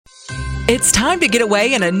It's time to get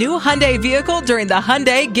away in a new Hyundai vehicle during the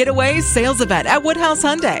Hyundai Getaway Sales Event at Woodhouse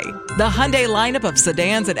Hyundai. The Hyundai lineup of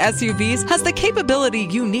sedans and SUVs has the capability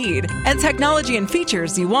you need and technology and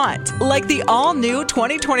features you want, like the all-new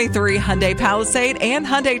 2023 Hyundai Palisade and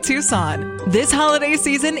Hyundai Tucson. This holiday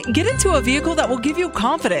season, get into a vehicle that will give you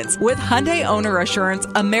confidence with Hyundai Owner Assurance,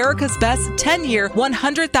 America's best 10-year,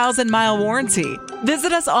 100,000-mile warranty.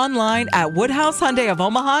 Visit us online at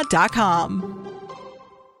woodhousehyundaiofomaha.com.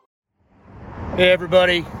 Hey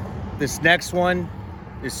everybody, this next one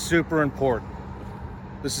is super important.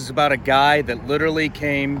 This is about a guy that literally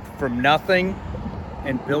came from nothing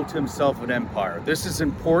and built himself an empire. This is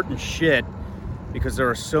important shit because there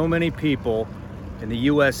are so many people in the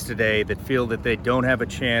US today that feel that they don't have a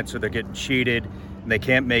chance or they're getting cheated and they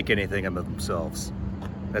can't make anything of themselves.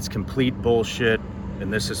 That's complete bullshit, and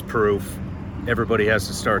this is proof. Everybody has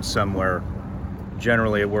to start somewhere.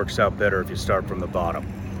 Generally, it works out better if you start from the bottom.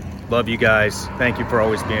 Love you guys. Thank you for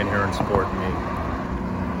always being here and supporting me.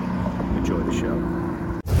 Enjoy the show.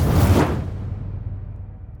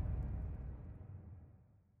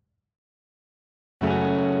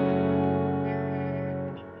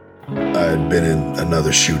 I had been in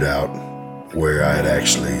another shootout where I had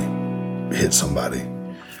actually hit somebody.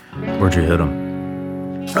 Where'd you hit him?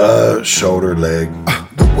 Shoulder, leg.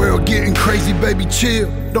 The world getting crazy, baby, chill.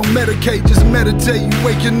 Don't medicate, just meditate. You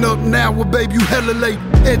waking up now, well, baby, you hella late.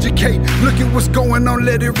 Educate, look at what's going on,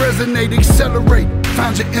 let it resonate, accelerate.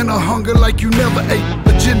 Find your inner hunger like you never ate.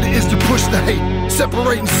 Agenda is to push the hate,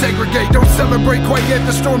 separate and segregate. Don't celebrate quite yet,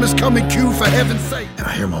 the storm is coming, Q, for heaven's sake. And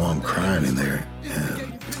I hear my mom crying in there.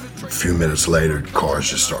 And a few minutes later,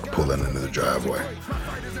 cars just start pulling into the driveway.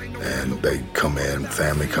 And they come in,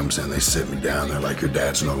 family comes in, they sit me down, they're like, your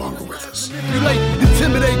dad's no longer with us.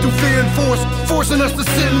 Intimidate through fear and force, forcing us to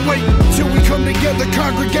sit and wait till we come together,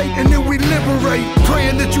 congregate, and then we liberate.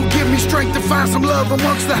 Praying that you give me strength to find some love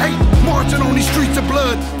amongst the hate, marching on these streets of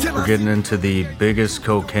blood. We're getting into the biggest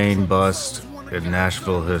cocaine bust in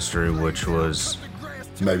Nashville history, which was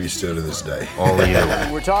Maybe still to this day. all of you.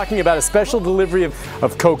 We're talking about a special delivery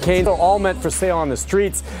of cocaine, all meant for sale on the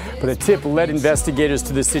streets. But a tip led investigators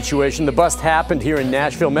to this situation. The bust happened here in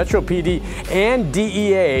Nashville. Metro PD and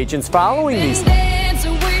DEA agents following these.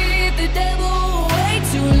 Dancing with the devil way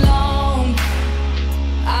too long.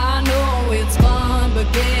 I know it's fun, but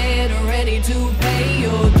get ready to pay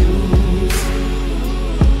your dues.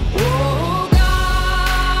 Oh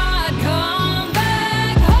God, come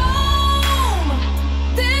back home.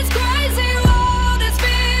 This crazy world is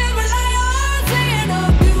filled with liars and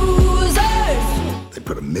abusers. They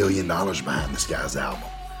put $1 million behind this guy's album.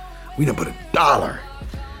 We didn't put $1.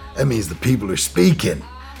 That means the people are speaking.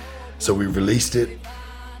 So we released it.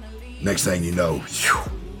 Next thing you know,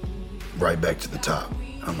 right back to the top.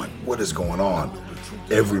 I'm like, what is going on?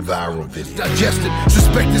 Every viral video. Digested,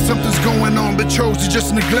 suspected something's going on, but chose to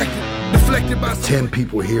just neglect it. Deflected by 10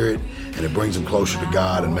 people hear it, and it brings them closer to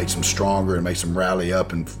God and makes them stronger and makes them rally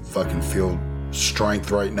up and fucking feel strength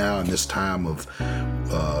right now in this time of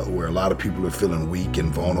where a lot of people are feeling weak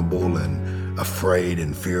and vulnerable and afraid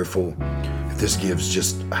and fearful. If this gives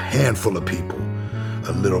just a handful of people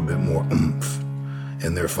a little bit more oomph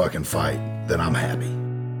in their fucking fight, then I'm happy.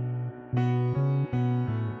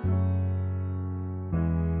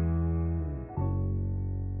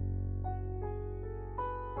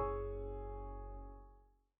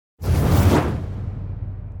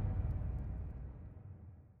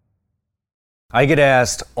 I get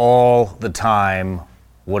asked all the time,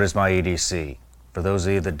 what is my EDC? For those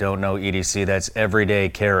of you that don't know EDC, that's everyday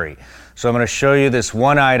carry. So I'm going to show you this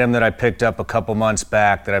one item that I picked up a couple months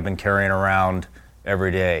back that I've been carrying around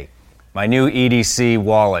every day. My new EDC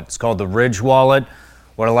wallet. It's called the Ridge wallet.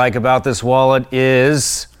 What I like about this wallet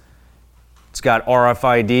is it's got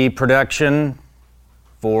RFID protection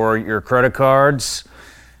for your credit cards.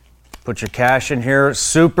 Put your cash in here,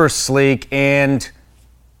 super sleek, and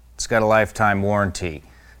it's got a lifetime warranty.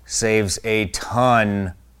 Saves a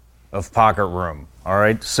ton of pocket room. All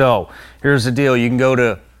right, so here's the deal. You can go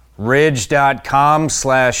to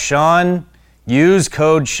ridge.com/Sean, use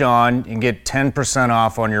code Sean, and get 10%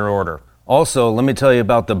 off on your order. Also, let me tell you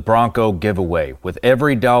about the Bronco giveaway. With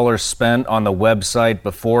every dollar spent on the website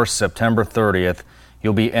before September 30th,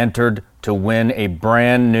 you'll be entered to win a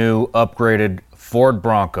brand new upgraded Ford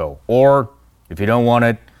Bronco. Or if you don't want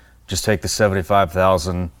it, just take the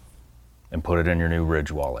 $75,000 and put it in your new Ridge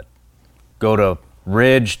wallet. Go to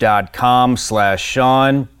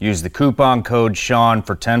ridge.com/Sean. Use the coupon code Sean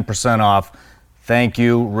for 10% off. Thank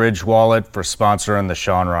you, Ridge Wallet, for sponsoring the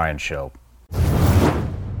Sean Ryan Show.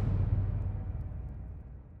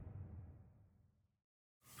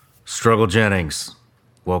 Struggle Jennings.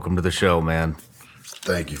 welcome to the show, man.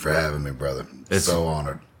 Thank you for having me, brother. It's so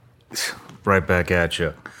honored. Right back at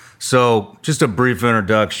you. So, just a brief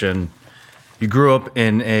introduction. You grew up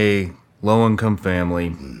in a low-income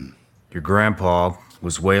family. Your grandpa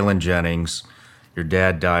was Waylon Jennings. Your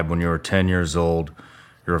dad died when you were 10 years old.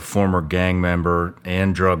 You're a former gang member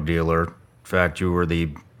and drug dealer. In fact, you were the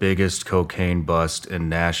biggest cocaine bust in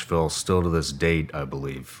Nashville still to this date, I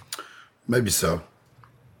believe. Maybe so.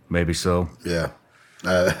 Maybe so? Yeah.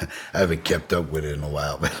 I haven't kept up with it in a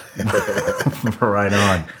while, but Right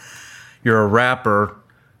on. You're a rapper,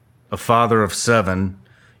 a father of 7.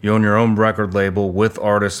 You own your own record label with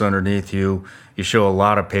artists underneath you. You show a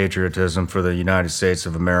lot of patriotism for the United States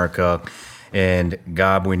of America. And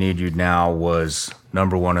God, We Need You Now was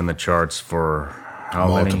 #1 in the charts for how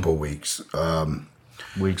multiple many? weeks.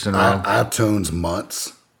 Weeks in a row? iTunes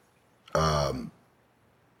months.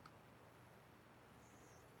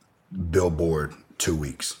 Billboard 2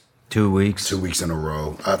 weeks. 2 weeks? 2 weeks in a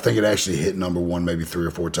row. I think it actually hit #1 maybe 3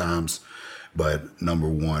 or 4 times, but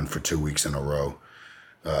 #1 for 2 weeks in a row.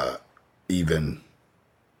 Even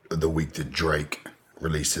the week that Drake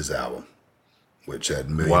released his album, which had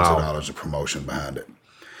millions of dollars of promotion behind it.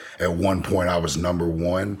 At one point, I was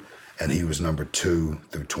 #1, and he was #2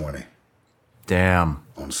 through 20. Damn.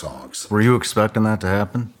 On songs. Were you expecting that to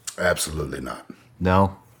happen? Absolutely not.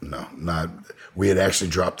 No? No, not. We had actually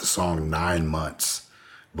dropped the song 9 months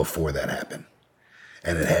before that happened.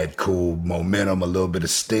 And it had cool momentum, a little bit of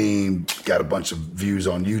steam, got a bunch of views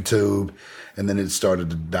on YouTube. And then it started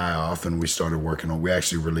to die off, and we started working on. We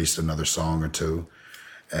actually released another song or two,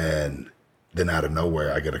 and then out of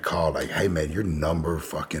nowhere, I get a call like, "Hey man, you're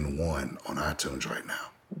 #1 on iTunes right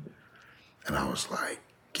now." And I was like,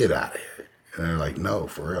 "Get out of here!" And they're like, "No,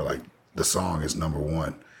 for real. Like the song is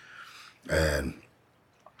 #1." And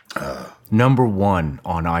 #1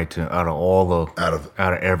 on iTunes out of all the out of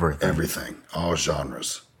everything. everything, all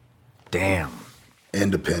genres, Damn.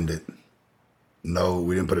 independent. No,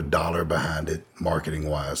 we didn't put a dollar behind it, marketing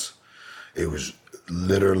wise. It was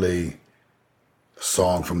literally a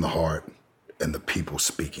song from the heart and the people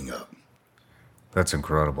speaking up. That's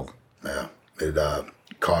incredible. Yeah, it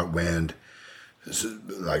caught wind.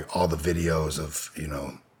 Like all the videos of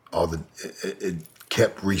it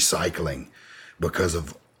kept recycling because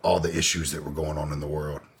of all the issues that were going on in the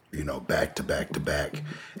world. Back to back to back,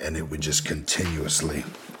 and it would just continuously.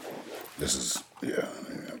 I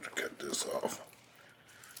have to cut this off.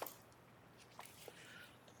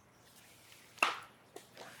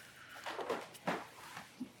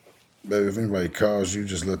 Baby, if anybody calls you,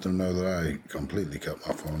 just let them know that I completely cut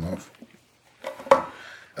my phone off.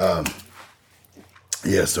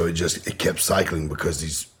 So it kept cycling because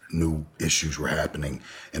these new issues were happening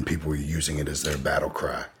and people were using it as their battle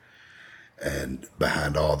cry. And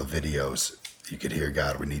behind all the videos, you could hear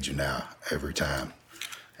 "God, We Need You Now" every time.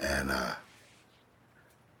 And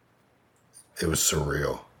it was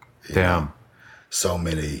surreal. Damn. So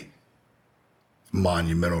many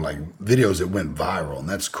monumental videos that went viral, and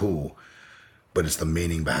that's cool, but it's the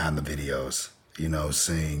meaning behind the videos,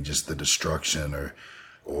 seeing just the destruction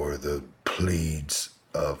or the pleads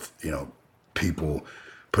of people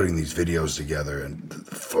putting these videos together and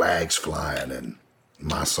the flags flying and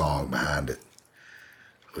my song behind it.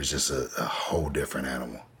 It was just a whole different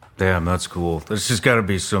animal. Damn, that's cool. There's just got to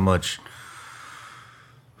be so much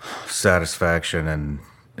satisfaction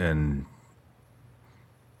and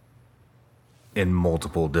in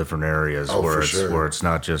multiple different areas where it's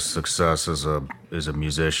not just success as a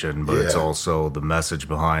musician, but it's also the message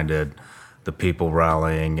behind it, the people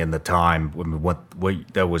rallying, and the time. I mean, what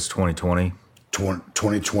that was 2020?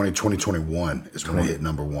 2020, 2021 is when it hit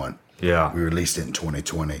 #1. Yeah. We released it in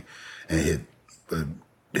 2020 and it hit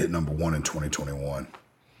 #1 in 2021.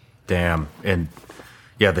 Damn. And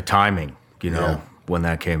yeah, the timing, when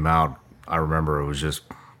that came out, I remember it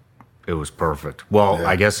was perfect. Well,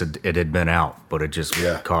 I guess it had been out, but it just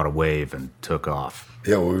caught a wave and took off.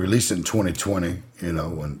 Yeah, well, we released it in 2020,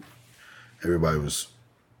 when everybody was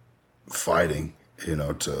fighting,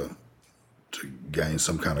 to gain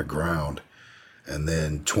some kind of ground. And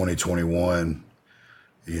then 2021,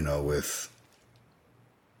 with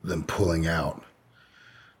them pulling out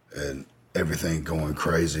and everything going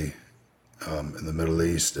crazy in the Middle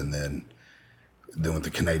East, and then with the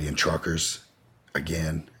Canadian truckers,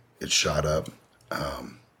 again, it shot up.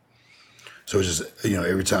 So it was just,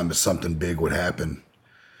 every time that something big would happen,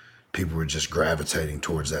 people were just gravitating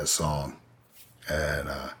towards that song. And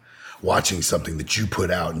watching something that you put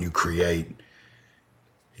out and you create,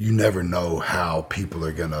 you never know how people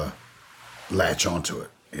are going to latch onto it.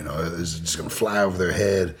 Is it just going to fly over their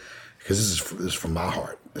head? Because this is from my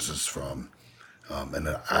heart. This is from and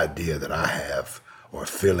an idea that I have, or a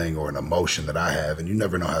feeling or an emotion that I have, and you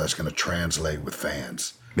never know how that's going to translate with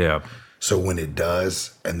fans. Yeah. So when it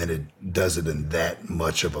does, and then it does it in that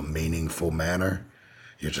much of a meaningful manner,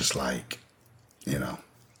 you're just like, you know,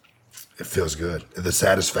 it feels good. The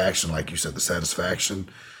satisfaction, like you said, the satisfaction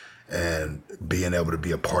and being able to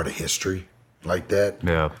be a part of history like that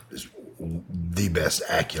is the best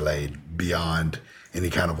accolade beyond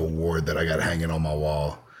any kind of award that I got hanging on my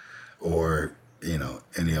wall or, you know,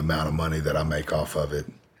 any amount of money that I make off of it.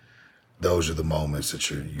 Those are the moments that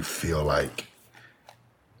you feel like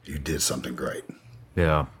you did something great.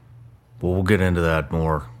 Yeah. Well, we'll get into that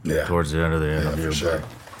more towards the end of the interview. Yeah, for sure.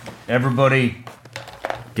 Everybody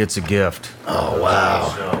gets a gift. Oh,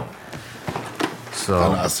 wow. So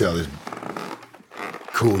I see all these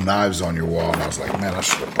cool knives on your wall, and I was like, man, I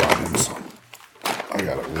should have brought him some. I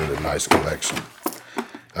got a really nice collection.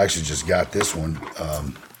 I actually just got this one.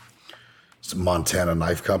 It's a Montana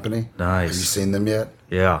Knife Company. Nice. Have you seen them yet?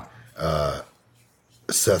 Yeah.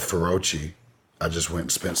 Seth Ferrocci. I just went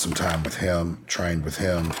and spent some time with him, trained with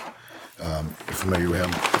him. You familiar with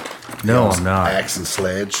him? No, I'm not. Axe and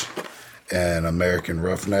Sledge and American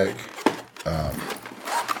Roughneck.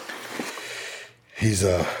 He's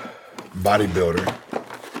a bodybuilder,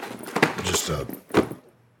 just a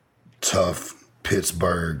tough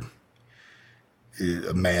Pittsburgh,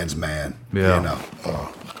 a man's man. Yeah. You know,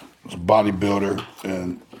 he's a bodybuilder,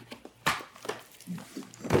 and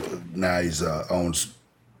now he's owns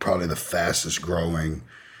probably the fastest growing,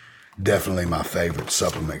 definitely my favorite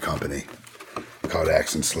supplement company called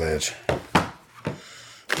Axe and Sledge.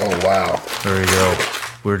 Oh, wow. There you go.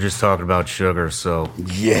 We were just talking about sugar, so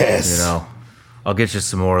Yes. you know, I'll get you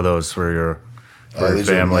some more of those for your These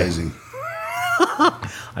family. are amazing.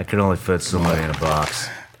 I can only fit so many in a box.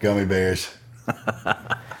 Gummy bears.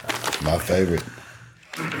 My favorite.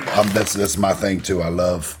 That's my thing too. I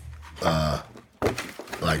love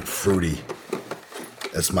like fruity.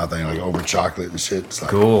 That's my thing, like over chocolate and shit. It's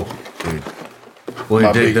like, Cool, dude. Well,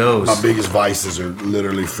 you dig those. My biggest vices are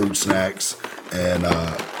literally fruit snacks and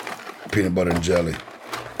peanut butter and jelly.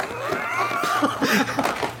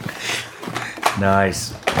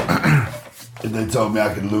 Nice. If they told me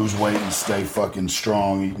I could lose weight and stay fucking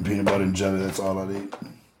strong eating peanut butter and jelly, that's all I'd eat.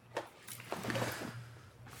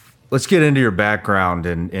 Let's get into your background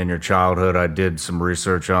and your childhood. I did some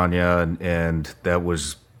research on you, and that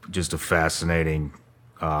was just a fascinating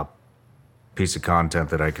piece of content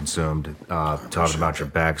that I consumed, talking about your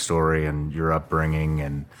backstory and your upbringing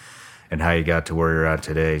and how you got to where you're at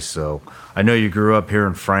today. So I know you grew up here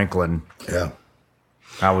in Franklin. Yeah.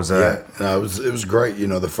 How was that? Yeah, no, it was great. You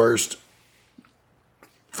know, the first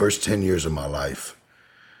 10 years of my life,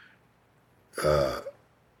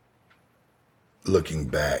 looking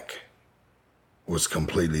back, was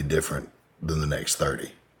completely different than the next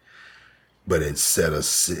 30. But it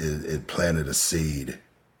planted a seed,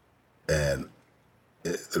 and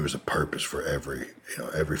there was a purpose for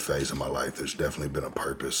every phase of my life. There's definitely been a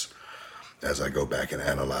purpose as I go back and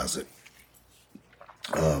analyze it,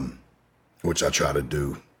 which I try to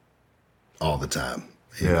do all the time.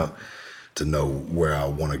 You know, to know where I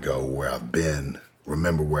want to go, where I've been,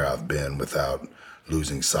 remember where I've been without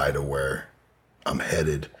losing sight of where I'm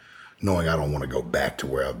headed, knowing I don't want to go back to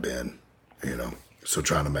where I've been, you know. So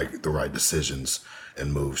trying to make the right decisions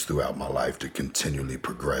and moves throughout my life to continually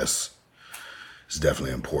progress is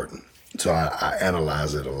definitely important. So I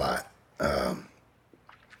analyze it a lot.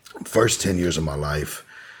 First 10 years of my life,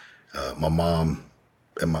 my mom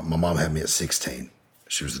had me at 16.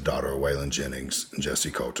 She was the daughter of Waylon Jennings and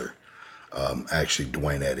Jesse Coulter. Actually,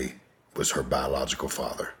 Dwayne Eddy was her biological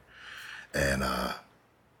father. And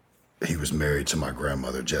he was married to my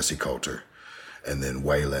grandmother, Jessie Coulter. And then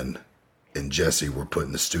Waylon and Jesse were put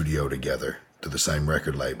in the studio together to the same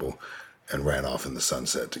record label and ran off in the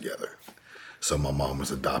sunset together. So my mom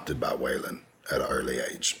was adopted by Waylon at an early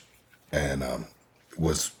age and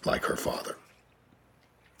was like her father.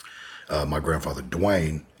 My grandfather,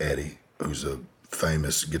 Dwayne Eddy, who's a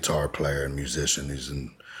famous guitar player and musician, he's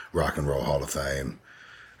in Rock and Roll Hall of Fame.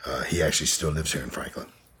 He actually still lives here in Franklin.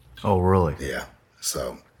 Oh, really? Yeah.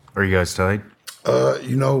 So. Are you guys tight?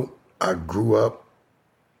 You know, I grew up.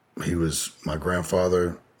 He was my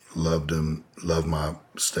grandfather. Loved him. Loved my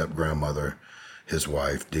step grandmother, his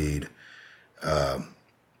wife, Deed.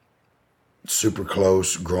 Super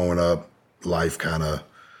close growing up. Life kind of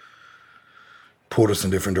pulled us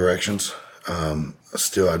in different directions.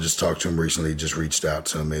 Still, I just talked to him recently. He just reached out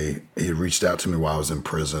to me. He had reached out to me while I was in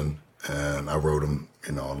prison, and I wrote him,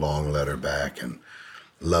 you know, a long letter back and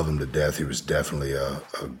love him to death. He was definitely a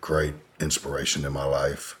great inspiration in my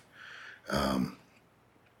life.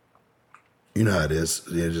 You know how it is.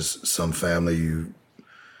 There's just some family you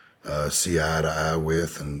see eye to eye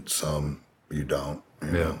with, and some you don't.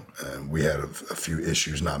 You know? And we had a few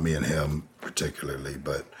issues, not me and him particularly,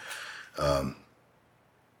 but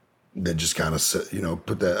that just kind of,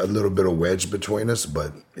 put that a little bit of wedge between us.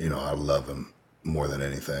 But, I love him more than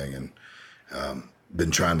anything, and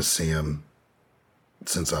been trying to see him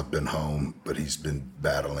since I've been home, but he's been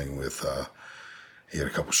battling with, he had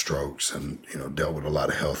a couple strokes and, dealt with a lot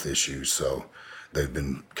of health issues. So they've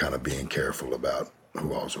been kind of being careful about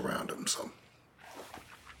who all's around him. So,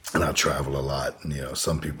 and I travel a lot, and,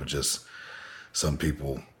 some people,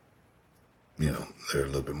 they're a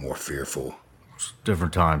little bit more fearful. It's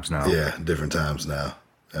different times now. Yeah, different times now.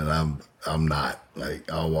 And I'm not. Like,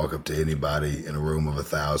 I'll walk up to anybody in a room of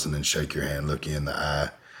 1,000 and shake your hand, look you in the eye,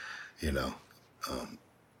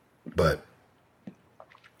 but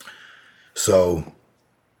so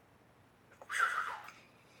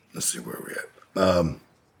let's see where we're at.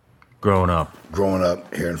 Growing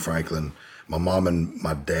up here in Franklin, my mom and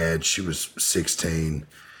my dad, she was 16,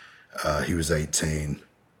 he was 18.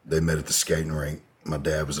 They met at the skating rink. My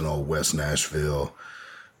dad was an old West Nashville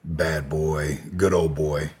bad boy, good old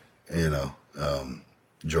boy,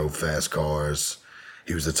 drove fast cars.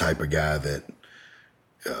 He was the type of guy that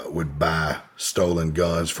would buy stolen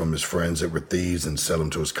guns from his friends that were thieves and sell them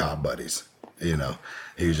to his cop buddies. He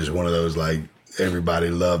was just one of those, like, everybody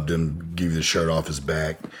loved him, give you the shirt off his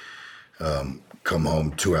back, come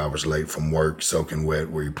home 2 hours late from work, soaking wet,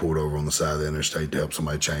 where he pulled over on the side of the interstate to help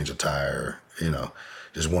somebody change a tire,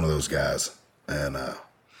 just one of those guys. And,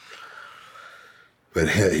 but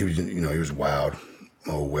he was, he was wild,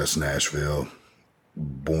 old West Nashville,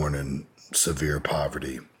 born in severe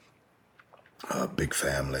poverty, big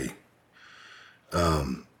family.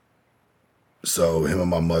 So him and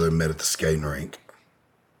my mother met at the skating rink.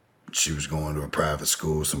 She was going to a private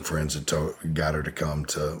school. Some friends had got her to come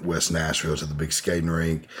to West Nashville to the big skating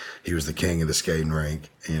rink. He was the king of the skating rink,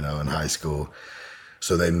 in high school.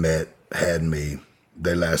 So they met, had me.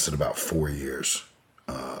 They lasted about 4 years.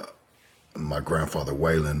 My grandfather,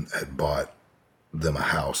 Waylon, had bought them a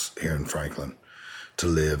house here in Franklin to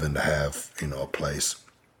live and to have, a place.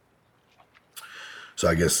 So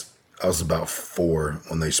I guess I was about 4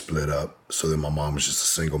 when they split up. So then my mom was just a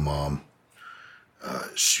single mom.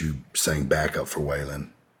 She sang backup for Waylon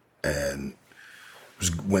and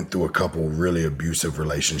went through a couple really abusive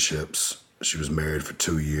relationships. She was married for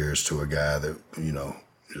 2 years to a guy that,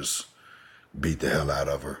 just beat the hell out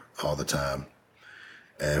of her all the time.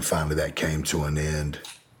 And finally that came to an end.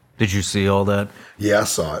 Did you see all that? Yeah, I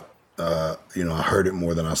saw it. I heard it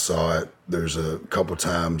more than I saw it. There's a couple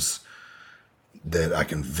times that I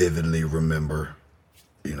can vividly remember,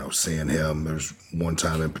 seeing him. There's one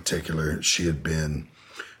time in particular, she had been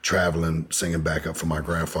traveling, singing backup for my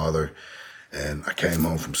grandfather, and I came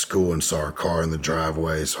home from school and saw her car in the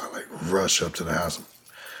driveway, so I rush up to the house,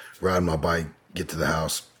 ride my bike, get to the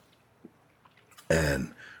house,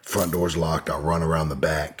 and front door's locked. I run around the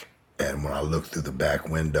back, and when I look through the back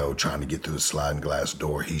window, trying to get through the sliding glass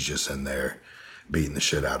door, he's just in there beating the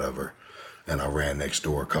shit out of her. And I ran next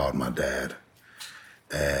door, called my dad.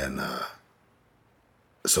 And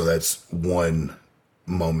so that's one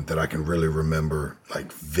moment that I can really remember,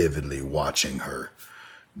 vividly watching her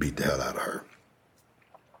beat the hell out of her.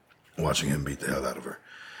 Watching him beat the hell out of her.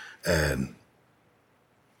 And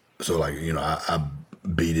so, I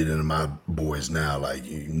beat it into my boys now,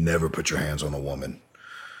 you never put your hands on a woman.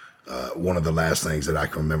 One of the last things that I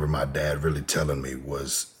can remember my dad really telling me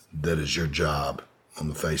was, that is your job on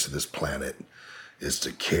the face of this planet, is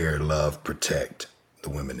to care, love, protect the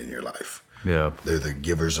women in your life. Yeah. They're the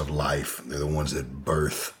givers of life. They're the ones that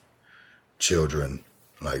birth children.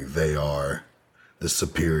 They are the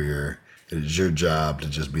superior. It is your job to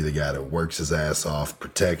just be the guy that works his ass off,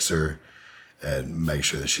 protects her, and make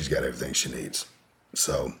sure that she's got everything she needs.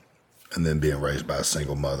 So, and then being raised by a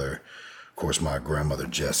single mother, of course, my grandmother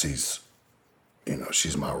Jessie's,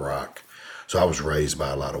 she's my rock. So I was raised by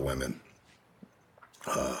a lot of women.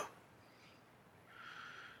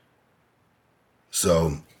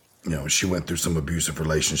 So, she went through some abusive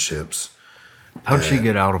relationships. How'd she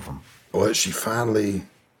get out of them? Well, she finally,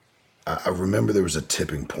 I remember there was a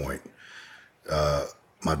tipping point.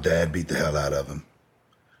 My dad beat the hell out of him.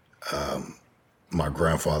 My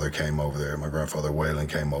grandfather came over there. My grandfather Waylon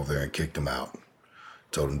came over there and kicked him out.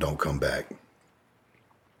 Told him, don't come back.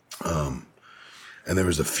 And there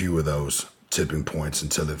was a few of those tipping points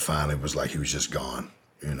until it finally was he was just gone.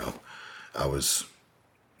 I was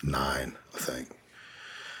 9, I think.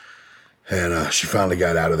 And she finally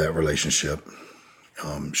got out of that relationship.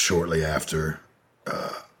 Shortly after,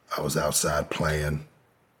 I was outside playing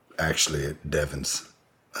actually at Devin's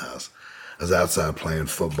house. I was outside playing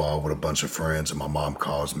football with a bunch of friends, and my mom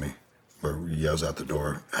calls me or yells out the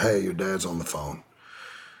door, "Hey, your dad's on the phone."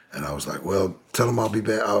 And I was like, "Well, tell him I'll be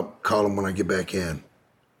back. I'll call him when I get back in."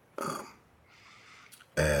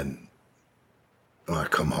 And when I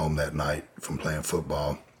come home that night from playing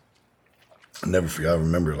football, I never forget. I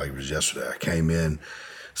remember like it was yesterday. I came in,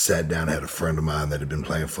 sat down, had a friend of mine that had been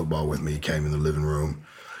playing football with me. He came in the living room.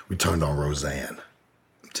 We turned on Roseanne,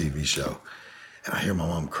 TV show, and I hear my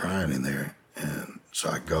mom crying in there. And so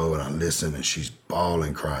I go and I listen, and she's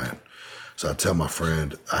bawling, crying. So I tell my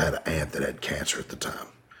friend, I had an aunt that had cancer at the time.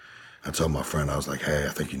 I told my friend, I was like, "Hey, I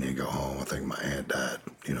think you need to go home. I think my aunt died.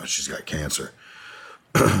 You know, she's got cancer."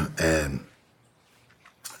 And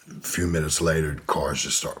a few minutes later, cars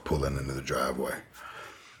just start pulling into the driveway.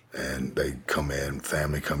 And they come in,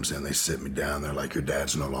 family comes in, they sit me down. They're like, "Your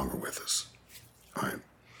dad's no longer with us." All right.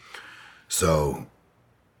 So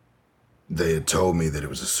they had told me that it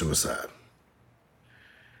was a suicide.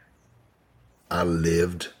 I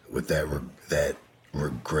lived with that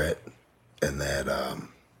regret and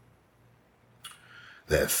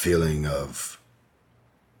that feeling of,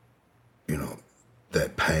 you know,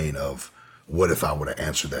 that pain of, what if I would have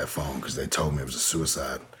answered that phone? Because they told me it was a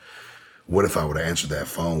suicide. What if I would have answered that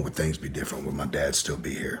phone? Would things be different? Would my dad still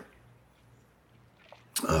be here?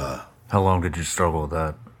 How long did you struggle with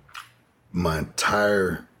that? My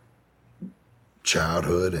entire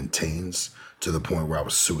childhood and teens, to the point where I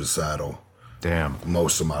was suicidal. Damn.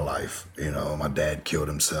 Most of my life. You know, my dad killed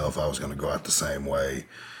himself. I was going to go out the same way.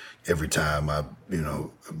 Every time I, you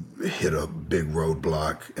know, hit a big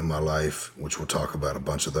roadblock in my life, which we'll talk about a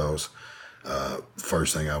bunch of those,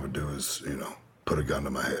 first thing I would do is, you know, put a gun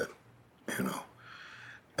to my head, you know.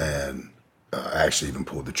 And I actually even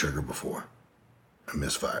pulled the trigger before and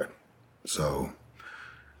misfired. So,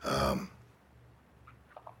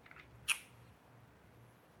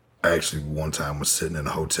 I actually one time was sitting in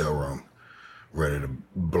a hotel room ready to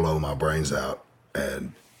blow my brains out,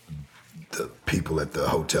 and the people at the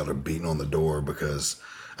hotel are beating on the door because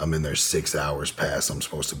I'm in there 6 hours past I'm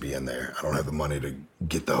supposed to be in there. I don't have the money to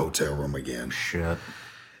get the hotel room again. Shit.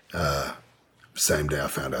 Same day I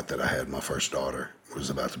found out that I had my first daughter, was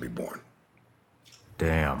about to be born.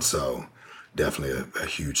 Damn. So definitely a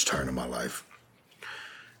huge turn in my life.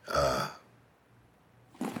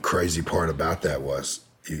 Crazy part about that was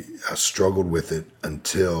I struggled with it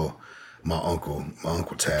until my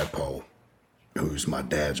uncle Tadpole, who's my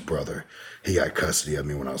dad's brother, he got custody of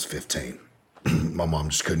me when I was 15. My mom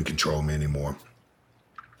just couldn't control me anymore.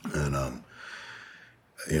 And,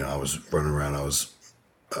 you know, I was running around, I was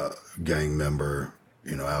a gang member,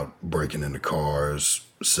 you know, out breaking into cars,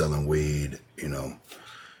 selling weed, you know,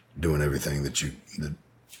 doing everything that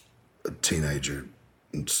a teenager,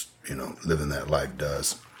 you know, living that life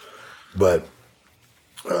does. But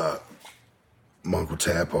my Uncle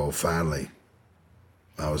Tadpole finally,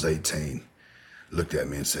 when I was 18, looked at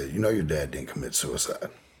me and said, "You know your dad didn't commit suicide."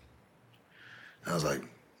 I was like,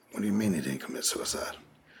 "What do you mean he didn't commit suicide?"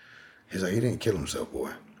 He's like, "He didn't kill himself,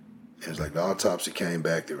 boy." He was like, "The autopsy came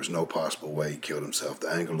back, there was no possible way he killed himself. The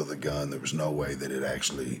angle of the gun, there was no way that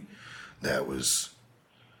that was,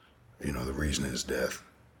 you know, the reason of his death."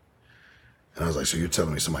 And I was like, "So you're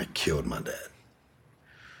telling me somebody killed my dad?"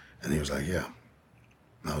 And he was like, "Yeah."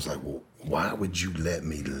 And I was like, "Well, why would you let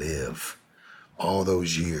me live all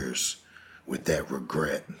those years with that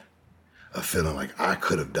regret of feeling like I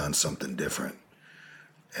could have done something different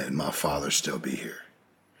and my father still be here?"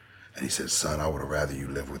 And he said, "Son, I would have rather you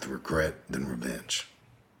live with regret than revenge."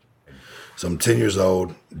 So I'm 10 years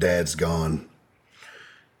old, dad's gone.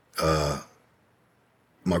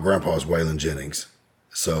 My grandpa's Waylon Jennings.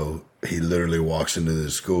 So he literally walks into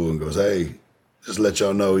the school and goes, "Hey, just let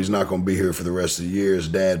y'all know he's not going to be here for the rest of the year. His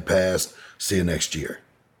dad passed. See you next year."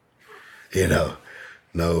 You know,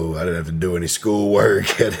 no, I didn't have to do any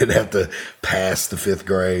schoolwork. I didn't have to pass the 5th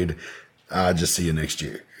grade. I'll just see you next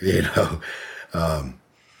year, you know. And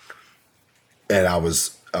I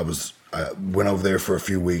went over there for a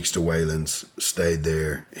few weeks to Waylon's, stayed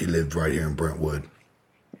there. He lived right here in Brentwood.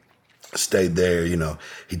 Stayed there, you know.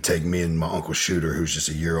 He'd take me and my Uncle Shooter, who's just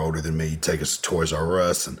a year older than me, he'd take us to Toys R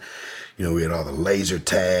Us, and, you know, we had all the laser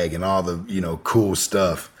tag and all the, you know, cool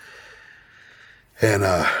stuff. And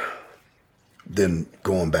then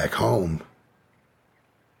going back home,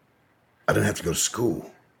 I didn't have to go to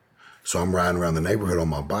school. So I'm riding around the neighborhood on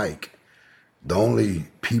my bike. The only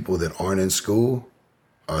people that aren't in school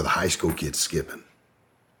are the high school kids skipping.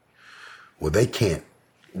 Well, they can't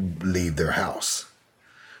leave their house.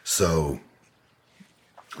 So,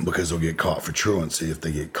 because they'll get caught for truancy if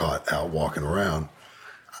they get caught out walking around,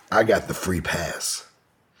 I got the free pass.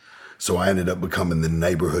 So I ended up becoming the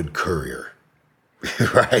neighborhood courier,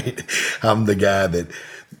 right? I'm the guy that,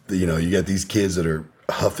 you know, you got these kids that are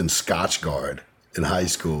huffing Scotch Guard in high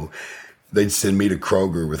school. They'd send me to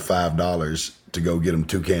Kroger with $5 to go get them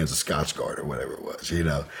 2 cans of Scotch Guard or whatever it was, you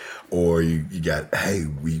know. Or you got, hey,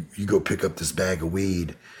 you go pick up this bag of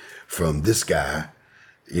weed from this guy,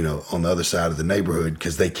 you know, on the other side of the neighborhood,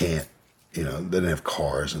 because they can't, you know, they didn't have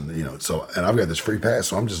cars, and, you know, so, and I've got this free pass,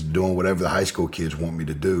 so I'm just doing whatever the high school kids want me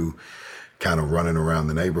to do, kind of running around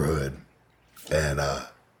the neighborhood. And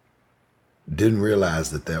didn't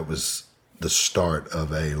realize that was the start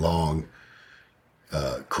of a long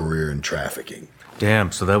career in trafficking.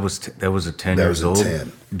 Damn, so that was at 10 That years was old? at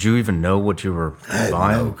 10. Did you even know what you were I had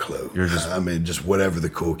buying? no clue. You're just I mean, just whatever the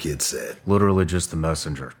cool kids said. literally just the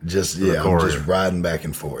messenger. Just, The yeah, I'm courier. just riding back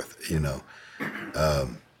and forth, you know.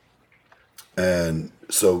 And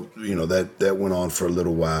so, you know, that went on for a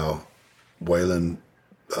little while. Waylon,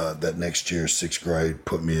 that next year, 6th grade,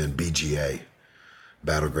 put me in BGA,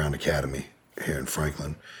 Battleground Academy here in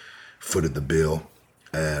Franklin, footed the bill,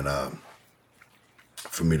 and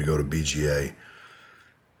for me to go to BGA,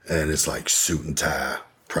 and it's like suit and tie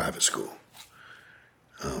private school.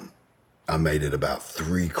 I made it about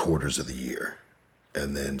 3/4 of the year,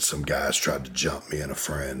 and then some guys tried to jump me and a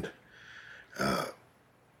friend.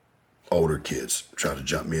 Older kids tried to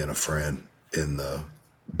jump me and a friend in the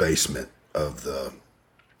basement of the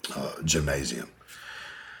gymnasium,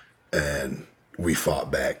 and we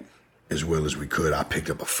fought back as well as we could. I picked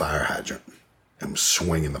up a fire hydrant and was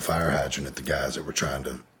swinging the fire hydrant at the guys that were trying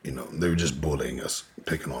to, you know, they were just bullying us,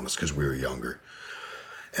 picking on us because we were younger.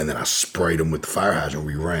 And then I sprayed them with the fire hydrant.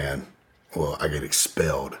 We ran. Well, I get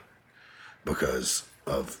expelled because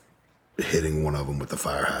of hitting one of them with the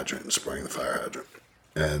fire hydrant and spraying the fire hydrant.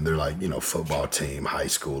 And they're like, you know, football team, high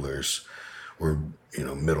schoolers, we're, you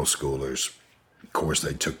know, middle schoolers. Of course,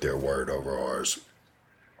 they took their word over ours.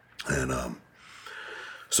 And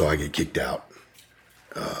so I get kicked out.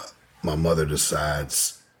 My mother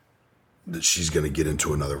decides that she's going to get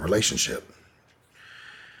into another relationship.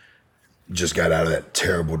 Just got out of that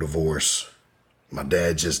terrible divorce. My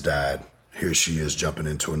dad just died. Here she is jumping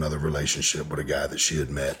into another relationship with a guy that she had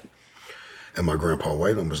met. And my grandpa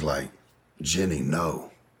Waylon was like, Jenny,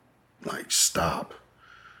 no. Like, stop.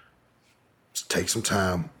 Just take some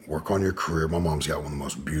time, work on your career. My mom's got one of the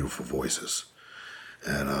most beautiful voices.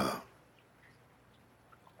 And,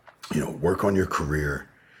 you know, work on your career.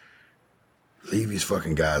 Leave these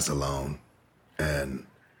fucking guys alone. And,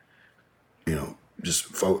 you know, just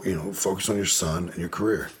focus on your son and your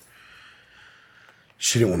career.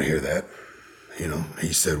 She didn't want to hear that. You know,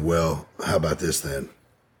 he said, well, how about this then?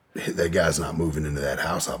 That guy's not moving into that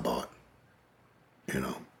house I bought. You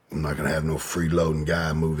know, I'm not going to have no freeloading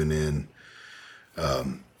guy moving in,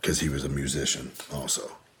 because he was a musician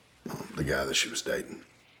also, the guy that she was dating.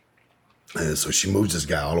 And so she moves this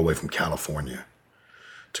guy all the way from California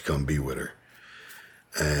to come be with her.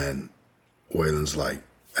 And Waylon's like,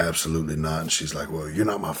 absolutely not. And she's like, well, you're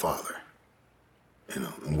not my father. You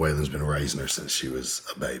know, and Waylon's been raising her since she was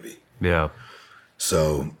a baby. Yeah.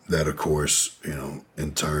 So that, of course, you know,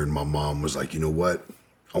 in turn, my mom was like, you know what?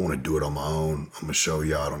 I want to do it on my own. I'm going to show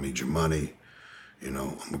y'all I don't need your money. You know,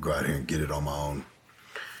 I'm going to go out here and get it on my own.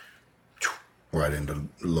 Right into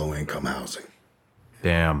low-income housing.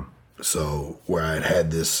 Damn. So where I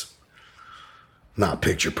had this, not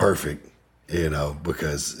picture perfect, you know,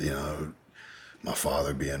 because, you know, my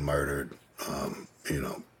father being murdered, you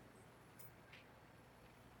know,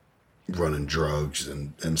 running drugs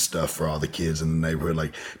and stuff for all the kids in the neighborhood.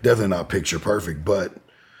 Like, definitely not picture perfect, but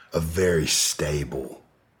a very stable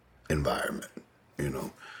environment, you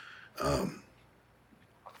know.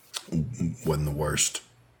 Wasn't the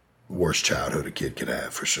worst childhood a kid could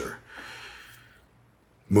have, for sure.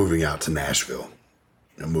 Moving out to Nashville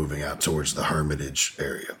and moving out towards the Hermitage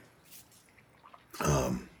area.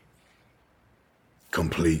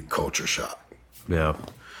 Complete culture shock. Yeah.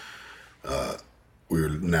 We were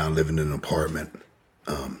now living in an apartment.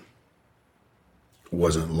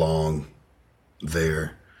 Wasn't long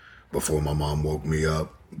there before my mom woke me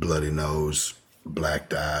up, bloody nose,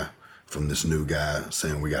 black eye, from this new guy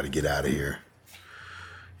saying we got to get out of here.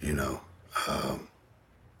 You know,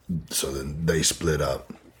 so then they split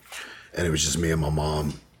up, and it was just me and my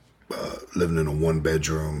mom living in a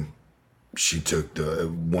 1-bedroom. She took at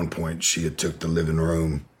one point she had took the living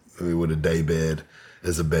room with a day bed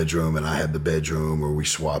as a bedroom, and I had the bedroom, or we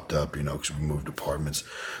swapped up, you know, because we moved apartments.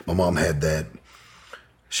 My mom had that,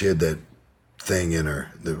 she had that thing in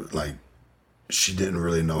her that, like, she didn't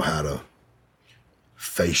really know how to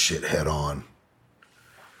face shit head on.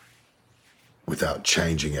 without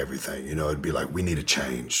changing everything. You know, it'd be like, we need a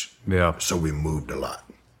change. Yeah. So we moved a lot,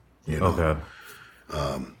 you know. Okay.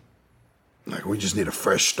 Like, we just need a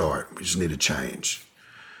fresh start. We just need a change,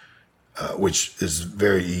 which is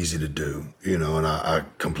very easy to do, you know, and I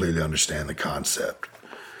completely understand the concept.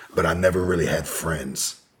 But I never really had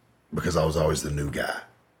friends because I was always the new guy,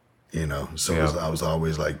 you know. So I was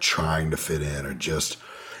always like trying to fit in or just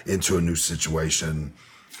into a new situation,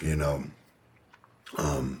 you know.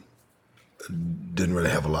 Didn't really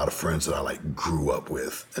have a lot of friends that I like grew up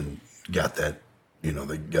with and got that, you know,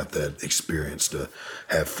 they got that experience to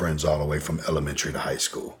have friends all the way from elementary to high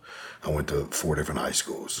school. I went to 4 different high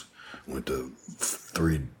schools, went to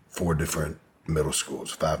 4 different middle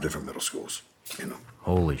schools, 5 different middle schools, you know.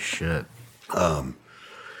 Holy shit.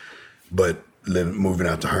 But moving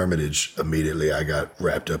out to Hermitage, immediately I got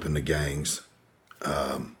wrapped up in the gangs.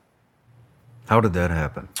 How did that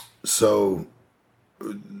happen? So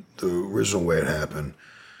the original way it happened,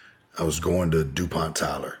 I was going to DuPont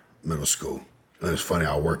Tyler Middle School. And it's funny,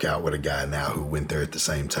 I work out with a guy now who went there at the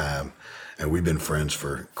same time, and we've been friends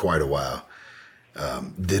for quite a while.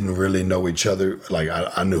 Didn't really know each other. Like,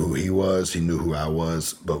 I knew who he was, he knew who I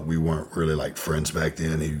was, but we weren't really like friends back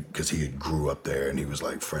then because he grew up there and he was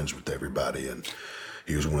like friends with everybody, and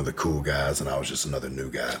he was one of the cool guys and I was just another new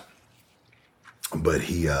guy. But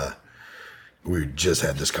we just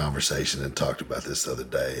had this conversation and talked about this the other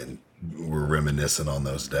day, and we're reminiscing on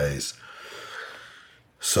those days.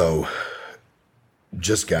 So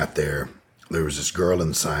just got there. There was this girl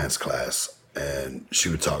in science class, and she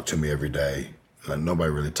would talk to me every day. Like,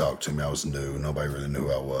 nobody really talked to me. I was new. Nobody really knew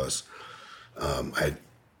who I was. I had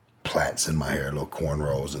plaits in my hair, little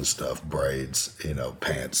cornrows and stuff, braids, you know,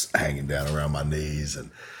 pants hanging down around my knees.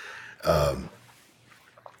 And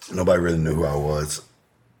nobody really knew who I was.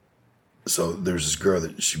 So there was this girl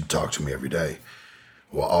that she would talk to me every day.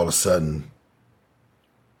 Well, all of a sudden,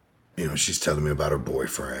 you know, she's telling me about her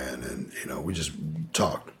boyfriend, and, you know, we just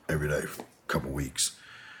talked every day for a couple weeks.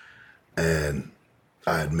 And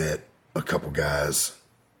I had met a couple guys,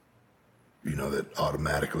 you know, that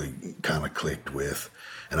automatically kind of clicked with,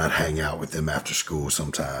 and I'd hang out with them after school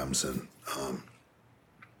sometimes. And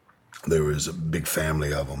there was a big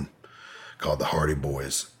family of them called the Hardy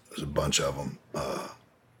Boys. There's a bunch of them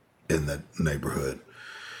in that neighborhood.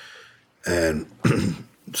 And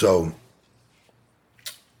so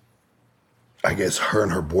I guess her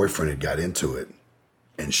and her boyfriend had got into it,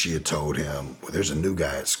 and she had told him, well, there's a new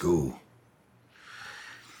guy at school.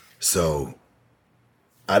 So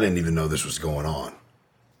I didn't even know this was going on.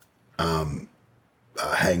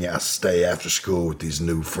 I stay after school with these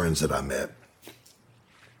new friends that I met,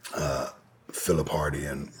 Philip Hardy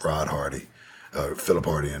and Rod Hardy,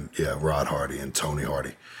 Rod Hardy and Tony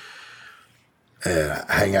Hardy. And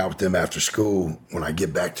I hang out with them after school. When I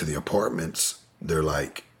get back to the apartments, they're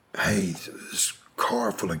like, hey, this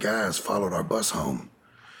car full of guys followed our bus home,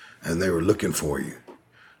 and they were looking for you.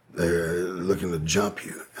 They're looking to jump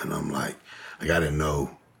you. And I'm like, I didn't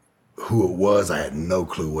know who it was. I had no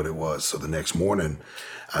clue what it was. So the next morning,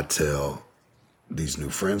 I tell these new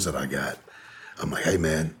friends that I got, I'm like, hey,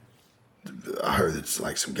 man, I heard it's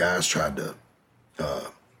like some guys tried to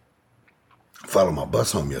follow my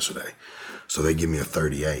bus home yesterday. So they give me a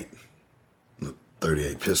 38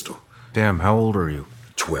 pistol. Damn, how old are you?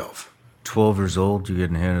 12. 12 years old, you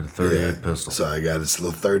getting handed a 38 pistol. So I got this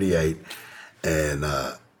little 38, and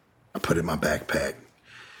I put it in my backpack,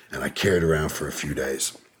 and I carried it around for a few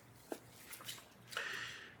days.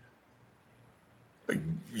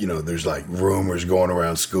 You know, there's like rumors going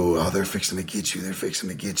around school, oh, they're fixing to get you, they're fixing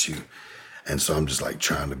to get you. And so I'm just like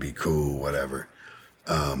trying to be cool, whatever.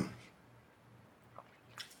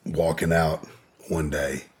 Walking out one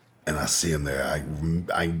day, and I see him there.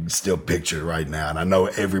 I still picture it right now. And I know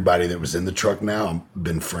everybody that was in the truck now. I've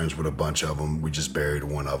been friends with a bunch of them. We just buried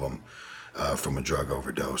one of them from a drug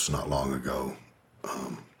overdose not long ago.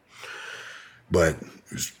 But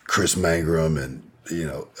it was Chris Mangrum and, you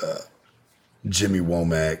know, Jimmy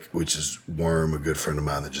Womack, which is Worm, a good friend of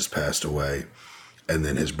mine that just passed away. And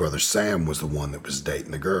then his brother Sam was the one that was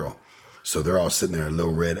dating the girl. So they're all sitting there in a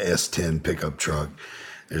little red S10 pickup truck.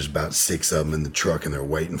 There's about 6 of them in the truck, and they're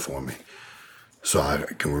waiting for me. So I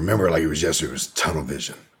can remember like it was yesterday. It was tunnel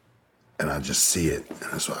vision. And I just see it.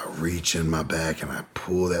 And so I reach in my back, and I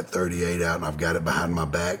pull that 38 out, and I've got it behind my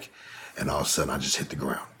back. And all of a sudden, I just hit the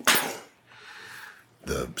ground.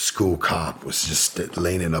 The school cop was just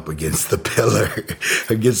leaning up against the pillar,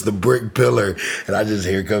 against the brick pillar. And I just,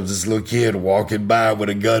 here comes this little kid walking by with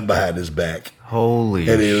a gun behind his back. Holy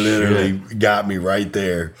shit. And he literally got me right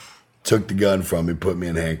there, took the gun from me, put me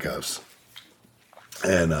in handcuffs.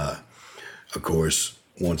 And, of course,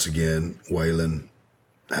 once again, Waylon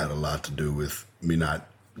had a lot to do with me not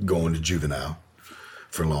going to juvenile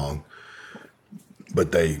for long.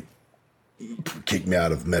 But they kicked me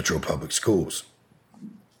out of Metro Public Schools.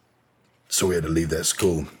 So we had to leave that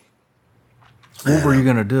school. What were you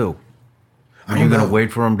going to do? Were you going to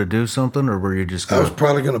wait for him to do something, or were you just going I was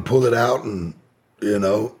probably going to pull it out, and,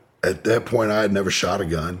 at that point I had never shot a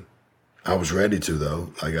gun. I was ready to,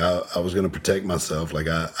 though. Like, I was going to protect myself. Like,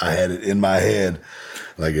 I had it in my head,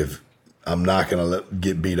 like, if I'm not going to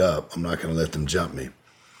get beat up, I'm not going to let them jump me.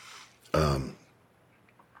 I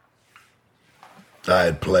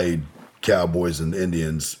had played Cowboys and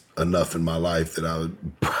Indians enough in my life that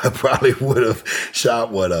I probably would have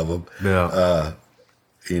shot one of them. Yeah.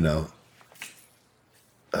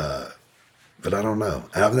 But I don't know.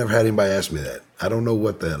 I've never had anybody ask me that. I don't know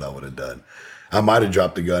what the hell I would have done. I might have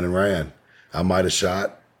dropped the gun and ran. I might have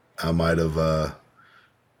shot. I might have,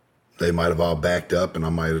 they might have all backed up and I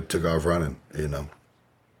might have took off running,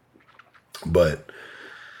 But,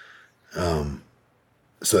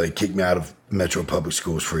 so they kicked me out of Metro Public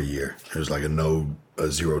Schools for a year. It was like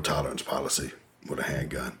a zero tolerance policy with a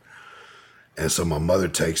handgun. And so my mother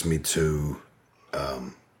takes me to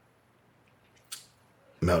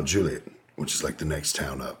Mount Juliet, which is like the next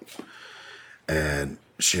town up. And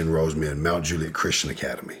she enrolls me in Mount Juliet Christian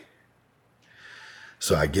Academy.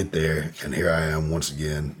 So I get there, and here I am once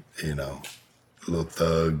again, a little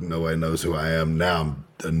thug. Nobody knows who I am. Now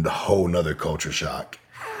I'm a whole nother culture shock.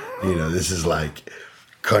 This is like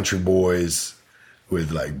country boys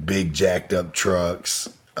with like big jacked up trucks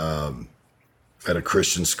at a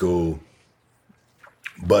Christian school.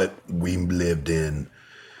 But we lived in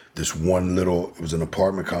this it was an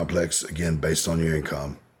apartment complex, again, based on your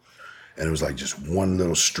income. And it was like just one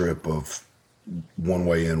little strip of one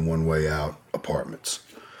way in, one way out apartments.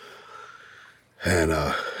 And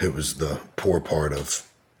it was the poor part of,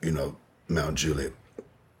 Mount Juliet.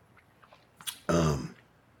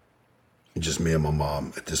 Just me and my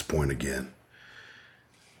mom at this point again.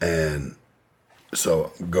 And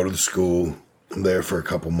so go to the school. I'm there for a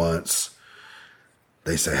couple months.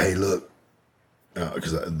 They say, hey, look,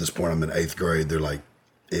 because at this point I'm in 8th grade. They're like,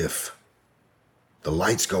 if the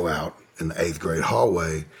lights go out in the 8th grade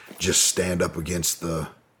hallway, just stand up against the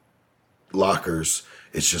lockers.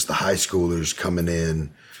 It's just the high schoolers coming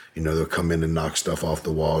in. They'll come in and knock stuff off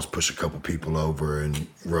the walls, push a couple people over, and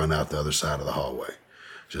run out the other side of the hallway.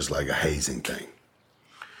 Just like a hazing thing.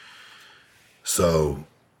 So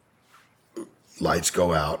lights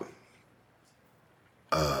go out.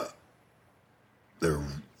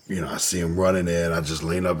 I see them running in. I just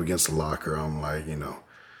lean up against the locker. I'm like,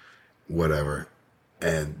 whatever.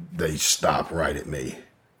 And they stop right at me,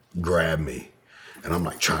 grab me. And I'm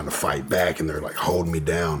like trying to fight back, and they're like holding me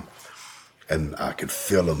down. And I could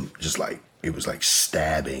feel them just like, it was like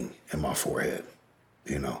stabbing in my forehead,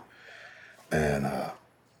 And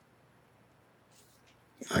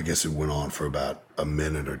I guess it went on for about a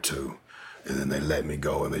minute or two. And then they let me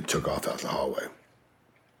go and they took off out the hallway.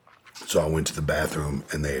 So I went to the bathroom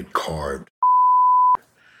and they had carved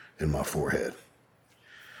in my forehead.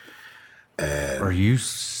 And Are you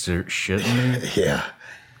shitting me? yeah.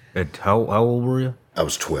 How old were you? I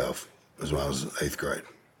was 12. That was when I was in 8th grade.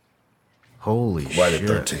 Holy shit. Right at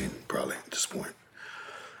 13, probably, at this point.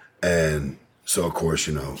 And so, of course,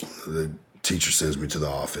 the teacher sends me to the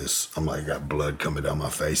office. I'm like, got blood coming down my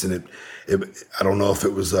face. And I don't know if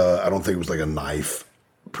it was, I don't think it was like a knife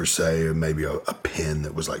per se, or maybe a pen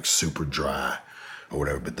that was like super dry or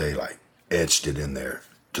whatever, but they like etched it in there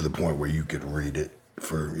to the point where you could read it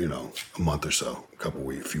for, a month or so,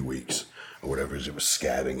 a few weeks or whatever, as it was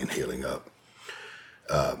scabbing and healing up.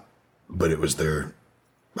 But it was their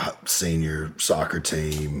senior soccer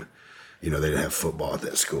team. They didn't have football at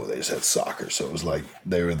that school. They just had soccer. So it was like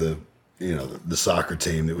they were the soccer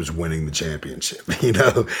team that was winning the championship, Yeah.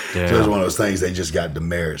 So it was one of those things, they just got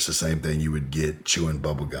demerits, the same thing you would get chewing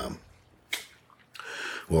bubble gum.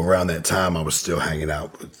 Well, around that time, I was still hanging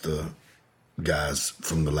out with the guys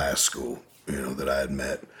from the last school, that I had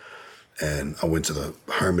met. And I went to the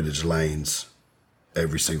Hermitage Lanes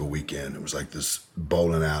every single weekend. It was like this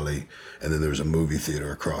bowling alley, and then there was a movie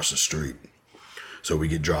theater across the street. So we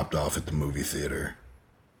get dropped off at the movie theater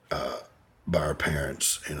by our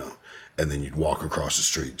parents, and then you'd walk across the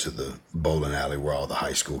street to the bowling alley where all the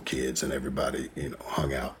high school kids and everybody,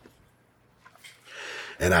 hung out.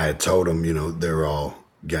 And I had told them, they were all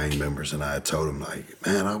gang members, and I had told them, like,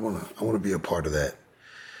 man, I want to be a part of that.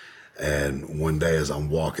 And one day as I'm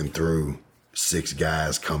walking through, 6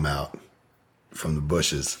 guys come out from the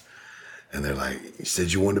bushes, and they're like, you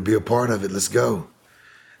said you wanted to be a part of it, let's go.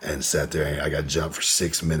 And sat there, and I got jumped for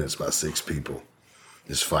 6 minutes by 6 people.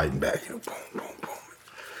 just fighting back, boom, boom,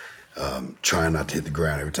 boom. Trying not to hit the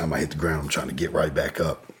ground. Every time I hit the ground, I'm trying to get right back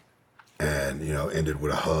up. And, ended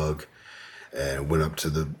with a hug and went up to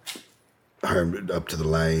the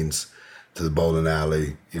lanes, to the bowling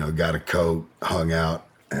alley, got a coat, hung out,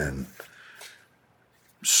 and,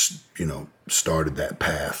 started that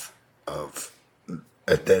path of,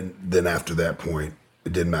 then after that point,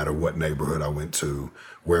 it didn't matter what neighborhood I went to,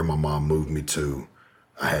 where my mom moved me to,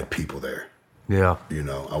 I had people there. Yeah.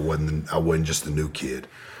 I wasn't just a new kid.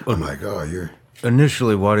 I'm like, oh, you're...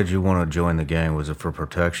 Initially, why did you want to join the gang? Was it for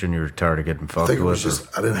protection? You were tired of getting fucked with? I think it was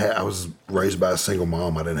just, I was raised by a single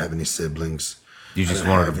mom. I didn't have any siblings. You just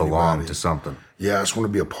wanted to belong to something. Yeah, I just wanted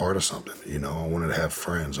to be a part of something. I wanted to have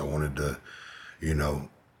friends. I wanted to,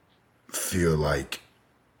 feel like,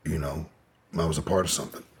 I was a part of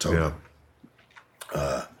something. Totally.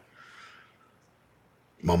 Yeah.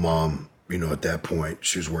 My mom, at that point,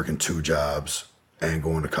 she was working 2 jobs and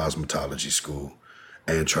going to cosmetology school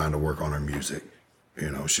and trying to work on her music.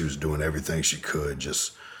 She was doing everything she could,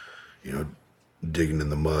 just, digging in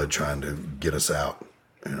the mud, trying to get us out,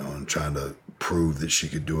 and trying to prove that she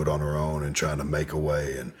could do it on her own and trying to make a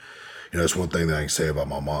way. And, that's one thing that I can say about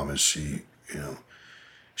my mom is she,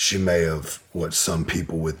 she may have, what some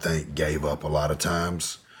people would think, gave up a lot of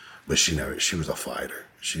times, but she was a fighter.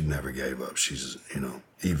 She never gave up. She's,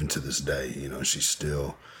 even to this day, she's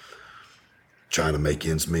still trying to make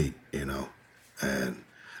ends meet, and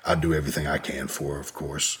I do everything I can for her, of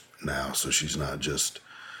course, now. So she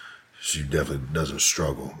definitely doesn't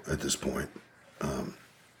struggle at this point.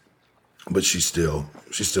 But she still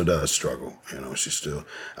does struggle.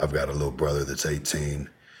 I've got a little brother that's 18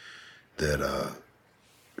 that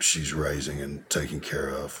she's raising and taking care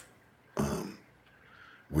of.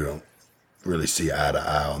 We don't really see eye to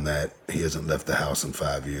eye on that. He hasn't left the house in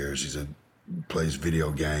 5 years. He plays video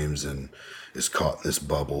games and is caught in this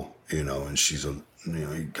bubble, and she's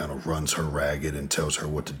he kind of runs her ragged and tells her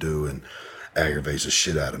what to do and aggravates the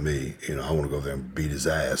shit out of me. I want to go there and beat his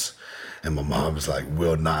ass. And my mom is like,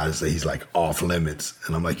 will not say he's like off limits.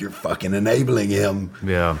 And I'm like, you're fucking enabling him.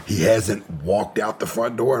 Yeah. He hasn't walked out the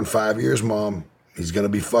front door in 5 years, Mom. He's going to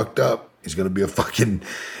be fucked up. He's going to be a fucking,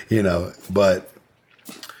 but,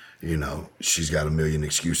 she's got a million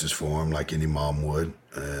excuses for him like any mom would.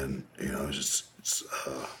 And, it's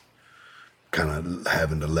kind of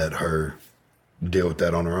having to let her deal with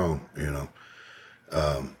that on her own,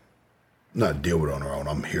 not deal with it on her own.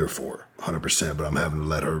 I'm here for her 100%, but I'm having to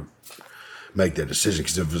let her make that decision,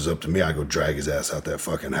 because if it was up to me, I'd go drag his ass out that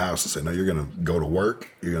fucking house and say, no, you're going to go to work.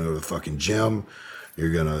 You're going to go to the fucking gym.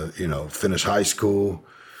 You're going to, finish high school.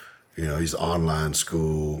 He's online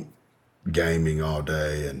school, gaming all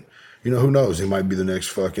day. And, who knows? He might be the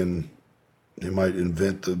next he might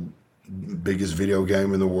invent the biggest video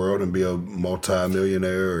game in the world and be a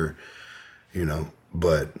multi-millionaire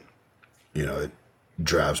but, it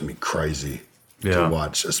drives me crazy to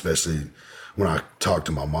watch, especially when I talk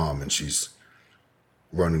to my mom and she's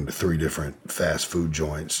running to 3 different fast food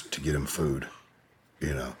joints to get him food.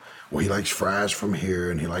 Well, he likes fries from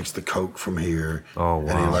here and he likes the Coke from here. Oh, wow.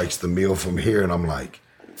 And he likes the meal from here. And I'm like,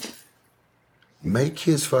 make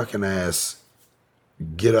his fucking ass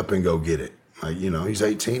get up and go get it. Like, he's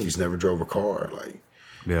 18. He's never drove a car. Like,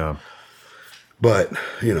 yeah. But,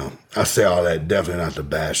 I say all that definitely not to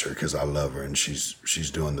bash her, because I love her and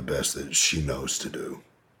she's doing the best that she knows to do.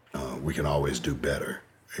 We can always do better,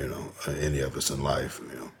 any of us in life,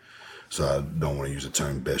 So I don't want to use the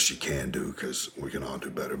term best you can do, because we can all do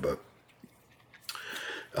better. But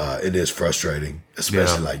it is frustrating,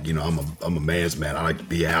 especially I'm a man's man. I like to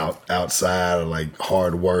be outside. I like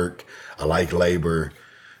hard work. I like labor.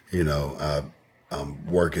 I'm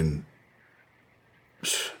working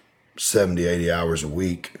 70, 80 hours a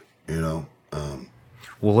week, Well,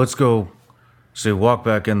 let's go. So you walk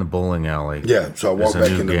back in the bowling alley. Yeah, so I walked back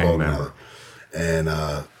in the bowling alley. And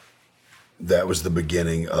that was the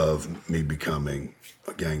beginning of me becoming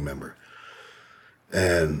a gang member.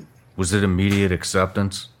 And was it immediate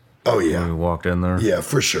acceptance? Oh, yeah. When we walked in there? Yeah,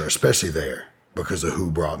 for sure, especially there, because of who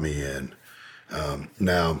brought me in.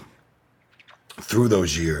 Now, through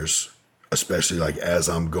those years, especially like as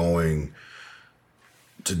I'm going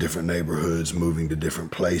to different neighborhoods, moving to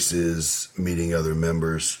different places, meeting other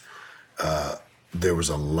members, there was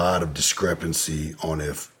a lot of discrepancy on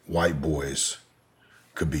if white boys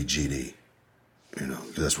could be GD,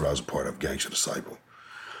 because that's what I was a part of, Gangster Disciple.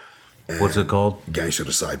 And what's it called? Gangster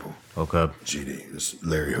Disciple. Okay. GD. It's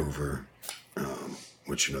Larry Hoover,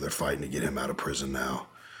 which, they're fighting to get him out of prison now,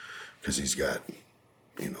 because he's got,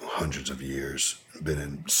 hundreds of years, been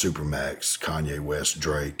in Supermax, Kanye West,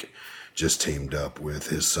 Drake. just teamed up with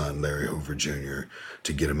his son, Larry Hoover Jr.,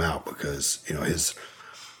 to get him out because,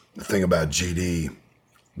 the thing about GD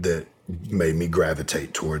that made me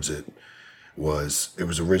gravitate towards it was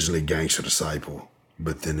originally Gangster Disciple,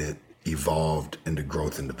 but then it evolved into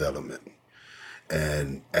Growth and Development.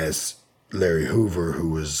 And as Larry Hoover, who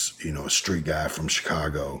was, a street guy from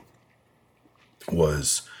Chicago,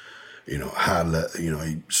 was, he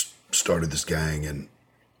started this gang, and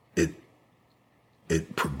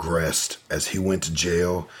it progressed as he went to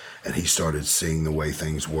jail and he started seeing the way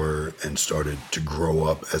things were and started to grow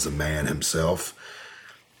up as a man himself.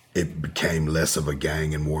 It became less of a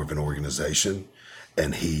gang and more of an organization,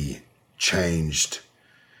 and he changed.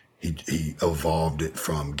 He evolved it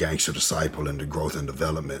from Gangster Disciple into Growth and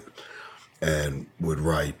Development, and would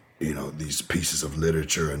write, these pieces of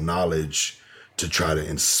literature and knowledge to try to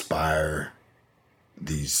inspire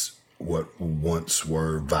these what once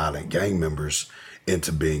were violent gang members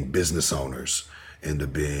into being business owners, into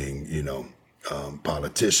being,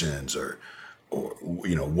 politicians or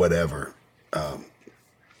whatever.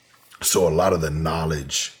 So a lot of the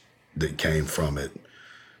knowledge that came from it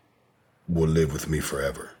will live with me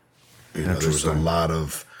forever. There was a lot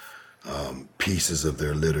of pieces of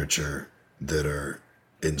their literature that are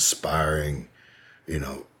inspiring.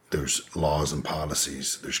 There's laws and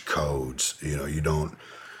policies, there's codes.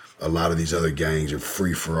 A lot of these other gangs are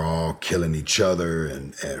free for all, killing each other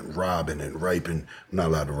and robbing and raping. Not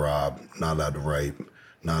allowed to rob, not allowed to rape,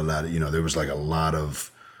 not allowed to, there was like a lot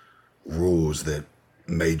of rules that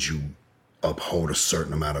made you uphold a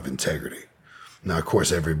certain amount of integrity. Now, of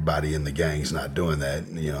course, everybody in the gang's not doing that.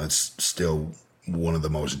 It's still one of the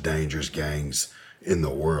most dangerous gangs in the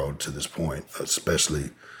world to this point,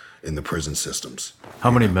 especially in the prison systems.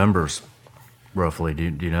 How many members, roughly? Do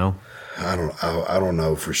you know? I don't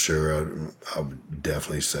know for sure. I would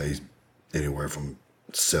definitely say anywhere from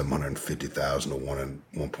 750,000 to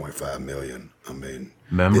 1.5 million. I mean,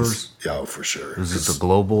 members? Yeah, for sure. Is this a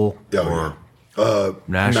global or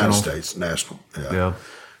national? United States, national. Yeah.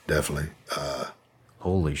 Definitely.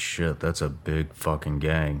 Holy shit, that's a big fucking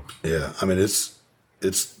gang. Yeah, I mean it's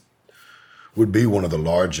would be one of the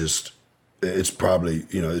largest. It's probably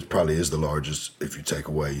it probably is the largest if you take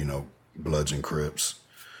away Bloods and Crips,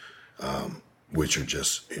 which are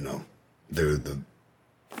just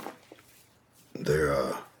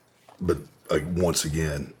but once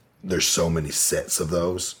again there's so many sets of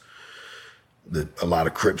those that a lot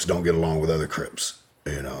of Crips don't get along with other Crips.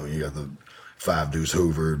 You got the Five Deuce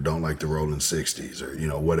Hoover don't like the Rolling 60s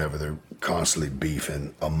or, whatever. They're constantly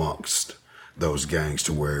beefing amongst those gangs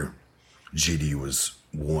to where GD was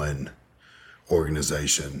one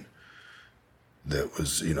organization that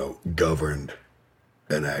was, governed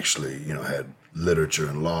and actually, had literature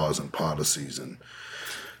and laws and policies. And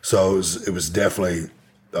so it was definitely,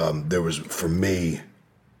 there was, for me,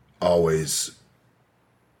 always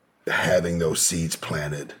having those seeds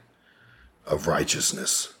planted of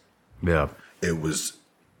righteousness. Yeah.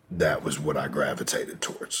 That was what I gravitated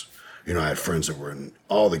towards. I had friends that were in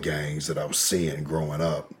all the gangs that I was seeing growing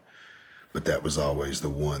up, but that was always the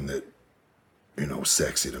one that, was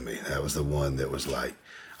sexy to me. That was the one that was like,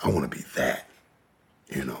 I want to be that,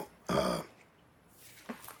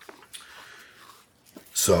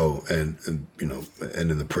 So, and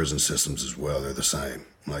in the prison systems as well, they're the same.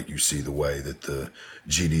 Like you see the way that the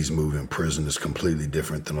GDs move in prison is completely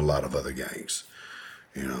different than a lot of other gangs.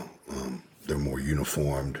 They're more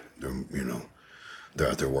uniformed. They're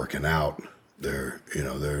out there working out. They're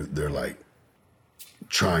like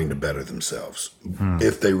trying to better themselves.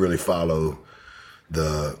 If they really follow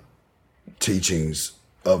the teachings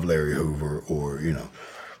of Larry Hoover or,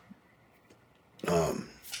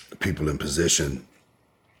 people in position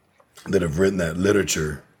that have written that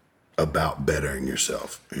literature about bettering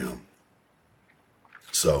yourself,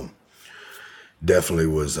 So definitely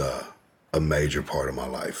was a major part of my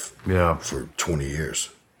life. Yeah. For 20 years,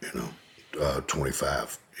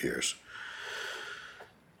 25 years.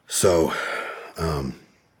 So,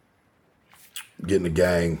 getting the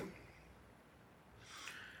gang,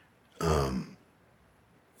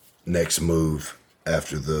 next move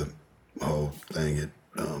after the whole thing at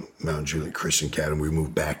Mount Juliet Christian Academy, we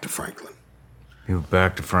moved back to Franklin. You moved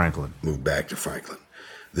back to Franklin? Moved back to Franklin.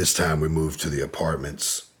 This time we moved to the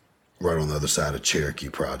apartments right on the other side of Cherokee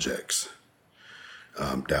Projects,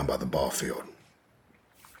 down by the ball field.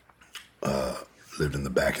 Lived in the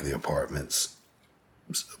back of the apartments.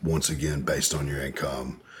 Once again, based on your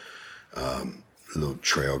income. A little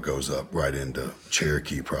trail goes up right into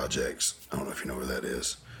Cherokee Projects. I don't know if you know where that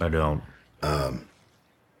is. I don't.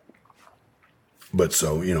 But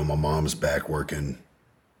so, my mom's back working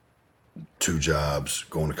 2 jobs,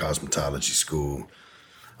 going to cosmetology school.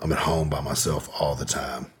 I'm at home by myself all the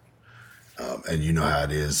time. And you know how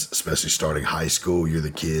it is, especially starting high school, you're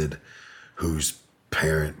the kid whose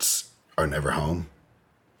parents are never home.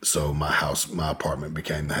 So my apartment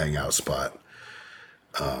became the hangout spot.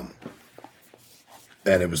 And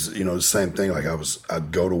it was, the same thing. Like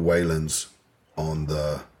I'd go to Wayland's on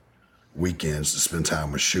the weekends to spend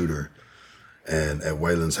time with Shooter. And at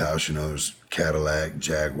Wayland's house, there's Cadillac,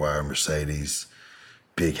 Jaguar, Mercedes,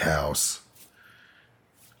 big house.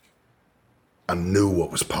 I knew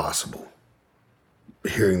what was possible.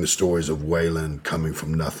 Hearing the stories of Wayland coming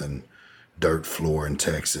from nothing, dirt floor in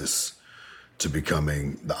Texas, to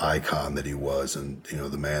becoming the icon that he was, and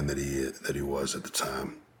the man that he was at the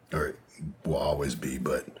time, or will always be.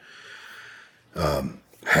 But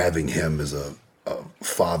having him as a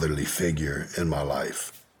fatherly figure in my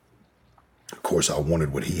life, of course, I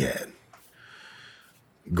wanted what he had.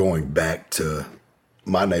 Going back to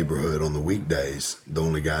my neighborhood on the weekdays, the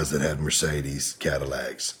only guys that had Mercedes,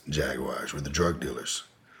 Cadillacs, Jaguars were the drug dealers.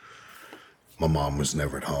 My mom was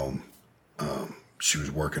never at home. She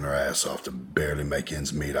was working her ass off to barely make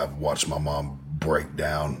ends meet. I've watched my mom break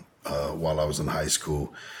down while I was in high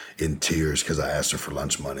school in tears because I asked her for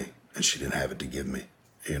lunch money and she didn't have it to give me,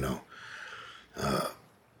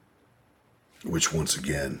 which once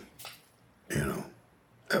again,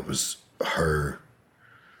 that was her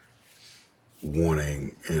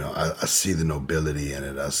wanting, I see the nobility in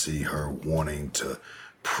it. I see her wanting to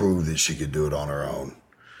prove that she could do it on her own.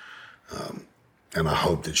 And I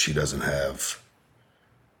hope that she doesn't have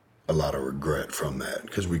a lot of regret from that,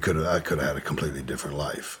 because I could have had a completely different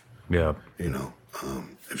life. Yeah.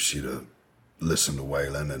 If she'd have listened to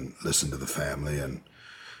Wayland and listened to the family,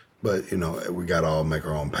 but we got to all make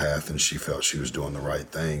our own path, and she felt she was doing the right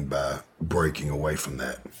thing by breaking away from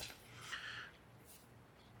that.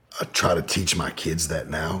 I try to teach my kids that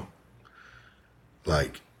now.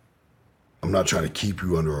 Like, I'm not trying to keep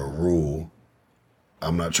you under a rule.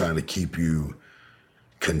 I'm not trying to keep you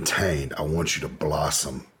contained. I want you to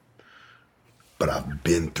blossom. But I've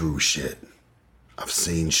been through shit. I've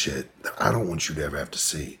seen shit that I don't want you to ever have to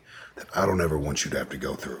see, that I don't ever want you to have to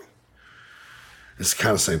go through. It's the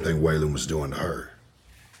kind of same thing Wayland was doing to her.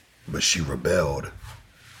 But she rebelled,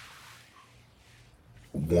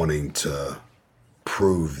 wanting to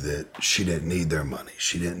prove that she didn't need their money.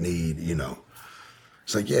 She didn't need,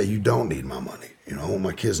 It's like, yeah, you don't need my money. I want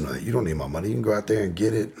my kids to know that you don't need my money. You can go out there and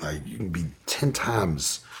get it. Like, you can be 10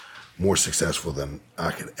 times more successful than I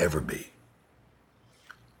could ever be.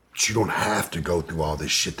 But you don't have to go through all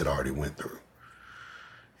this shit that I already went through.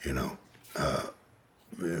 If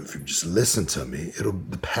you just listen to me,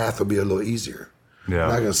 the path will be a little easier. Yeah. I'm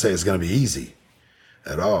not going to say it's going to be easy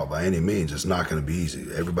at all, by any means. It's not going to be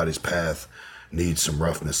easy. Everybody's path needs some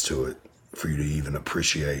roughness to it for you to even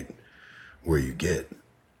appreciate where you get.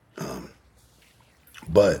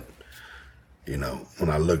 But, when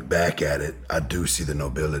I look back at it, I do see the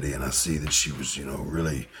nobility, and I see that she was,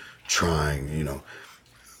 really trying.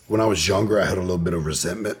 When I was younger, I had a little bit of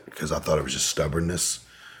resentment because I thought it was just stubbornness.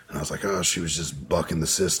 And I was like, oh, she was just bucking the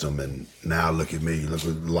system. And now look at me, look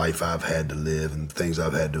at the life I've had to live and things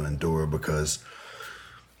I've had to endure, because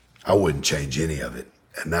I wouldn't change any of it.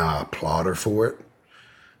 And now I applaud her for it,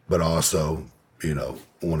 but also,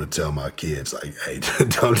 want to tell my kids, like, hey,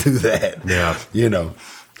 don't do that. Yeah.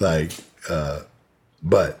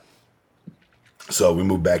 But so we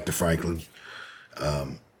moved back to Franklin,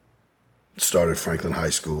 started Franklin High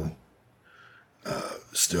School,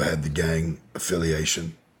 still had the gang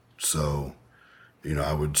affiliation. So,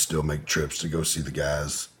 I would still make trips to go see the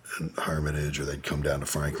guys in Hermitage, or they'd come down to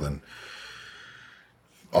Franklin.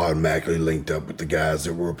 Automatically linked up with the guys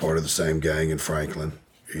that were a part of the same gang in Franklin,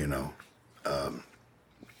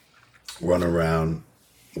 running around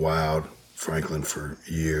wild Franklin for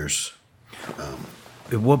years.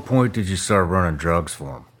 At what point did you start running drugs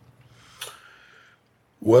for them?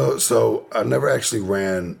 Well, so I never actually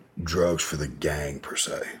ran drugs for the gang per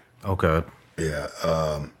se. Okay. Yeah.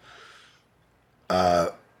 I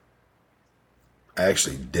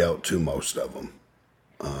actually dealt to most of them.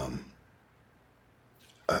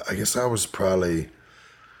 I guess I was probably,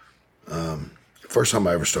 first time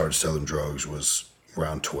I ever started selling drugs was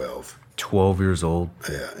around 12. 12 years old?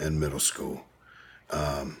 Yeah, in middle school.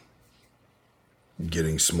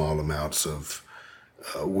 Getting small amounts of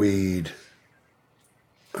weed,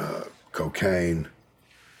 cocaine,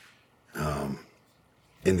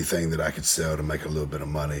 anything that I could sell to make a little bit of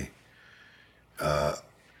money.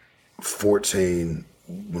 14,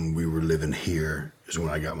 when we were living here, is when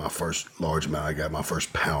I got my first large amount. I got my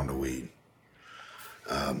first pound of weed.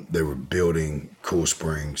 They were building Cool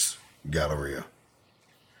Springs Galleria.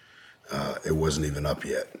 It wasn't even up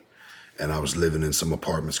yet. And I was living in some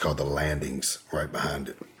apartments called the Landings right behind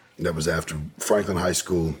it. That was after Franklin High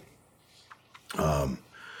School.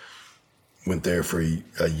 Went there for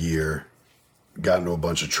a year, got into a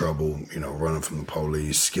bunch of trouble, running from the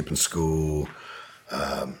police, skipping school,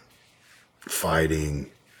 fighting.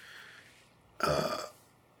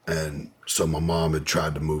 And so my mom had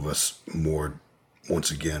tried to move us more,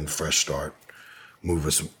 once again, fresh start, move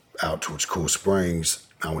us out towards Cool Springs.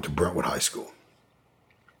 I went to Brentwood High School,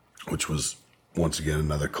 which was, once again,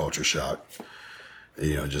 another culture shock.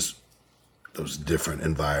 Just those different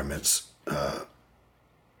environments,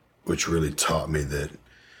 which really taught me that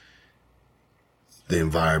the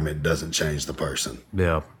environment doesn't change the person.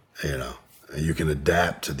 Yeah. You can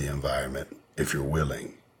adapt to the environment if you're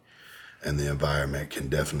willing, and the environment can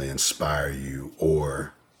definitely inspire you,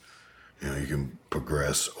 or, you can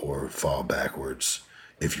progress or fall backwards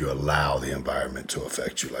if you allow the environment to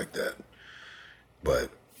affect you like that.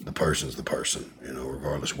 But the person's the person,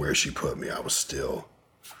 regardless where she put me, I was still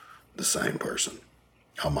the same person.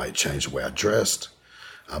 I might change the way I dressed.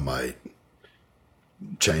 I might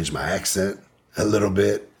change my accent a little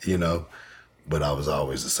bit, but I was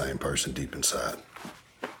always the same person deep inside.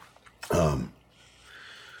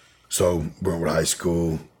 So Brentwood High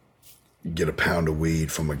School, get a pound of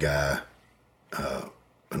weed from a guy,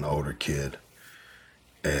 an older kid,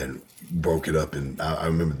 and broke it up. And I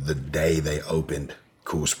remember the day they opened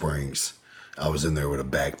Cool Springs, I was in there with a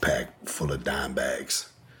backpack full of dime bags.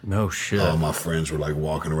 No shit. All my friends were like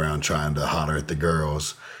walking around trying to holler at the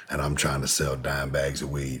girls, and I'm trying to sell dime bags of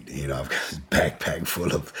weed. I've got a backpack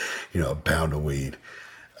full of, a pound of weed.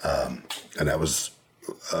 And that was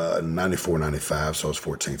 94, 95, so I was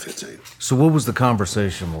 14, 15. So what was the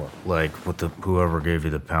conversation like with whoever gave you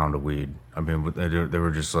the pound of weed? I mean, they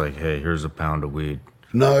were just like, hey, here's a pound of weed.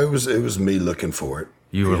 No, it was me looking for it.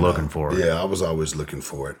 You were looking for it? Yeah, I was always looking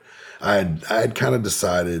for it. I had kind of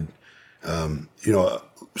decided,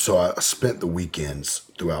 so I spent the weekends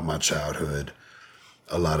throughout my childhood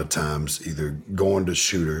a lot of times either going to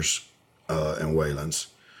shooters in Waylands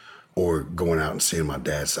or going out and seeing my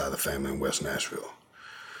dad's side of the family in West Nashville.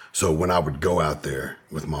 So when I would go out there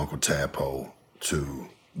with my Uncle Tadpole to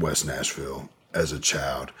West Nashville as a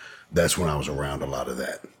child, that's when I was around a lot of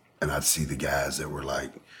that. And I'd see the guys that were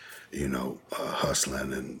like,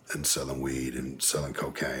 hustling and selling weed and selling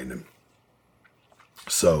cocaine. And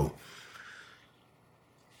so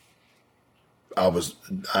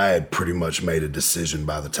I had pretty much made a decision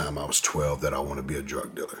by the time I was 12 that I want to be a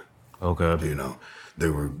drug dealer. Okay. We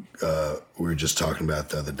were just talking about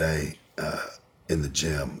the other day in the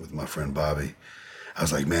gym with my friend Bobby. I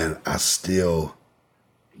was like, man, I still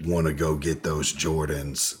want to go get those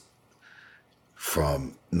Jordans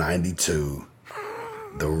from 92,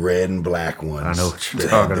 the red and black ones. I know what you're that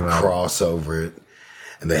talking had the about. cross over it.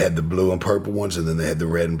 And they had the blue and purple ones, and then they had the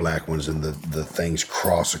red and black ones, and the things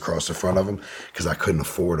cross across the front of them, because I couldn't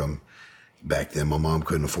afford them back then. My mom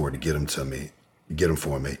couldn't afford to get them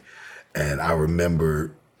for me. And I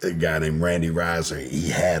remember a guy named Randy Reiser. He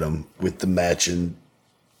had them with the matching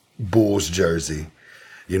Bulls jersey,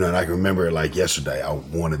 and I can remember it like yesterday. I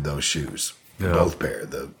wanted those shoes, both pair,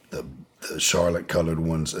 the Charlotte colored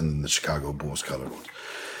ones and the Chicago Bulls colored ones.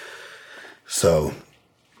 So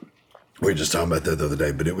we were just talking about that the other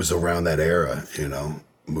day, but it was around that era,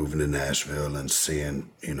 moving to Nashville and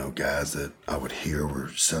seeing, guys that I would hear were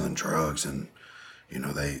selling drugs, and,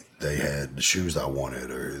 they had the shoes I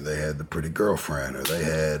wanted, or they had the pretty girlfriend, or they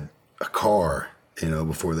had a car,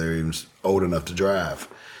 before they were even old enough to drive.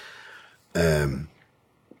 And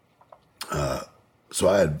so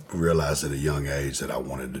I had realized at a young age that I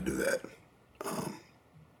wanted to do that.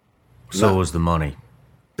 So was the money.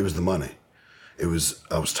 It was the money. I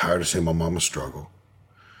was tired of seeing my mama struggle.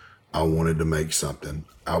 I wanted to make something.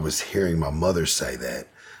 I was hearing my mother say that.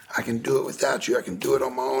 I can do it without you. I can do it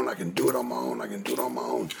on my own. I can do it on my own. I can do it on my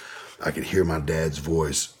own. I could hear my dad's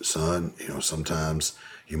voice. Son, sometimes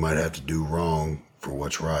you might have to do wrong for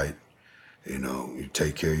what's right. You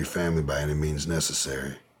take care of your family by any means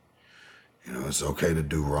necessary. It's okay to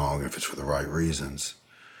do wrong if it's for the right reasons.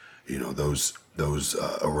 Those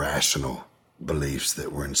irrational beliefs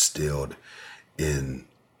that were instilled in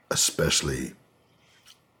especially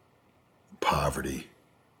poverty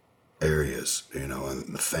areas, and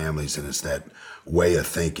the families, and it's that way of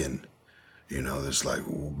thinking, that's like,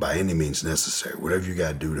 by any means necessary, whatever you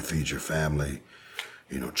got to do to feed your family,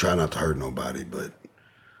 try not to hurt nobody, but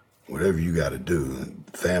whatever you got to do,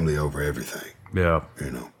 family over everything. Yeah.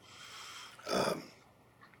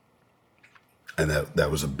 And that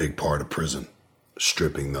was a big part of prison,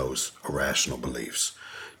 stripping those irrational beliefs,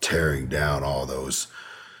 tearing down all those,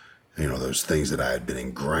 those things that I had been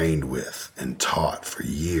ingrained with and taught for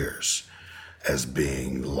years as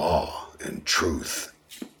being law and truth,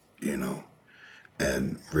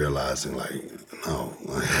 and realizing no,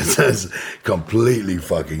 that's completely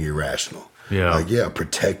fucking irrational. Yeah.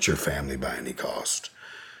 Protect your family by any cost.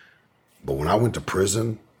 But when I went to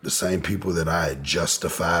prison, the same people that I had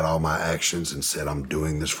justified all my actions and said, I'm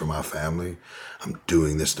doing this for my family, I'm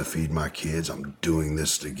doing this to feed my kids, I'm doing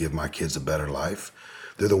this to give my kids a better life,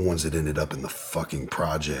 they're the ones that ended up in the fucking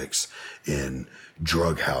projects, in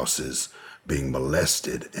drug houses, being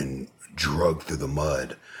molested and drugged through the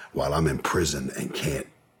mud while I'm in prison and can't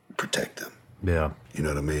protect them. Yeah. You know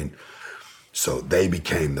what I mean? So they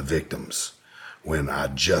became the victims when I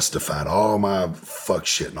justified all my fuck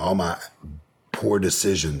shit and all my poor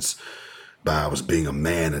decisions by I was being a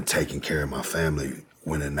man and taking care of my family,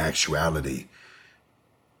 when in actuality,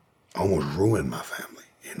 I almost ruined my family.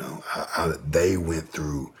 They went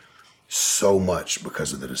through so much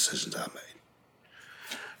because of the decisions I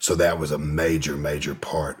made. So that was a major, major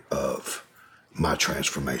part of my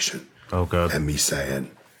transformation. Okay. And me saying,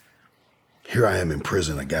 here I am in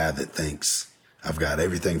prison, a guy that thinks I've got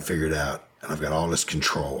everything figured out and I've got all this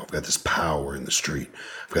control. I've got this power in the street.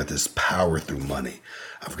 I've got this power through money.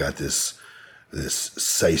 I've got this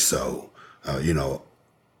say-so. I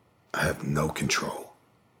have no control.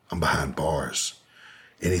 I'm behind bars.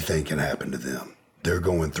 Anything can happen to them. They're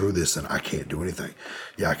going through this and I can't do anything.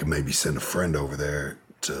 Yeah, I can maybe send a friend over there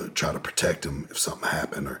to try to protect them if something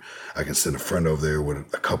happened, or I can send a friend over there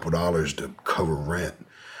with a couple dollars to cover rent.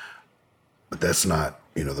 But that's not,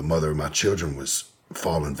 the mother of my children was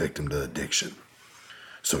fallen victim to addiction.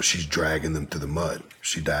 So she's dragging them through the mud.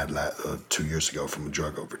 She died 2 years ago from a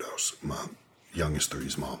drug overdose, my youngest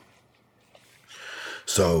three's mom.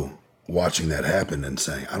 So watching that happen and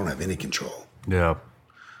saying, I don't have any control. Yeah.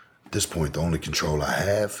 At this point, the only control I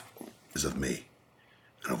have is of me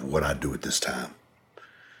and of what I do at this time.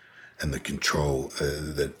 And the control,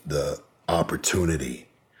 the opportunity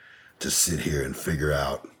to sit here and figure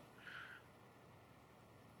out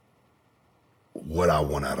what I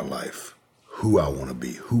want out of life, who I want to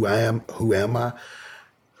be, who am I,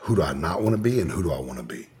 who do I not want to be, and who do I want to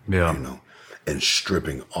be? Yeah. And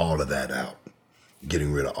stripping all of that out,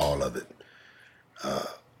 getting rid of all of it.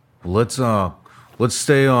 Let's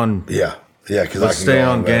stay on. Yeah. Because let's stay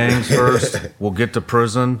on gangs first. We'll get to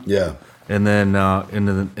prison. Yeah. And then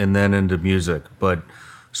into music. But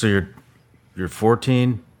so you're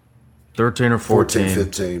 14, 13 or 14.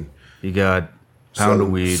 15. You got pound of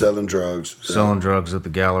weed. Selling drugs. Selling drugs at the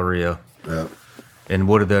Galleria. Yeah. And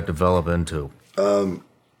what did that develop into?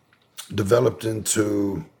 Developed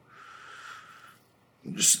into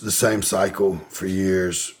just the same cycle for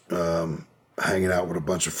years. Hanging out with a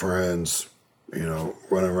bunch of friends,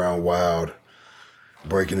 running around wild,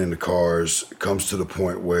 breaking into cars. It comes to the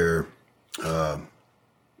point where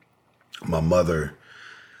my mother,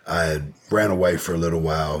 I had ran away for a little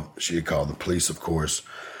while. She had called the police, of course.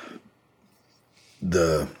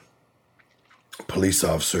 The police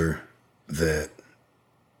officer that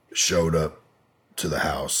showed up to the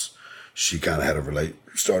house, she kind of had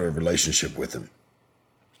started a relationship with him.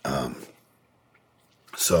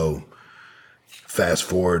 So fast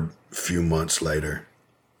forward a few months later,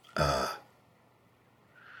 I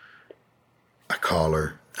call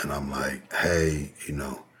her and I'm like, hey,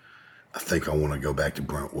 I think I want to go back to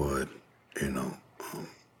Brentwood.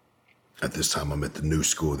 At this time, I'm at the new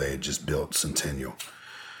school they had just built, Centennial.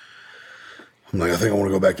 I'm like, I think I want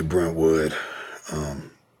to go back to Brentwood.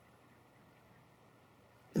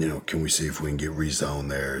 Can we see if we can get rezoned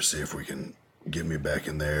there, see if we can get me back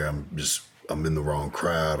in there? I'm in the wrong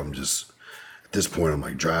crowd. At this point, I'm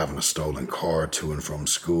like driving a stolen car to and from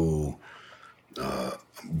school,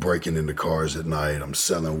 breaking into cars at night. I'm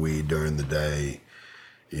selling weed during the day,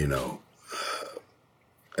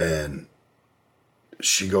 and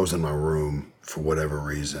she goes in my room for whatever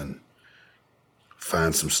reason,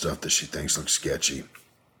 finds some stuff that she thinks looks sketchy,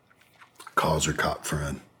 calls her cop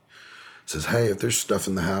friend, says, hey, if there's stuff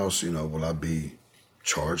in the house, will I be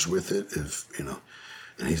charged with it?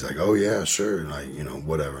 And he's like, oh yeah, sure. And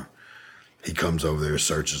whatever. He comes over there,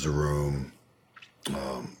 searches the room,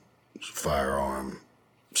 firearm,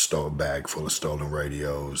 stole a bag full of stolen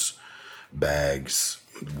radios, bags,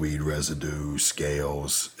 weed residue,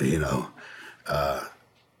 scales,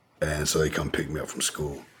 and so they come pick me up from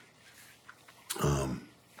school.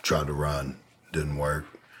 Tried to run, didn't work.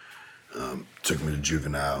 Took me to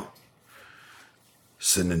juvenile.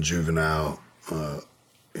 Sitting in juvenile,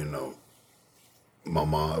 my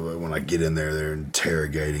mom, when I get in there, they're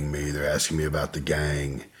interrogating me. They're asking me about the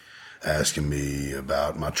gang. asking me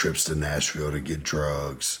about my trips to Nashville to get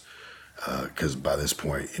drugs. Because by this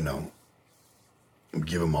point, you know, I'm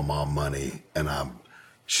giving my mom money, and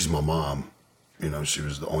she's my mom. You know, she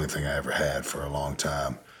was the only thing I ever had for a long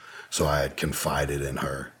time. So I had confided in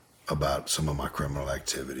her about some of my criminal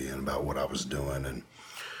activity and about what I was doing. And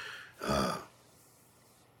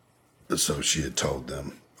so she had told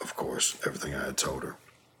them, of course, everything I had told her.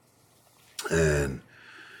 And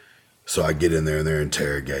so I get in there and they're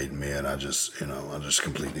interrogating me, and I just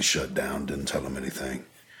completely shut down, didn't tell them anything.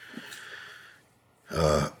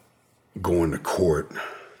 Going to court,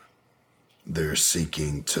 they're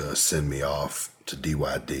seeking to send me off to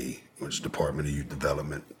DYD, which is Department of Youth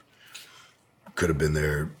Development. Could have been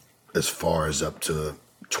there as far as up to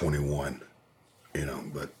 21, you know,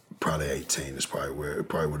 but probably 18 is probably where it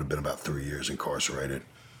probably would have been about 3 years incarcerated.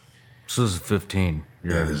 So this is 15.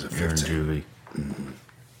 Yeah, this is 15. You're in juvie.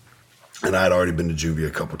 Mm-hmm. And I had already been to juvie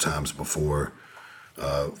a couple times before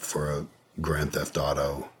for a Grand Theft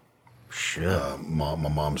Auto. Shit. My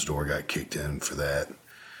mom's door got kicked in for that.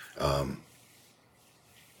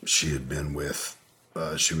 She had been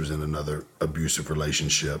she was in another abusive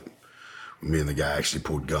relationship. Me and the guy actually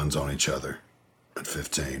pulled guns on each other at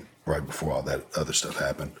 15, right before all that other stuff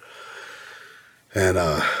happened. And,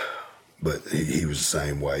 but he was the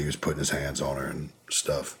same way. He was putting his hands on her and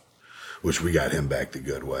stuff, which we got him back the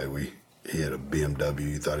good way. He had a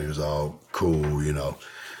BMW. He thought he was all cool, you know.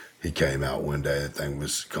 He came out one day, the thing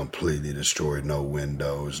was completely destroyed. No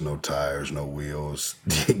windows, no tires, no wheels,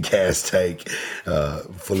 gas tank,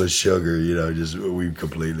 full of sugar, you know, just we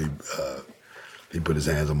completely, he put his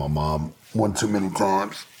hands on my mom one too many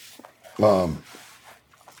times.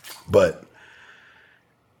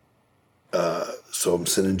 So I'm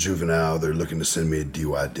sitting in juvenile, they're looking to send me a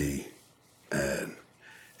DYD, and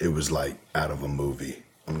it was like out of a movie.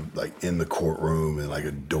 I'm like in the courtroom, and like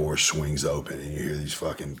a door swings open and you hear these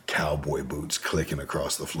fucking cowboy boots clicking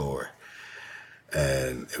across the floor.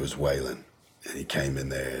 And it was Waylon. And he came in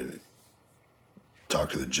there and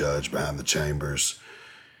talked to the judge behind the chambers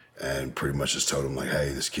and pretty much just told him like, hey,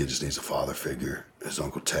 this kid just needs a father figure. His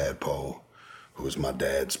Uncle Tadpole, who was my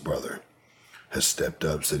dad's brother, has stepped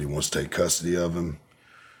up, said he wants to take custody of him,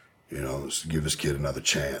 you know, give his kid another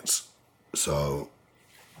chance. So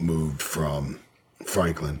moved from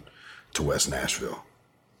Franklin to West Nashville,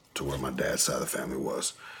 to where my dad's side of the family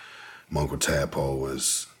was. My Uncle Tadpole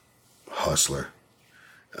was a hustler,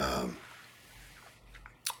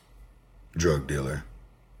 drug dealer,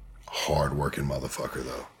 hard-working motherfucker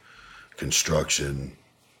though. Construction,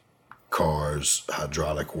 cars,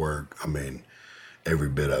 hydraulic work, I mean, every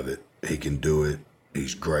bit of it. He can do it,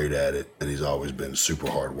 he's great at it, and he's always been a super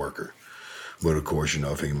hard worker. But of course, you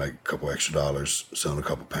know, if he can make a couple extra dollars selling a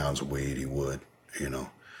couple pounds of weed, he would, you know.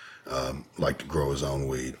 Like to grow his own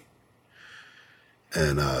weed.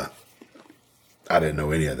 And I didn't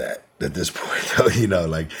know any of that at this point, though, you know,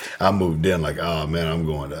 like I moved in like, oh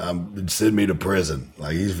man, send me to prison.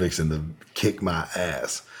 Like he's fixing to kick my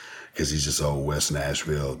ass because he's just old West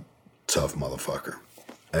Nashville tough motherfucker.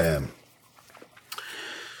 And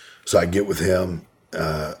so I get with him,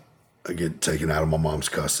 I get taken out of my mom's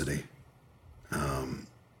custody,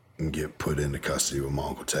 and get put into custody with my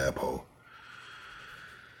Uncle Tadpole.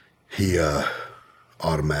 He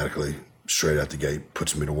automatically, straight out the gate,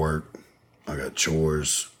 puts me to work. I got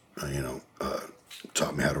chores,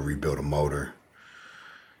 taught me how to rebuild a motor,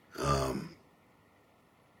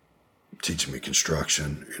 teaching me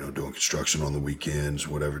construction, you know, doing construction on the weekends,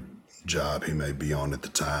 whatever job he may be on at the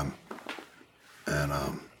time. And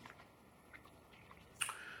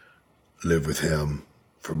lived with him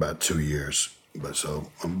for about 2 years. But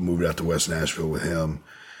so I moved out to West Nashville with him.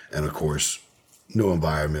 And of course, new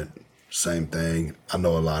environment, same thing. I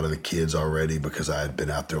know a lot of the kids already because I had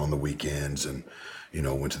been out there on the weekends and, you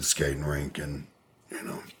know, went to the skating rink and, you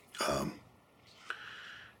know,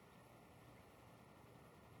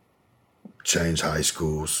 changed high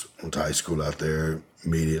schools. Went to high school out there,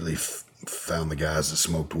 immediately found the guys that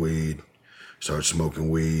smoked weed, started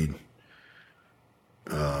smoking weed.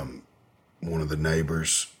 One of the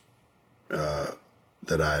neighbors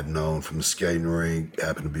that I had known from the skating rink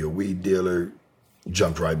happened to be a weed dealer,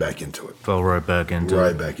 jumped right back into it. Fell right back into it.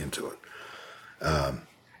 Right back into it.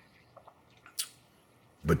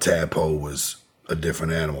 But Tadpole was a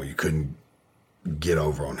different animal. You couldn't get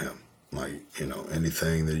over on him. Like, you know,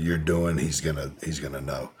 anything that you're doing, he's gonna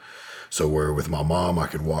know. So where with my mom, I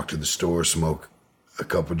could walk to the store, smoke a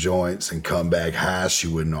couple joints, and come back high, she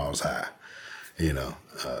wouldn't know I was high. You know,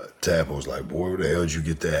 Tadpole was like, boy, where the hell did you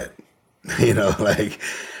get that? You know, like,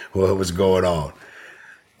 what was going on?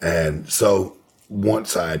 And so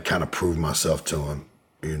once I had kind of proved myself to him,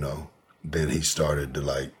 you know, then he started to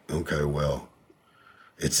like, okay, well,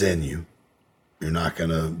 it's in you. You're not going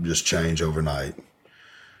to just change overnight.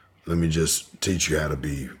 Let me just teach you how to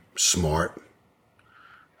be smart,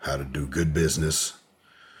 how to do good business,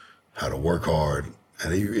 how to work hard.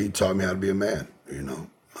 And he taught me how to be a man, you know.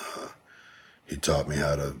 He taught me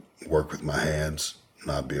how to work with my hands,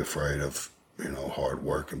 not be afraid of, you know, hard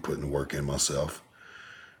work and putting the work in myself.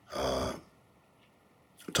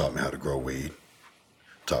 Taught me how to grow weed,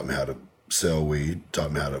 taught me how to sell weed,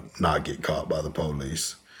 taught me how to not get caught by the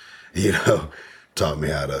police, you know, taught me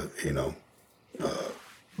how to, you know,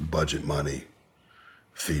 budget money,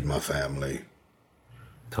 feed my family.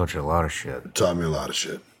 Taught you a lot of shit. Taught me a lot of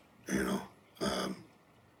shit, you know.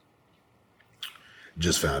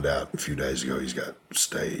 Just found out a few days ago he's got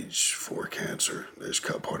stage 4 cancer. There's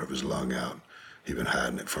cut part of his lung out. He's been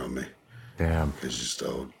hiding it from me. Damn. He's just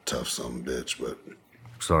a tough son of a bitch, but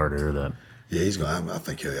Sorry to hear that. yeah, he's gonna. I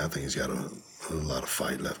think he's got a lot of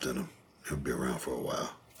fight left in him. He'll be around for a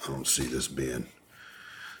while. I don't see this being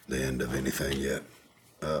the end of anything yet.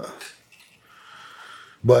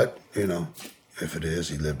 But you know, if it is,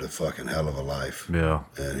 he lived a fucking hell of a life. Yeah.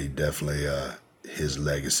 And he definitely, his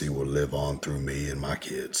legacy will live on through me and my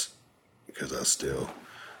kids, because I still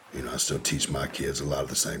teach my kids a lot of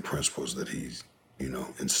the same principles that he's, you know,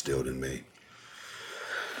 instilled in me.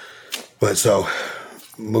 But so,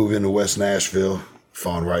 moving to West Nashville,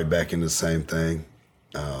 falling right back into the same thing.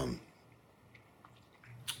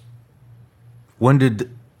 When did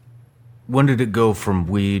it go from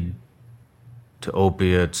weed to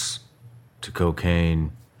opiates to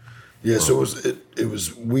cocaine? Yeah, so it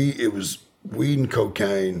was weed and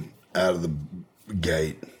cocaine out of the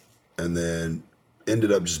gate, and then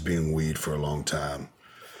ended up just being weed for a long time.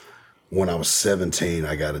 When I was 17,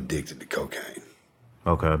 I got addicted to cocaine.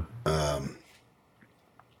 Okay.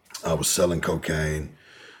 I was selling cocaine,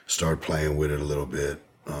 started playing with it a little bit.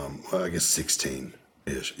 Well, I guess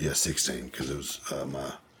 16-ish. Yeah, 16, because it was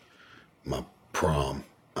my prom.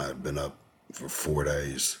 I had been up for 4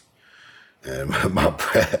 days. And I've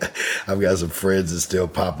got some friends that still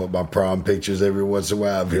pop up my prom pictures every once in a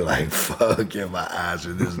while. I'll be like, fuck, yeah, my eyes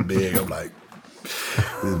are this big. I'm like,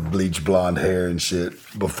 this bleach blonde hair and shit.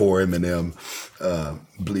 Before Eminem,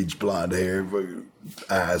 bleach blonde hair,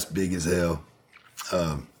 eyes big as hell.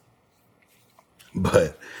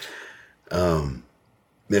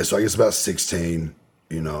 Yeah, so I guess about 16,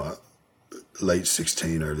 you know, late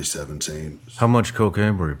 16, early 17. How much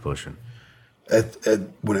cocaine were you pushing?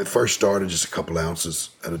 When it first started, just a couple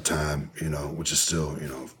ounces at a time, you know, which is still, you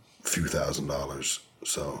know, a few $1,000s.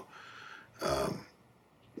 So,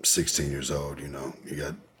 16 years old, you know, you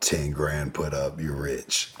got 10 grand put up, you're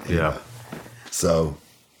rich. You know? So,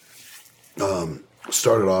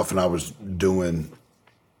 started off and I was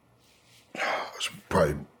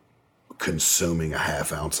probably consuming a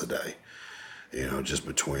half ounce a day, you know, just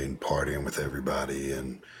between partying with everybody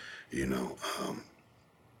and, you know,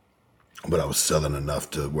 but I was selling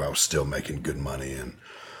enough to where I was still making good money. And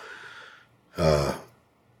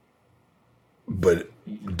but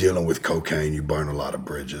dealing with cocaine, you burn a lot of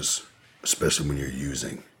bridges, especially when you're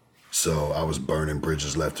using. So I was burning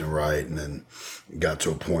bridges left and right, and then got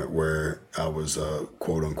to a point where I was a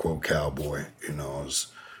quote unquote cowboy. You know, I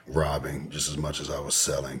was robbing just as much as I was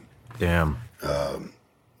selling. Damn.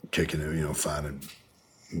 Kicking it, you know, finding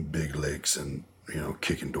big licks and, you know,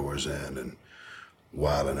 kicking doors in and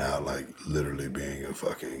wilding out, like literally being a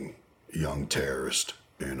fucking young terrorist,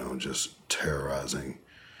 you know, just terrorizing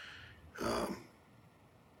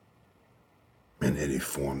in any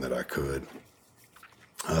form that I could.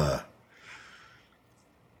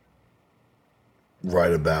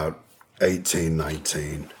 Right about 18,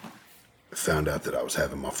 19, found out that I was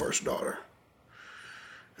having my first daughter.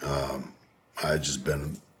 I had just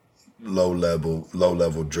been low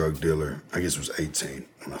level drug dealer. I guess it was 18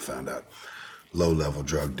 when I found out. Low-level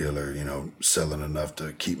drug dealer, you know, selling enough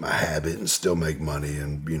to keep my habit and still make money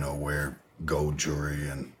and, you know, wear gold jewelry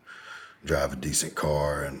and drive a decent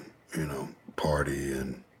car and, you know, party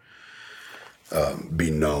and be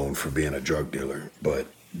known for being a drug dealer, but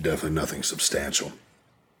definitely nothing substantial.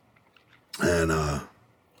 And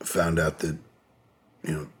found out that,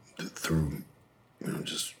 you know, through, you know,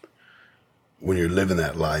 just when you're living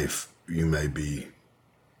that life, you may be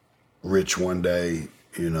rich one day,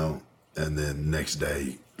 you know, and then next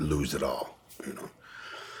day lose it all, you know.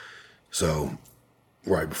 So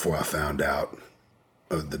right before I found out,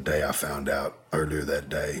 or the day I found out, earlier that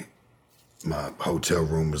day, my hotel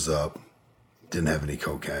room was up, didn't have any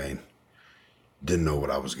cocaine, didn't know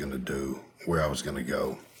what I was gonna do, where I was gonna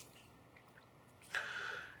go.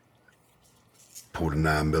 Pulled a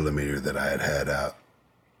 9mm that I had out,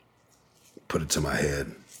 put it to my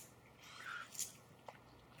head,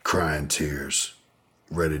 crying tears,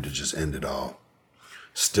 ready to just end it all.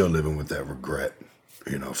 Still living with that regret,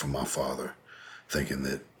 from my father, thinking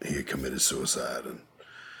that he had committed suicide. And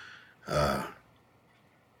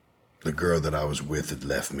the girl that I was with had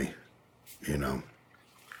left me,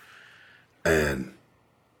 And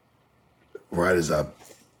right as I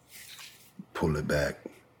pull it back,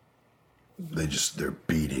 they're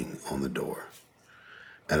beating on the door.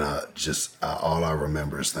 And all I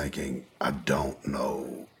remember is thinking, I don't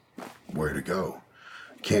know where to go.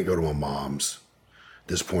 Can't go to my mom's. At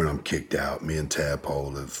this point, I'm kicked out. Me and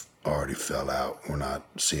Tadpole have already fell out. We're not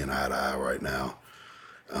seeing eye to eye right now.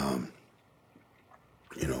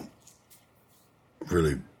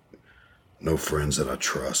 Really no friends that I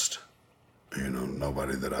trust.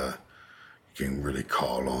 Nobody that I can really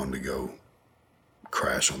call on to go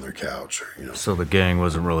crash on their couch. So the gang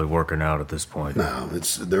wasn't really working out at this point. No,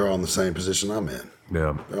 they're all in the same position I'm in.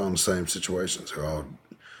 Yeah. They're all in the same situations. They're all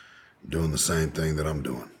doing the same thing that I'm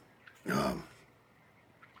doing.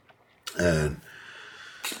 And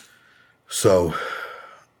so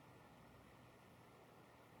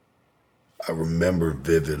I remember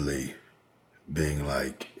vividly being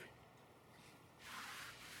like,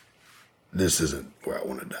 this isn't where I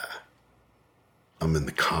want to die. I'm in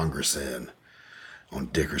the Congress Inn on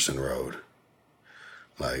Dickerson Road,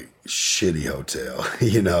 like shitty hotel,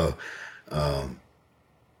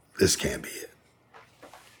 this can't be it.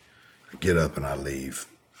 I get up and I leave.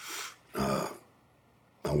 I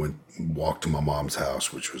walked to my mom's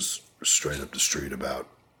house, which was straight up the street about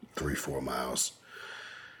 3-4 miles.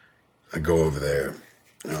 I go over there,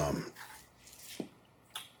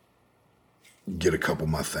 get a couple of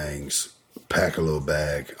my things, pack a little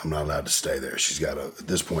bag. I'm not allowed to stay there. At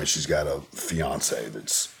this point, she's got a fiance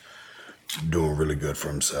that's doing really good for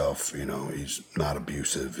himself. He's not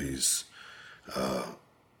abusive. He was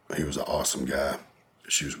an awesome guy.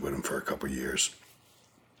 She was with him for a couple of years.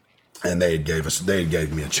 And they had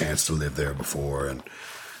gave me a chance to live there before. And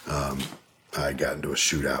I got into a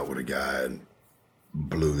shootout with a guy and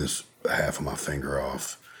blew this half of my finger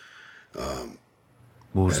off.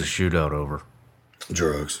 What was the shootout over?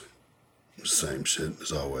 Drugs. Same shit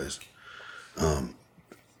as always. But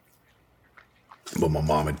my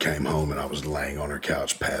mom had came home and I was laying on her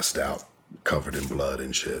couch, passed out, covered in blood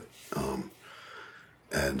and shit.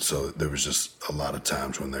 And so there was just a lot of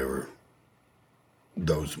times when there were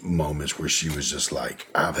those moments where she was just like,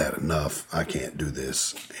 I've had enough. I can't do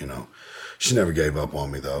this, She never gave up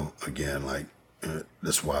on me, though. Again,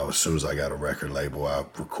 that's why as soon as I got a record label, I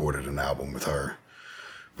recorded an album with her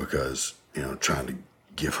because, trying to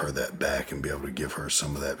give her that back and be able to give her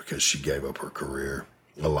some of that because she gave up her career,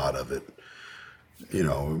 a lot of it. We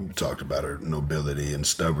talked about her nobility and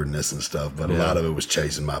stubbornness and stuff, but a lot of it was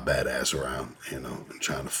chasing my badass around, and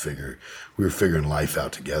trying to we were figuring life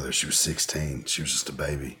out together. She was 16. She was just a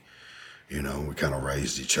baby. We kind of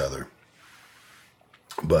raised each other.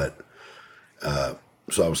 But,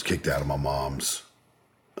 so I was kicked out of my mom's.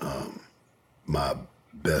 My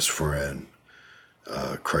best friend,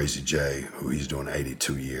 Crazy J, who he's doing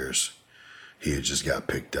 82 years, he had just got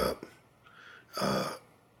picked up.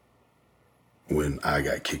 When I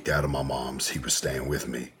got kicked out of my mom's, he was staying with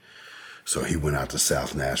me. So he went out to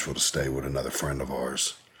South Nashville to stay with another friend of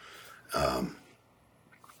ours.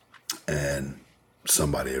 And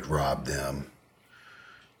somebody had robbed them.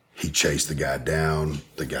 He chased the guy down.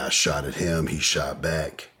 The guy shot at him. He shot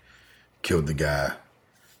back, killed the guy,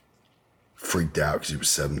 freaked out because he was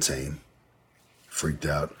 17. Freaked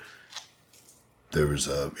out. There was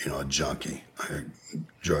a junkie, a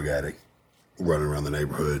drug addict, running around the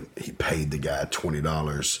neighborhood. He paid the guy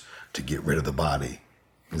 $20 to get rid of the body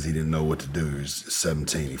because he didn't know what to do. He was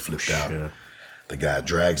 17. He flipped out. The guy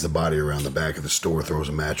drags the body around the back of the store, throws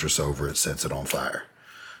a mattress over it, sets it on fire.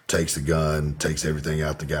 Takes the gun, takes everything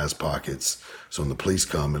out the guy's pockets. So when the police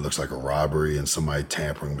come, it looks like a robbery and somebody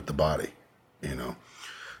tampering with the body. There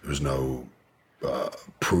was no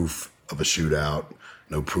proof of a shootout,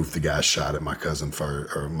 no proof the guy shot at my cousin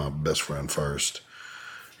first or my best friend first.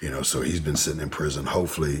 So he's been sitting in prison.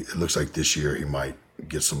 Hopefully, it looks like this year he might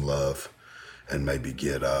get some love and maybe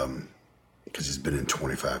get, because he's been in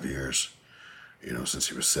 25 years, since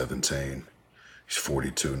he was 17. He's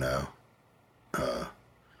 42 now.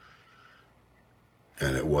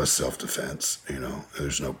 And it was self-defense,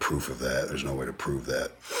 There's no proof of that. There's no way to prove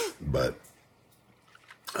that. But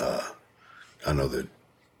I know that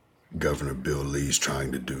Governor Bill Lee's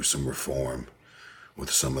trying to do some reform with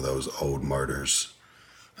some of those old murders.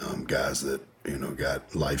 Guys that,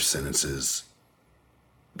 got life sentences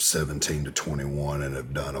 17 to 21 and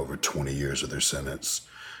have done over 20 years of their sentence,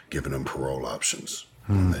 giving them parole options.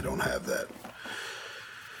 And they don't have that.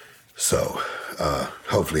 So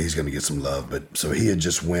hopefully he's going to get some love. But so he had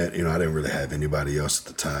just went, I didn't really have anybody else at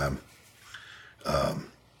the time.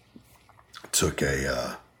 Took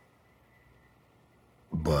a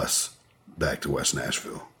bus back to West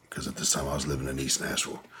Nashville, because at this time I was living in East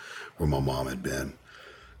Nashville, where my mom had been,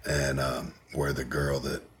 and where the girl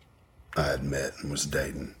that I had met and was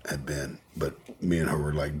dating had been. But me and her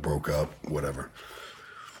were like broke up, whatever.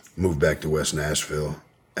 Moved back to West Nashville,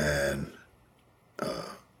 and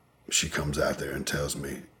she comes out there and tells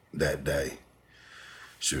me that day,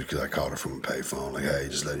 because I called her from a payphone, like, hey,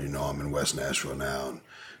 just letting you know I'm in West Nashville now. And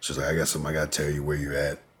she was like, I got something I got to tell you where you're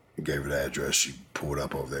at. Gave her the address. She pulled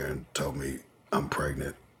up over there and told me I'm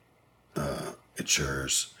pregnant. It's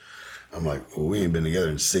yours. I'm like, well, we ain't been together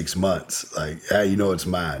in 6 months. Like, how you know it's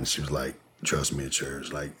mine? She was like, trust me, it's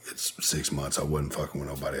yours. Like, it's 6 months. I wasn't fucking with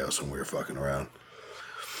nobody else when we were fucking around.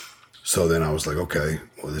 So then I was like, okay,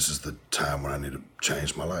 well, this is the time when I need to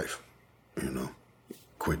change my life.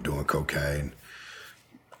 Quit doing cocaine,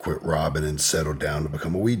 quit robbing, and settle down to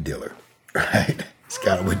become a weed dealer, right? It's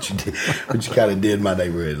kind of what you did, what you kind of did in my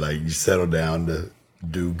neighborhood. Like, you settle down to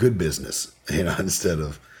do good business, instead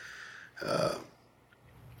of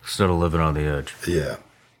living on the edge. Yeah.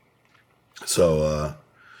 So,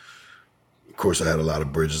 of course, I had a lot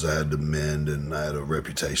of bridges I had to mend, and I had a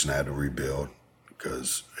reputation I had to rebuild,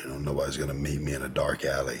 because nobody's gonna meet me in a dark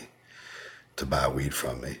alley to buy weed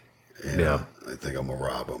from me. Yeah. I think I'm gonna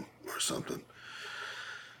rob them or something.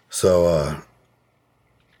 So,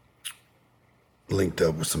 linked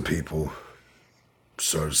up with some people,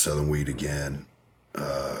 started selling weed again,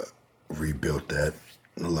 rebuilt that,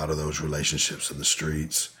 a lot of those relationships in the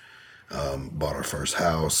streets, bought our first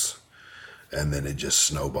house, and then it just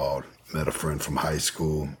snowballed. Met a friend from high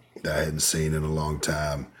school that I hadn't seen in a long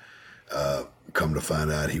time. Come to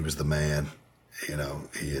find out, he was the man. He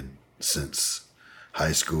had, since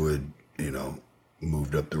high school, had,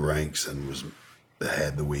 moved up the ranks and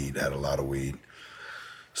had a lot of weed.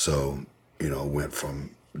 So, went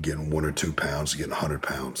from getting 1 or 2 pounds to getting 100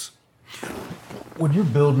 pounds. When you're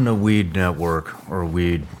building a weed network or a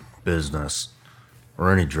weed business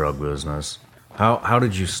or any drug business, how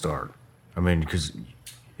did you start? I mean, because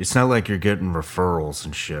it's not like you're getting referrals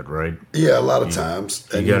and shit, right? Yeah, a lot of times.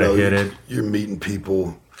 You gotta hit it. You're meeting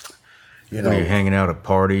people, You're hanging out at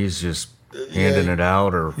parties, just handing it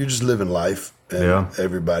out, or you're just living life. And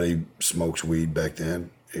everybody smokes weed back then.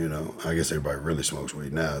 I guess everybody really smokes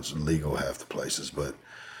weed now. It's legal half the places, but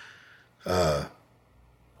and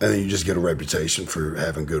then you just get a reputation for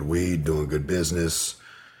having good weed, doing good business.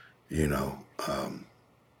 I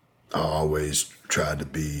always tried to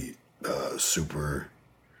be super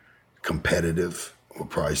competitive with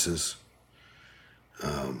prices,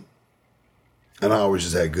 and I always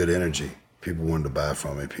just had good energy. People wanted to buy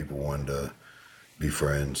from me. People wanted to be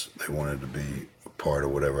friends. They wanted to be a part of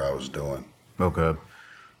whatever I was doing. Okay.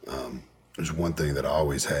 There's one thing that I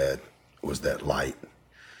always had was that light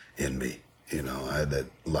in me. I had that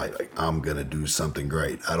light, like, I'm going to do something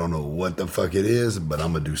great. I don't know what the fuck it is, but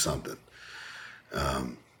I'm going to do something.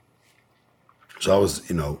 So I was,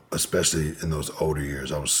 especially in those older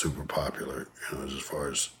years, I was super popular, as far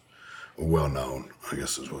as well-known, I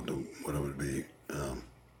guess is what it would be. And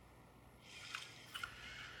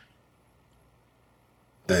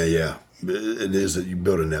yeah, it is that you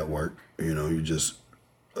build a network, you just,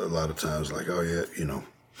 a lot of times like, oh yeah,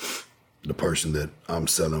 the person that I'm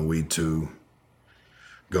selling weed to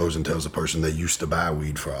goes and tells the person they used to buy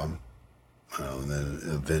weed from. And then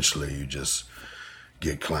eventually you just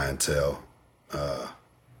get clientele.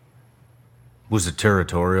 Was it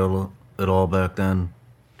territorial at all back then?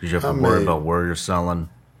 Did you have to worry about where you're selling?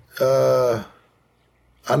 I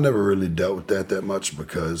never really dealt with that much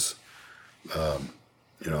because, I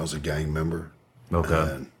was a gang member.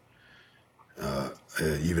 Okay.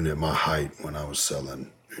 And even at my height, when I was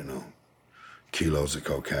selling, kilos of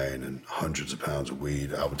cocaine and hundreds of pounds of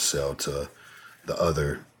weed, I would sell to the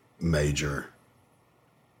other major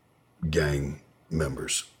gang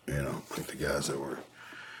members, like the guys that were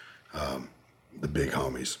the big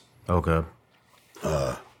homies. Okay.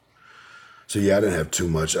 So yeah, I didn't have too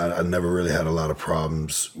much. I never really had a lot of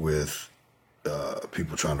problems with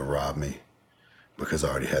people trying to rob me because I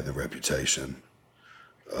already had the reputation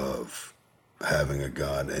of having a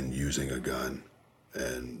gun and using a gun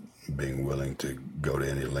and being willing to go to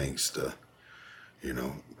any lengths to,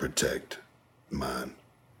 protect mine.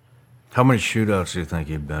 How many shootouts do you think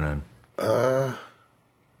you've been in?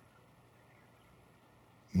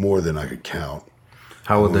 More than I could count.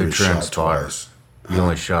 How would they transpire? You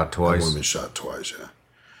only shot I've twice? only been shot twice,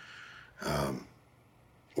 yeah.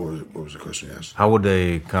 Or What was the question you asked? How would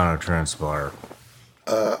they kind of transpire?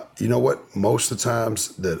 You know what? Most of the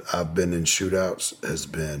times that I've been in shootouts has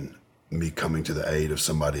been me coming to the aid of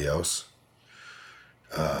somebody else.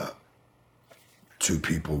 Two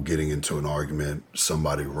people getting into an argument,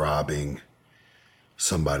 somebody robbing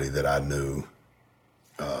somebody that I knew,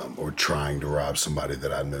 or trying to rob somebody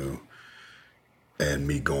that I knew, and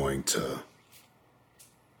me going to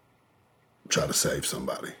try to save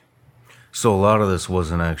somebody. So a lot of this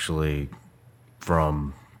wasn't actually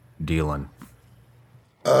from dealing.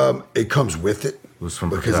 It comes with it. It was from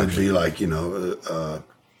because protection. it'd be like, you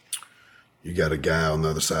got a guy on the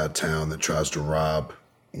other side of town that tries to rob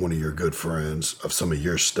one of your good friends of some of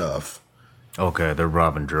your stuff. Okay, they're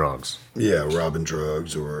robbing drugs. Yeah, robbing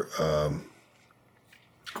drugs, or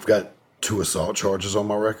I've got 2 assault charges on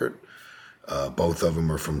my record. Both of them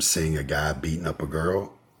are from seeing a guy beating up a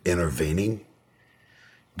girl, intervening,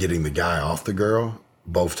 getting the guy off the girl.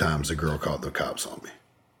 Both times the girl called the cops on me.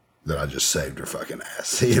 That I just saved her fucking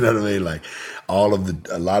ass. You know what I mean? Like a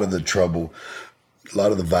lot of the trouble, a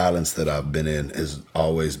lot of the violence that I've been in has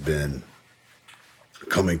always been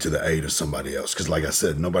coming to the aid of somebody else. Because like I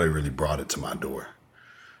said, nobody really brought it to my door.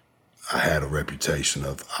 I had a reputation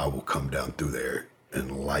of I will come down through there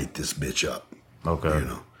and light this bitch up. Okay. You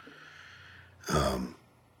know?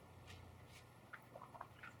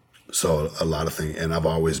 So a lot of things, and I've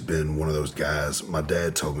always been one of those guys. My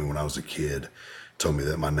dad told me when I was a kid, told me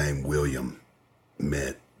that my name William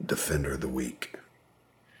meant Defender of the Weak.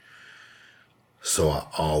 So I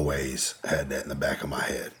always had that in the back of my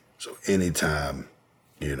head. So anytime,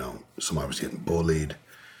 somebody was getting bullied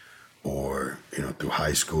or, through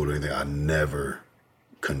high school or anything, I never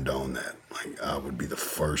condoned that. Like I would be the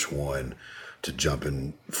first one to jump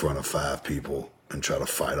in front of 5 people and try to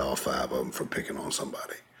fight all 5 of them for picking on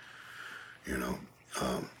somebody,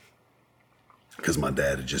 because my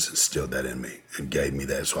dad had just instilled that in me and gave me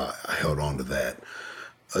that. So I held on to that,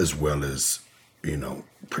 as well as,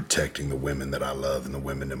 protecting the women that I love and the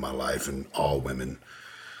women in my life and all women.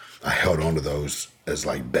 I held on to those as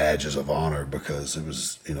like badges of honor because it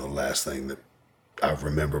was, the last thing that I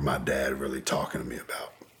remember my dad really talking to me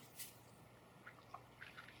about.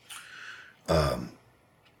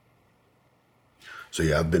 So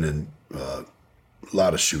yeah, I've been in a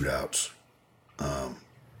lot of shootouts.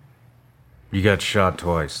 You got shot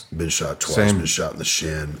twice. Been shot twice. Same. Been shot in the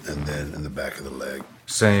shin and then in the back of the leg.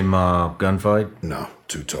 Same gunfight? No,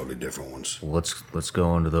 2 totally different ones. Let's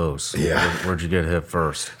go into those. Yeah. Where'd you get hit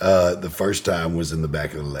first? The first time was in the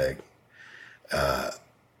back of the leg.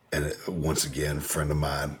 Once again, a friend of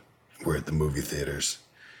mine, we're at the movie theaters.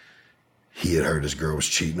 He had heard his girl was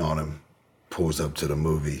cheating on him, pulls up to the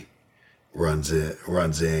movie, runs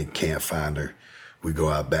in, can't find her. We go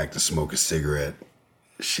out back to smoke a cigarette.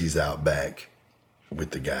 She's out back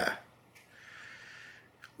with the guy.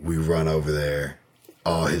 We run over there.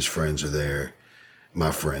 All his friends are there.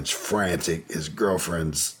 My friend's frantic. His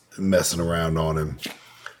girlfriend's messing around on him.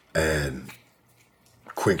 And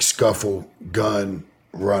quick scuffle, gun,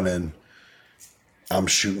 running. I'm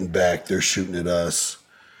shooting back. They're shooting at us.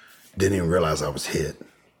 Didn't even realize I was hit.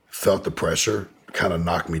 Felt the pressure, kind of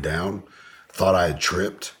knocked me down. Thought I had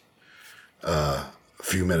tripped. A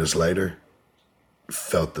few minutes later,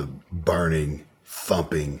 felt the burning,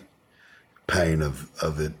 thumping pain of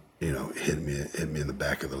it, hit me in the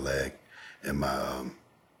back of the leg and my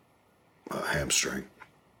hamstring.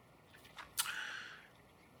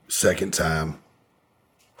 Second time,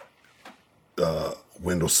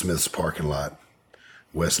 Wendell Smith's parking lot,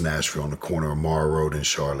 West Nashville, on the corner of Morrow Road in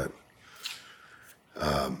Charlotte.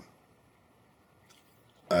 I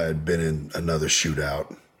had been in another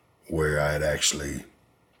shootout where I had actually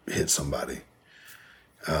hit somebody.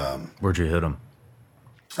 Where'd you hit him?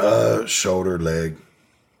 Shoulder, leg,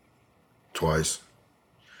 twice,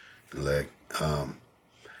 leg. And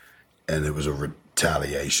it was a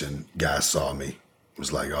retaliation. Guy saw me,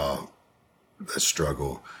 was like, oh, let's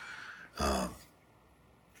struggle.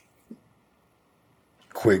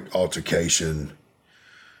 Quick altercation,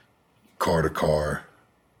 car to car.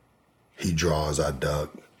 He draws, I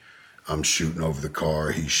duck. I'm shooting over the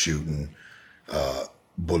car, he's shooting.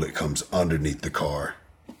 Bullet comes underneath the car,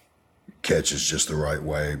 catches just the right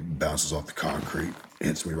way, bounces off the concrete,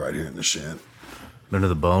 hits me right here in the shin. Into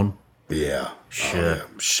the bone? Yeah. Shit. Oh, yeah.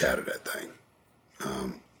 Shattered that thing.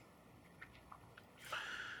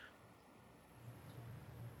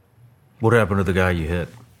 What happened to the guy you hit?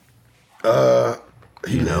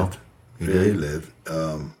 He You know? lived. He lived.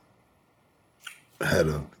 Had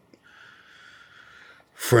a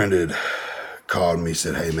friend had called me,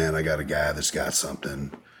 said, hey man, I got a guy that's got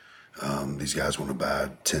something. These guys want to buy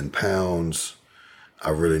 10 pounds. I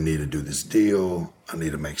really need to do this deal. I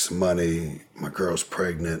need to make some money. My girl's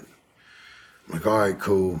pregnant. I'm like, all right,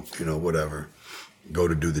 cool, whatever. Go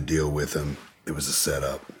to do the deal with him. It was a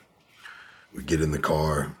setup. We get in the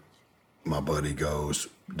car. My buddy goes,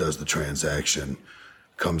 does the transaction,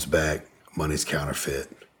 comes back, money's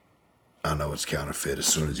counterfeit. I know it's counterfeit as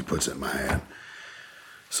soon as he puts it in my hand.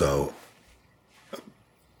 So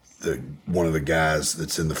one of the guys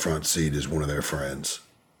that's in the front seat is one of their friends.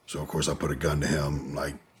 So, of course, I put a gun to him,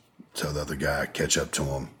 like, tell the other guy, catch up to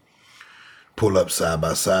him. Pull up side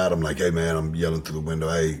by side. I'm like, hey, man, I'm yelling through the window,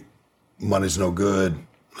 hey, money's no good.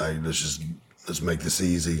 Like, let's make this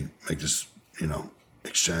easy. Make this,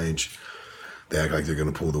 exchange. They act like they're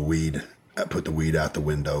going to pull the weed. I put the weed out the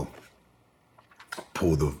window.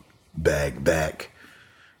 Pull the bag back.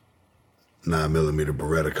 9mm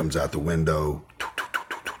Beretta comes out the window.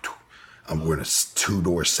 We're in a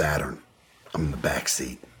 2-door Saturn. I'm in the back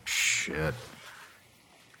seat. Shit.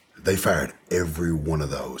 They fired every one of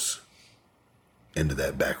those into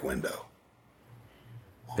that back window.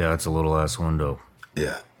 Yeah, that's a little ass window.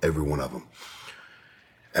 Yeah, every one of them.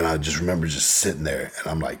 And I just remember just sitting there and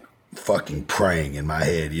I'm like fucking praying in my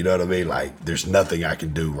head. You know what I mean? Like there's nothing I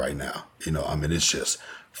can do right now. It's just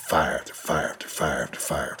fire after fire after fire after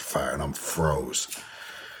fire after fire. And I'm froze.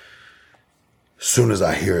 As soon as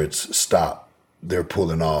I hear it stop, they're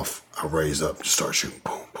pulling off. I raise up and start shooting.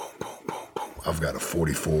 Boom, boom, boom, boom, boom. I've got a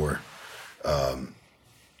 44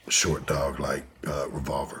 short dog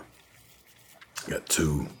revolver. Got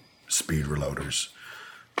 2 speed reloaders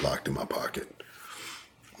locked in my pocket.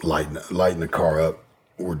 Lighting the car up.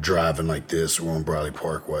 We're driving like this. We're on Briley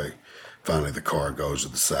Parkway. Finally, the car goes to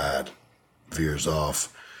the side, veers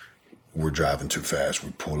off. We're driving too fast.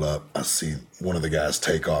 We pull up. I see one of the guys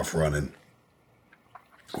take off running.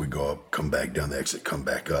 We go up, come back down the exit, come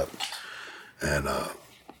back up. And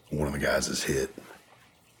one of the guys is hit.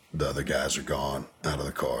 The other guys are gone out of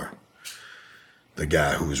the car. The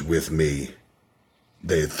guy who was with me,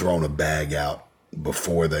 they had thrown a bag out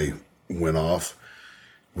before they went off.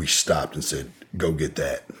 We stopped and said, go get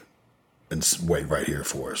that and wait right here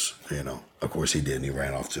for us. Of course he didn't. He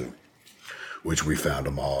ran off too, which we found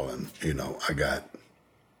them all. And, I got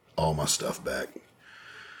all my stuff back.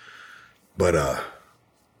 But,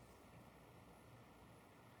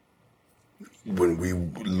 when we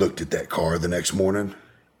looked at that car the next morning,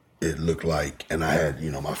 it looked like, and I had,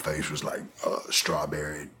 my face was like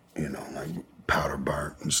strawberry, like powder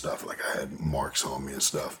burnt and stuff. Like I had marks on me and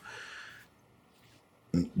stuff.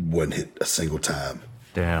 Wasn't hit a single time.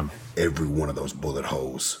 Damn. Every one of those bullet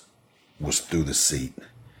holes was through the seat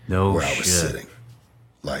where I was sitting.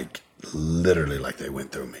 Like literally like they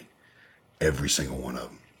went through me. Every single one of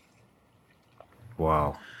them.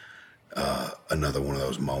 Wow. Another one of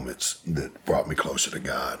those moments that brought me closer to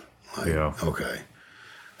God. Like, okay,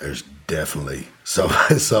 there's definitely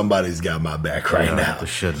somebody's got my back right now. The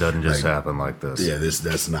shit doesn't just happen like this. Yeah,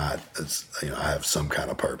 that's not. I have some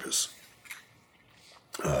kind of purpose.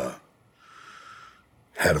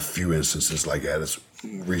 Had a few instances like that. It's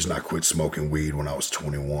the reason I quit smoking weed when I was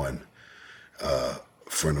 21. A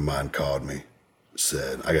friend of mine called me,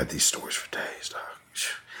 said, I got these stories for days, dog.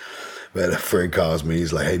 But a friend calls me,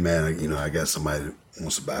 he's like, hey man, I got somebody that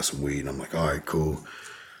wants to buy some weed. And I'm like, all right, cool.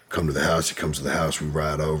 Come to the house. He comes to the house. We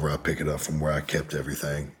ride over. I pick it up from where I kept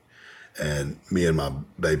everything. And me and my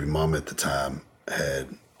baby mama at the time had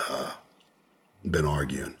been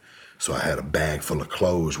arguing. So I had a bag full of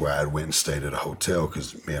clothes where I went and stayed at a hotel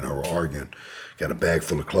because me and her were arguing. Got a bag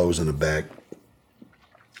full of clothes in the back.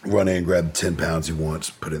 Run in, grab the 10 pounds he wants,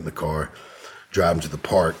 put it in the car, drive him to the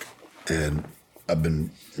park. And I've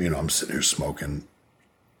been, I'm sitting here smoking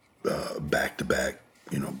back to back,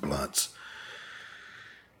 blunts.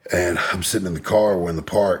 And I'm sitting in the car, we're in the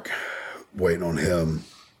park, waiting on him,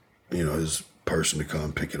 his person to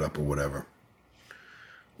come pick it up or whatever.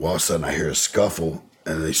 Well, all of a sudden I hear a scuffle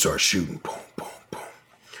and they start shooting, boom, boom, boom.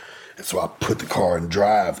 And so I put the car in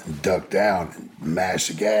drive and duck down and mash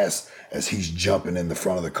the gas as he's jumping in the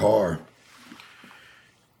front of the car.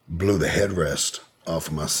 Blew the headrest off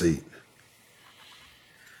of my seat.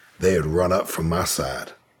 They had run up from my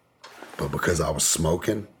side, but because I was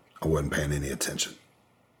smoking, I wasn't paying any attention.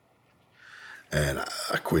 And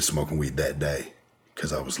I quit smoking weed that day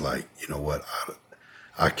because I was like, you know what?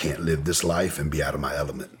 I can't live this life and be out of my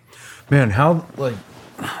element. Man, how,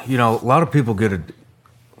 a lot of people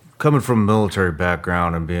coming from a military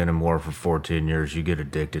background and being in war for 14 years, you get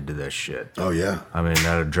addicted to this shit. Oh, yeah. I mean,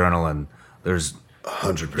 that adrenaline, there's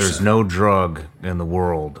 100%. There's no drug in the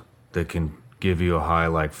world that can give you a high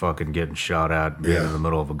like fucking getting shot at being in the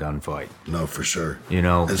middle of a gunfight. No, for sure.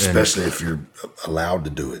 Especially if you're allowed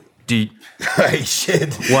to do it. Do you, Hey,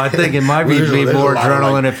 shit. well, I think it might be There's a more lot of,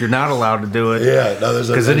 adrenaline like- if you're not allowed to do it. Yeah, no, there's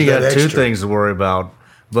because then you got that two extra. things to worry about.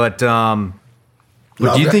 But No, do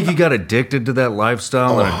you I've think got- you got addicted to that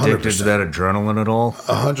lifestyle Oh, and addicted to 100%. that adrenaline at all?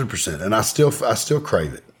 100%. And I still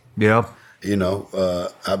crave it. Yeah. You know,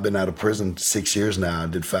 I've been out of prison 6 years now. I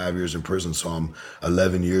did 5 years in prison, so I'm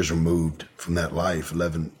 11 years removed from that life.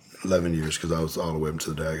 11 years, because I was all the way up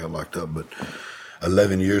to the day I got locked up, but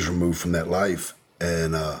 11 years removed from that life,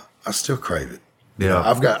 and I still crave it. You know,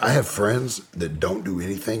 I have friends that don't do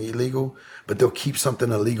anything illegal, but they'll keep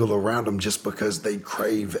something illegal around them just because they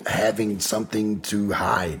crave having something to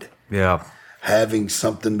hide. Yeah. Having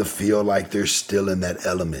something to feel like they're still in that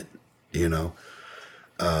element, you know?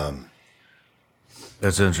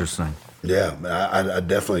 That's interesting. Yeah, I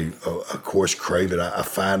definitely, of course, crave it. I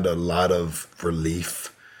find a lot of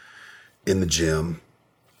relief in the gym,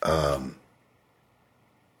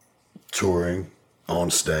 touring, on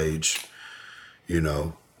stage. You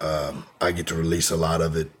know, I get to release a lot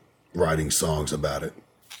of it, writing songs about it,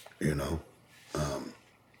 you know.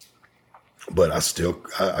 But I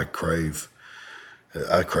crave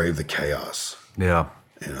the chaos, Yeah.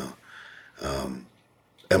 you know.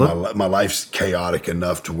 And my life's chaotic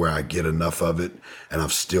enough to where I get enough of it, and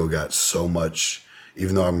I've still got so much,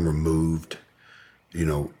 even though I'm removed, you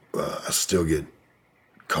know, I still get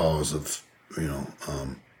calls of, you know,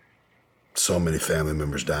 so many family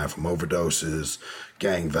members dying from overdoses,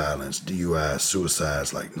 gang violence, DUI,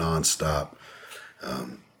 suicides, like nonstop.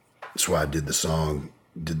 That's why I did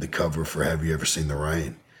the cover for Have You Ever Seen the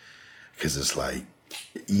Rain? Because it's like,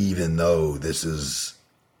 even though this is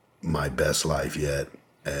my best life yet,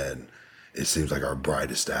 and it seems like our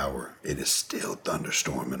brightest hour, it is still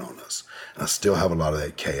thunderstorming on us. And I still have a lot of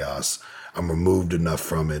that chaos. I'm removed enough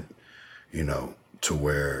from it, you know, to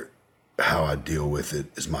where how I deal with it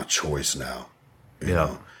is my choice now. You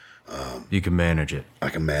know? You can manage it. I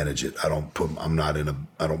can manage it. I don't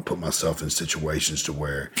put myself in situations to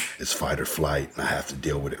where it's fight or flight and I have to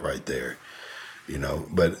deal with it right there. You know,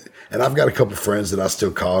 and I've got a couple friends that I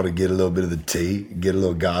still call to get a little bit of the tea, get a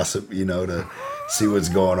little gossip, you know, to see what's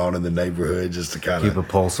going on in the neighborhood, just to kind Keep a of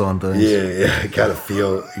pulse on things. yeah, kind of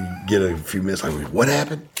get a few minutes like, what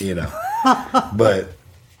happened, you know? But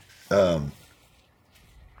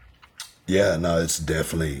yeah, no, it's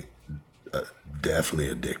definitely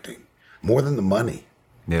addicting, more than the money.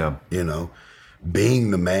 Yeah. You know,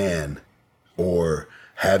 being the man or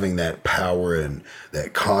having that power and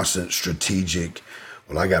that constant strategic,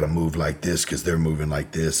 well, I got to move like this because they're moving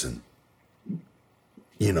like this. And,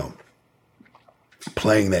 you know,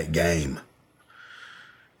 playing that game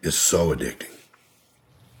is so addicting.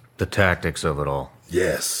 The tactics of it all.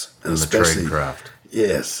 Yes. And the tradecraft.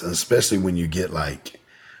 Yes. And especially when you get like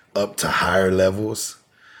up to higher levels.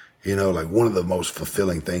 You know, like one of the most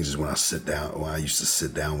fulfilling things is when I used to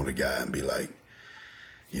sit down with a guy and be like,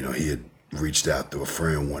 you know, he had reached out to a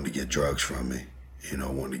friend, wanted to get drugs from me, you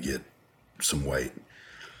know, wanted to get some weight.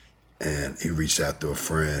 And he reached out to a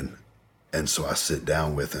friend. And so I sit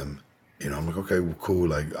down with him, you know, I'm like, okay, well, cool.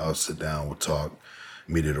 Like I'll sit down, we'll talk,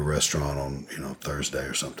 meet at a restaurant on, you know, Thursday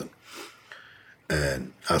or something.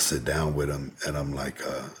 And I sit down with him and I'm like,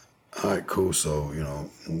 all right, cool. So, you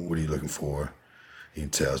know, what are you looking for? He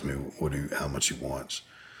tells me how much he wants.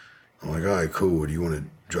 I'm like, all right, cool. Do you want it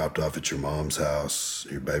dropped off at your mom's house,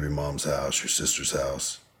 your baby mom's house, your sister's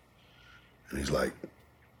house? And he's like,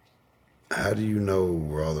 how do you know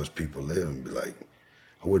where all those people live? And be like,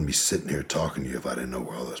 I wouldn't be sitting here talking to you if I didn't know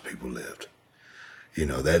where all those people lived. You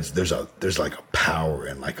know, there's like a power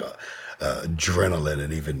and like a adrenaline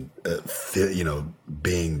and even you know,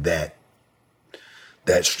 being that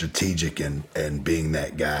strategic and being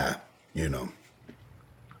that guy, you know.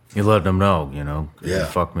 You let them know, you know. Yeah. You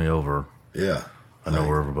fuck me over. Yeah. I know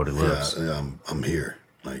where everybody lives. Yeah, I'm here.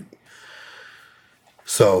 Like,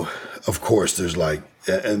 so of course there's like,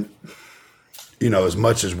 and you know, as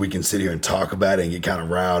much as we can sit here and talk about it and get kind of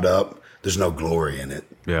riled up, there's no glory in it.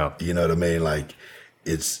 Yeah. You know what I mean? Like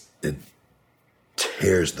it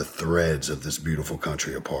tears the threads of this beautiful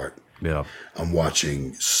country apart. Yeah. I'm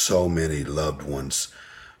watching so many loved ones,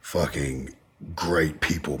 fucking great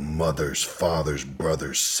people, mothers, fathers,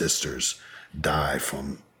 brothers, sisters, die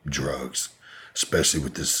from drugs, especially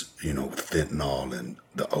with this, you know, with fentanyl and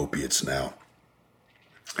the opiates now.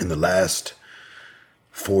 In the last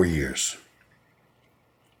 4 years,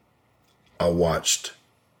 I watched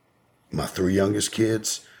my 3 youngest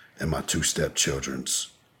kids and my 2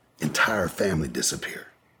 stepchildren's entire family disappear.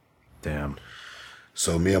 Damn.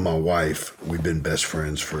 So me and my wife, we've been best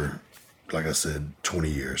friends for, like I said, 20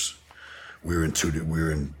 years. We were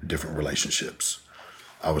in different relationships.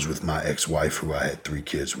 I was with my ex-wife, who I had 3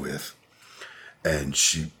 kids with, and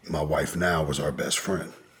my wife now, was our best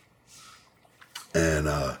friend.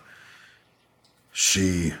 And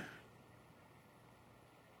she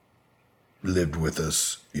lived with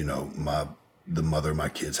us. You know, the mother of my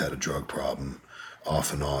kids had a drug problem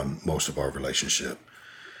off and on most of our relationship.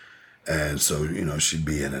 And so, you know, she'd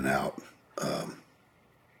be in and out,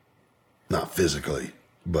 not physically,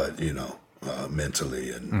 but, you know,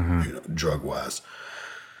 mentally and, you know, drug-wise.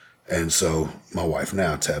 And so my wife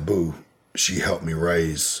now, Taboo, she helped me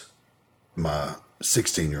raise my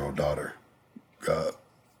 16-year-old daughter,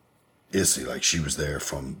 Issy. Like, she was there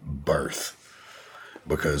from birth,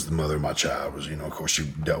 because the mother of my child was, you know, of course, she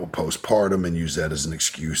dealt with postpartum and used that as an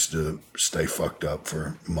excuse to stay fucked up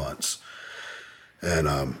for months.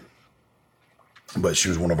 And, but she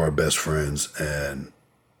was one of our best friends. And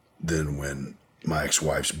then when my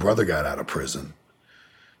ex-wife's brother got out of prison,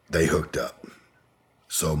 they hooked up.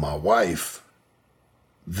 So my wife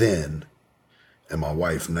then, and my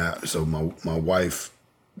wife now, so my wife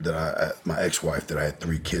my ex-wife that I had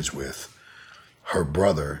 3 kids with, her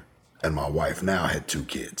brother and my wife now had 2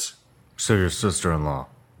 kids. So your sister-in-law,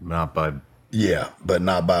 not by... Yeah, but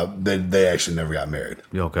not by... They actually never got married.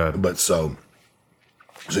 Okay. But so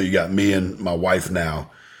you got me and my wife now.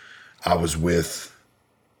 I was with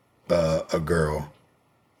a girl,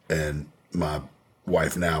 and my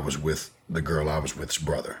wife now was with the girl I was with's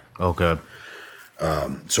brother. Okay.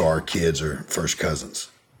 So our kids are first cousins.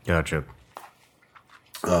 Gotcha.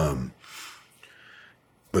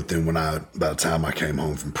 But then by the time I came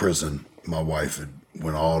home from prison, my wife had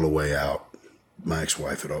went all the way out. My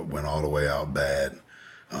ex-wife had went all the way out bad,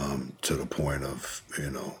 to the point of, you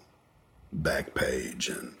know, Backpage,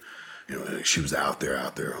 and, you know, she was out there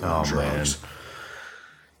on drugs. Man.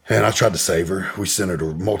 And I tried to save her. We sent her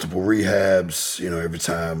to multiple rehabs. You know, every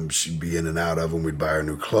time she'd be in and out of them, we'd buy her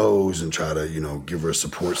new clothes and try to, you know, give her a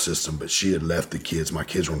support system. But she had left the kids. My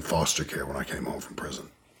kids were in foster care when I came home from prison.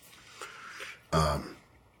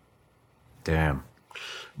 Damn.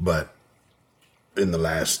 But in the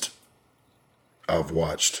last, I've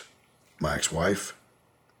watched my ex-wife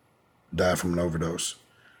die from an overdose.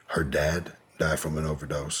 Her dad died from an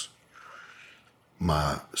overdose.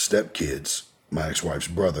 My stepkids, my ex-wife's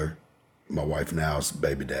brother, my wife now's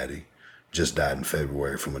baby daddy, just died in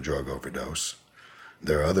February from a drug overdose.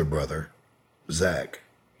 Their other brother, Zach,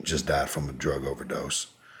 just died from a drug overdose.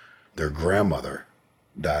 Their grandmother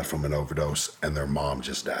died from an overdose, and their mom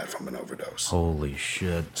just died from an overdose. Holy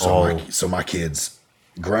shit. So my kids,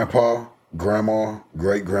 grandpa, grandma,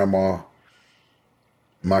 great-grandma,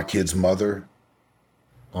 my kid's mother,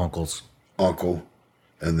 uncles, uncle,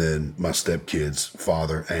 and then my stepkids,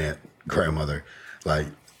 father, aunt, grandmother. Like,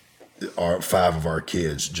 5 of our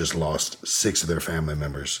kids just lost 6 of their family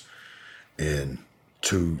members in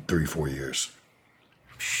 2, 3, 4 years.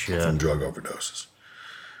 Shit. From drug overdoses.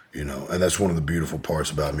 You know, and that's one of the beautiful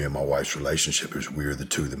parts about me and my wife's relationship, is we were the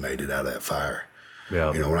 2 that made it out of that fire.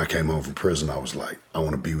 Yeah. You know, when I came home from prison, I was like, I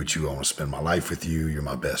want to be with you. I want to spend my life with you. You're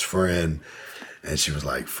my best friend. And she was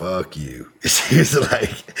like, fuck you. She was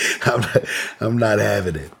like, I'm not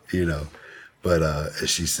having it, you know. But as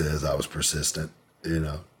she says, I was persistent, you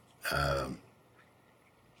know.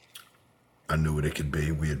 I knew what it could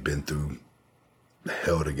be. We had been through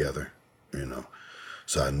hell together, you know.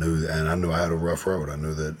 So I knew I had a rough road. I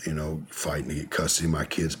knew that, you know, fighting to get custody of my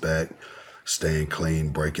kids back, staying clean,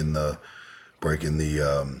 breaking the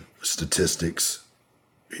statistics,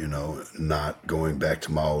 you know, not going back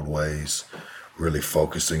to my old ways, really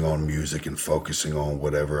focusing on music and focusing on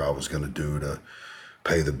whatever I was going to do to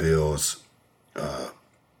pay the bills. I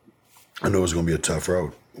knew it was going to be a tough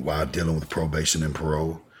road while dealing with probation and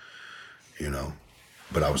parole, you know,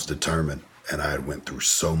 but I was determined, and I had went through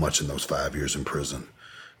so much in those 5 years in prison,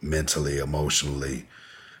 mentally, emotionally,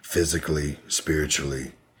 physically,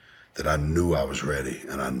 spiritually, that I knew I was ready,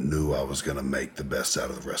 and I knew I was going to make the best out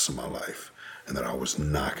of the rest of my life, and that I was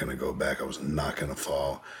not going to go back. I was not going to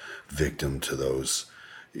fall victim to those,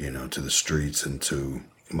 you know, to the streets and to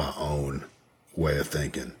my own way of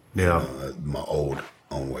thinking. Yeah. You know, my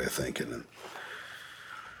own way of thinking. And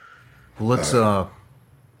let's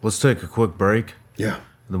take a quick break. yeah.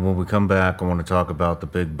 Then when we come back, I want to talk about the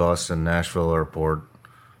big bust in Nashville Airport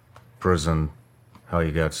prison, how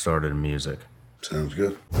you got started in music. Sounds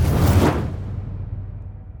good.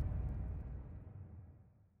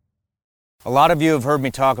 A lot of you have heard me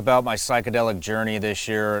talk about my psychedelic journey this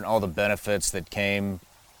year and all the benefits that came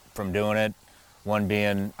from doing it. One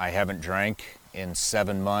being I haven't drank in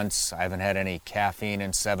 7 months. I haven't had any caffeine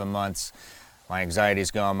in 7 months. My anxiety's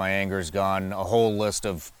gone, my anger's gone. A whole list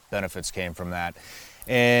of benefits came from that.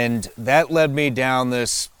 And that led me down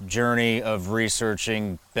this journey of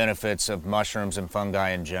researching benefits of mushrooms and fungi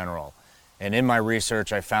in general. And in my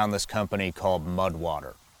research, I found this company called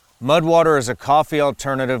Mudwater. Mudwater is a coffee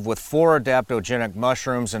alternative with 4 adaptogenic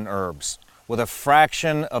mushrooms and herbs. With a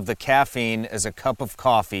fraction of the caffeine as a cup of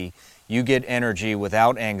coffee, you get energy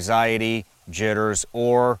without anxiety, jitters,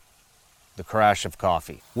 or the crash of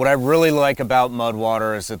coffee. What I really like about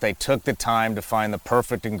Mudwater is that they took the time to find the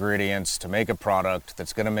perfect ingredients to make a product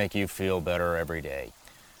that's going to make you feel better every day.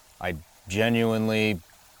 I genuinely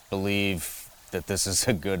believe that this is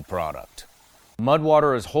a good product.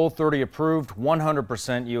 Mudwater is Whole30 approved,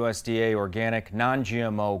 100% USDA organic,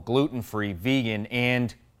 non-GMO, gluten-free, vegan,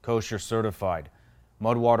 and kosher certified.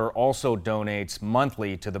 Mudwater also donates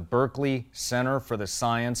monthly to the Berkeley Center for the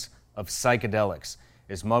Science of Psychedelics,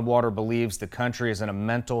 as Mudwater believes the country is in a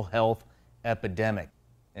mental health epidemic,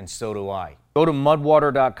 and so do I. Go to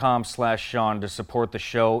mudwater.com/Sean to support the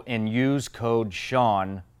show and use code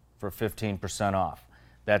Sean for 15% off.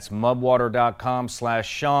 That's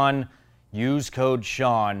mudwater.com/Sean. Use code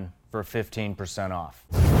Sean for 15% off.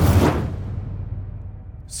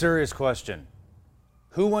 Serious question.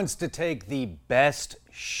 Who wants to take the best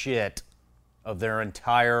shit of their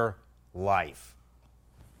entire life?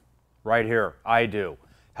 Right here, I do.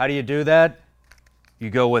 How do you do that? You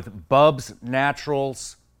go with Bubs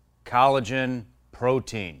Naturals Collagen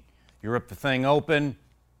Protein. You rip the thing open,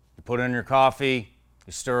 you put it in your coffee,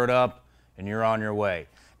 you stir it up, and you're on your way.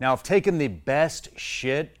 Now, if taking the best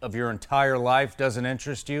shit of your entire life doesn't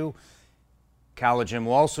interest you, collagen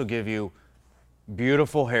will also give you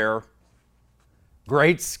beautiful hair,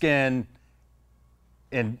 great skin,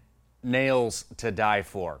 and nails to die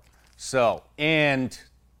for. So, and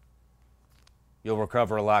you'll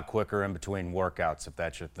recover a lot quicker in between workouts if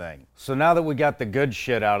that's your thing. So now that we got the good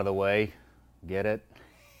shit out of the way, get it?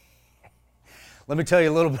 Let me tell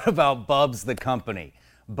you a little bit about Bubs the company.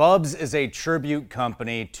 Bubs is a tribute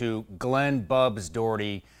company to Glenn Bubs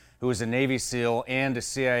Doherty, who was a Navy SEAL and a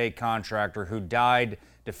CIA contractor who died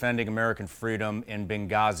defending American freedom in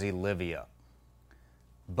Benghazi, Libya.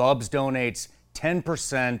 Bubs donates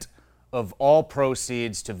 10% of all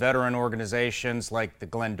proceeds to veteran organizations like the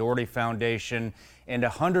Glenn Doherty Foundation and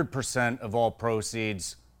 100% of all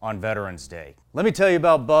proceeds on Veterans Day. Let me tell you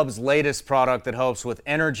about Bubs' latest product that helps with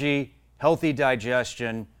energy, healthy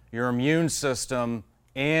digestion, your immune system,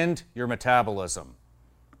 and your metabolism.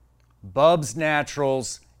 Bubs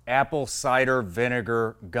Naturals Apple Cider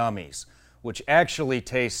Vinegar Gummies, which actually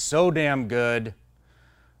taste so damn good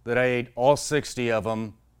that I ate all 60 of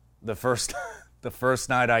them the first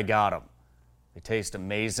night I got them. They taste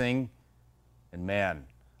amazing, and man,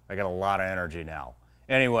 I got a lot of energy now.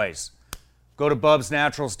 Anyways, go to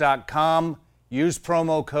bubsnaturals.com, use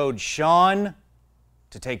promo code Sean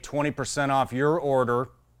to take 20% off your order.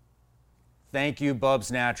 Thank you,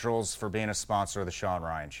 Bubs Naturals, for being a sponsor of the Sean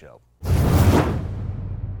Ryan Show.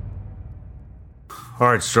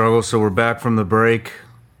 All right, Struggle, so we're back from the break.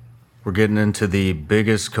 We're getting into the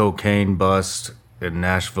biggest cocaine bust in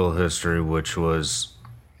Nashville history, which was...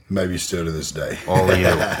 Maybe still to this day. All of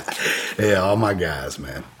you. Yeah, all my guys,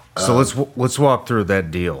 man. So let's walk through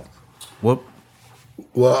that deal. What?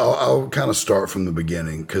 Well, I'll kind of start from the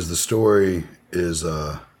beginning, because the story is...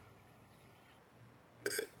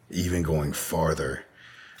 even going farther,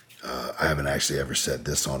 I haven't actually ever said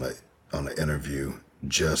this on an interview.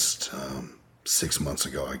 Just 6 months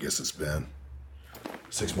ago, I guess it's been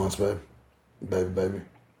 6 months, baby.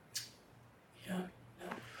 Yeah.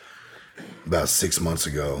 About 6 months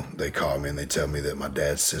ago, they call me and they tell me that my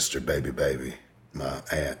dad's sister, baby, my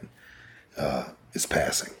aunt, is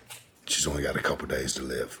passing. She's only got a couple days to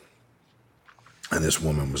live. And this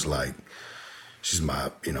woman was like, she's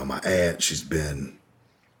my aunt. She's been,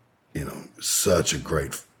 such a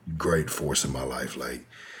great force in my life. Like,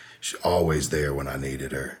 she's always there when I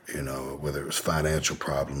needed her, whether it was financial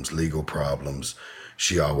problems, legal problems,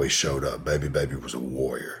 she always showed up. Baby was a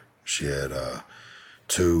warrior. She had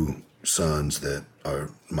 2 sons that are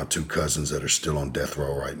my 2 cousins that are still on death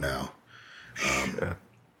row right now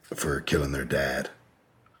for killing their dad,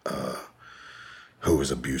 who was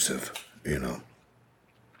abusive,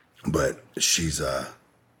 But she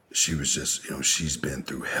was just, she's been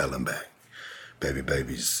through hell and back.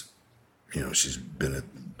 Baby's, she's been at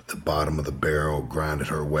the bottom of the barrel, grinded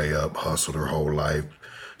her way up, hustled her whole life,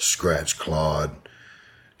 scratched, clawed,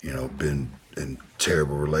 been in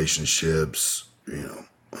terrible relationships,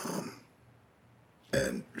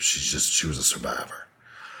 and she was a survivor.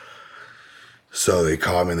 So they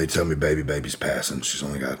call me and they tell me baby's passing. She's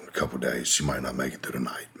only got a couple days. She might not make it through the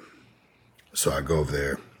night. So I go over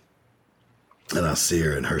there and I see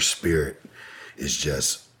her, and her spirit is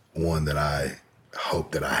just one that I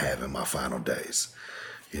hope that I have in my final days.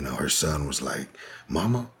 You know, her son was like,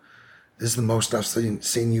 Mama, this is the most I've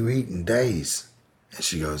seen you eat in days. And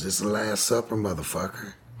she goes, it's the Last Supper,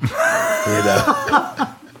 motherfucker. You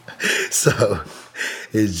know? So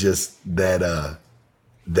it's just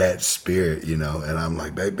that spirit, you know. And I'm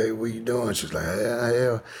like, baby, what you doing? She's like,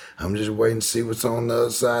 yeah, I'm just waiting to see what's on the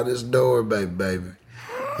other side of this door, baby.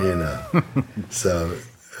 You know. So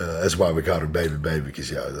that's why we called her baby, because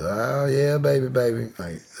she always, oh yeah, baby.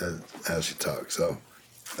 Like that's how she talks. So,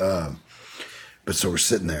 but so we're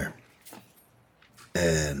sitting there,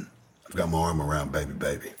 and I've got my arm around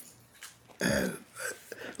baby, and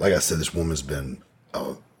like I said, this woman's been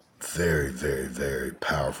a very, very, very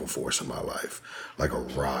powerful force in my life, like a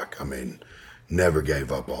rock. I mean, never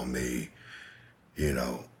gave up on me, you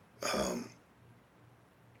know.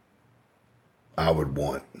 I would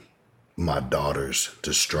want my daughters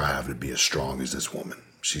to strive to be as strong as this woman.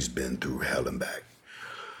 She's been through hell and back,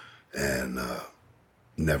 and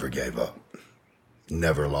never gave up,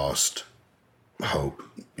 never lost hope,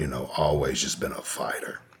 you know, always just been a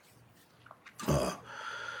fighter.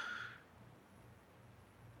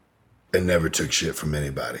 And never took shit from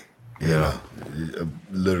anybody. You know, I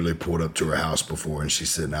literally pulled up to her house before, and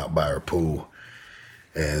she's sitting out by her pool,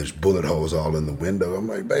 and there's bullet holes all in the window. I'm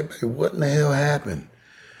like, baby, what in the hell happened?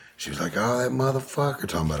 She was like, oh, that motherfucker,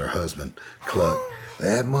 talking about her husband, Cluck.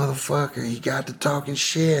 That motherfucker, he got to talking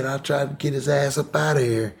shit. I tried to get his ass up out of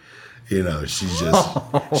here. You know, she's just,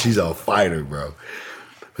 she's a fighter, bro.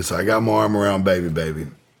 But so I got my arm around baby,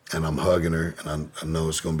 and I'm hugging her, and I know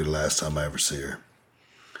it's going to be the last time I ever see her.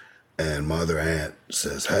 And my other aunt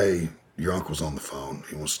says, hey, your uncle's on the phone.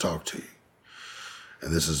 He wants to talk to you.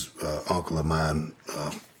 And this is uncle of mine,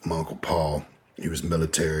 my Uncle Paul. He was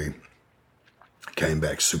military, came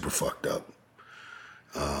back super fucked up,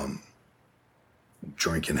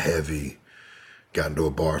 drinking heavy, got into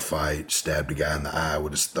a bar fight, stabbed a guy in the eye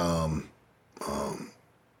with his thumb,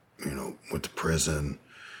 you know, went to prison,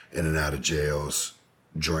 in and out of jails,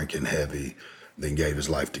 drinking heavy, then gave his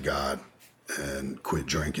life to God and quit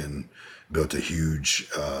drinking, built a huge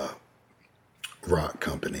rock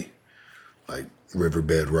company, like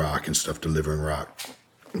Riverbed Rock and stuff, delivering rock.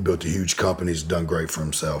 Built a huge company, he's done great for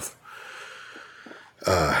himself.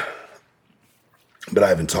 But I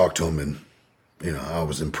haven't talked to him in, you know, I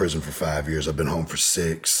was in prison for 5 years. I've been home for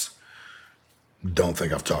 6. Don't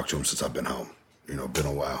think I've talked to him since I've been home. You know, been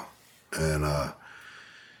a while. And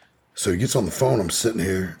so he gets on the phone. I'm sitting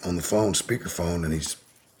here on the phone, speakerphone, and he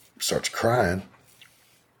starts crying.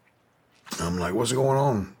 I'm like, what's going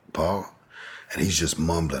on, Paul? And he's just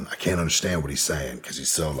mumbling. I can't understand what he's saying because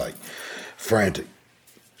he's so like frantic.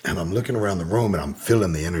 And I'm looking around the room and I'm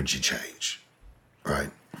feeling the energy change, right?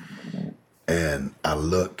 And I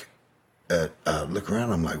look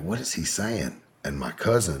around, I'm like, what is he saying? And my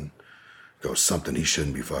cousin goes, something he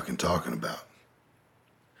shouldn't be fucking talking about.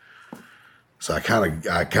 So I kind of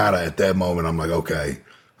at that moment, I'm like, okay.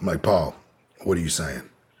 I'm like, Paul, what are you saying?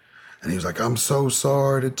 And he was like, I'm so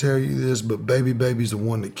sorry to tell you this, but baby's the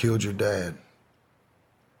one that killed your dad.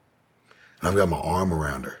 And I've got my arm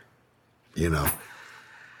around her, you know?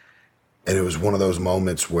 And it was one of those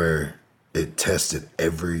moments where it tested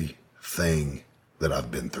everything that I've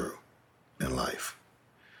been through in life.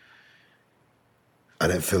 I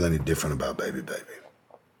didn't feel any different about baby.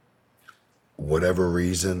 Whatever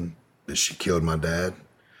reason that she killed my dad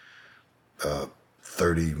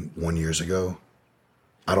 31 years ago,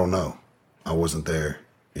 I don't know. I wasn't there,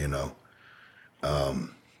 you know.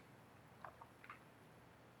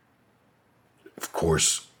 Of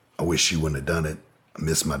course, I wish she wouldn't have done it. I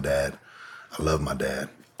miss my dad. I love my dad.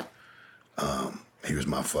 He was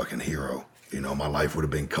my fucking hero. You know, my life would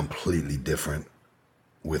have been completely different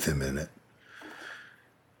with him in it.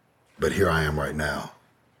 But here I am right now.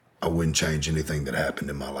 I wouldn't change anything that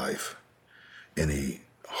happened in my life. Any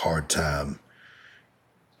hard time,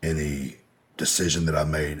 any decision that I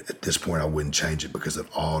made, at this point I wouldn't change it because it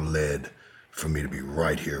all led for me to be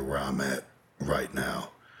right here where I'm at right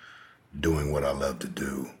now, doing what I love to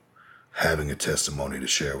do, having a testimony to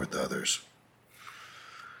share with others.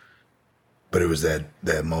 But it was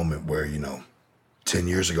that moment where, you know, 10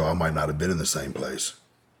 years ago, I might not have been in the same place.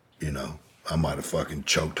 You know, I might have fucking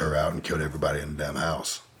choked her out and killed everybody in the damn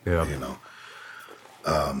house. Yeah. You know,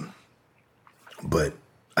 but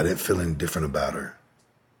I didn't feel any different about her.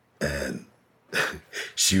 And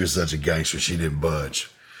she was such a gangster. She didn't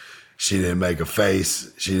budge. She didn't make a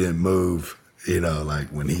face. She didn't move. You know, like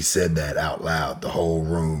when he said that out loud, the whole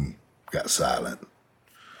room got silent.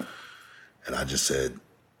 And I just said,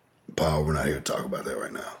 Paul, we're not here to talk about that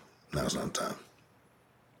right now. Now's not the time.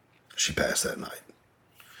 she passed that night.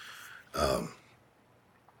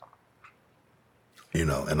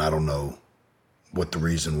 And I don't know what the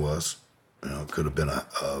reason was. It could have been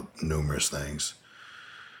numerous things.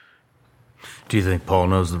 Do you think Paul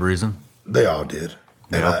knows the reason? They all did.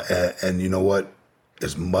 Yeah. And you know what?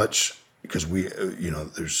 As much, because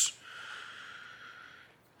there's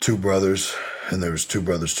two brothers, and there was two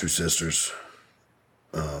brothers, two sisters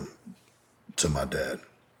to my dad.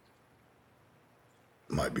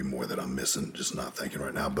 Might be more that I'm missing, just not thinking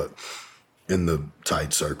right now, but in the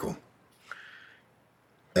tight circle.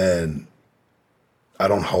 And I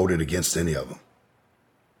don't hold it against any of them.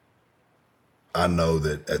 I know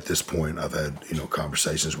that at this point I've had,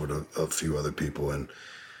 conversations with a few other people, and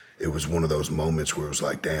it was one of those moments where it was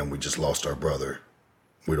like, damn, we just lost our brother.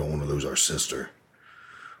 We don't want to lose our sister.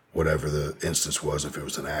 Whatever the instance was, if it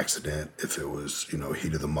was an accident, if it was,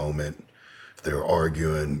 heat of the moment, if they were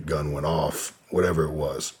arguing, gun went off, whatever it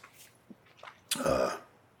was.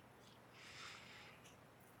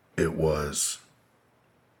 It was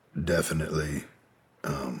definitely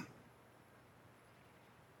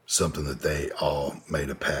something that they all made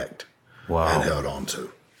a pact and held on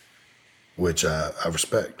to, which I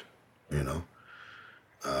respect, and,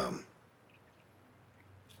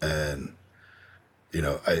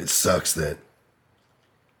 it sucks that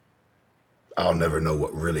I'll never know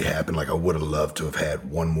what really happened. Like, I would have loved to have had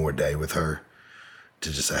one more day with her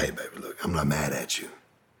to just say, hey, baby, look, I'm not mad at you.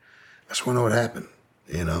 I just want to know what happened,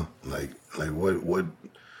 like what,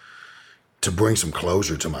 to bring some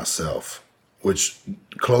closure to myself, which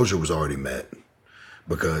closure was already met,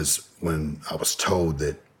 because when I was told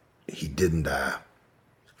that he didn't die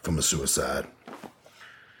from a suicide,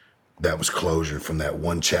 that was closure from that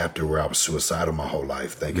one chapter where I was suicidal my whole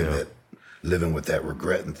life, thinking that, living with that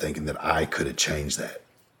regret and thinking that I could have changed that.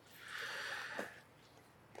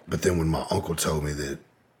 But then when my uncle told me that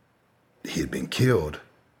he had been killed,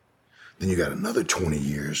 then you got another 20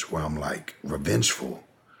 years where I'm like revengeful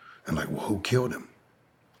and like, well, who killed him?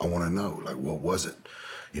 I want to know, like, what was it?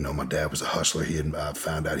 My dad was a hustler. I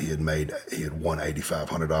found out he had won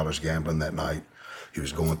 $8,500 gambling that night. He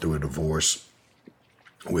was going through a divorce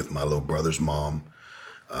with my little brother's mom.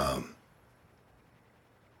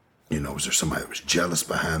 Was there somebody that was jealous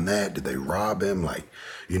behind that? Did they rob him?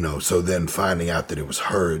 So then finding out that it was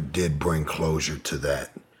her did bring closure to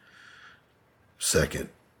that second,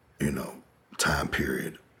 time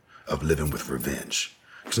period of living with revenge.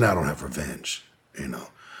 Because now I don't have revenge,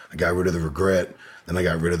 I got rid of the regret, then I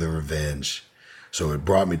got rid of the revenge. So it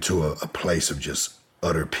brought me to a place of just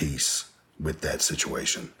utter peace with that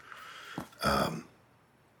situation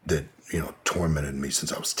that, tormented me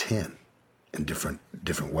since I was 10 in different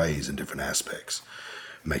ways and different aspects,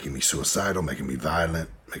 making me suicidal, making me violent,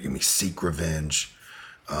 making me seek revenge,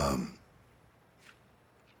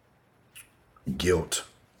 guilt,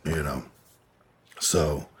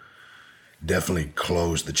 So definitely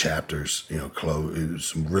close the chapters, close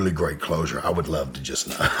some really great closure. I would love to just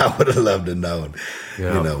know. I would have loved to know,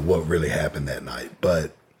 what really happened that night.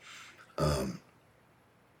 But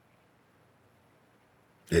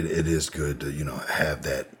it is good to, have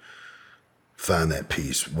that, find that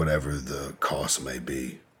peace, whatever the cost may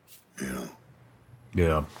be,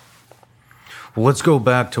 Yeah. Well, let's go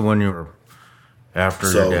back to when you were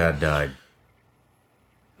after your dad died.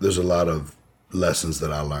 There's a lot of lessons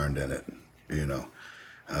that I learned in it,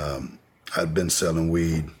 I'd been selling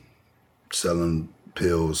weed, selling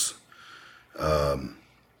pills,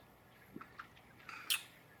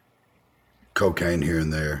 cocaine here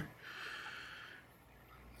and there.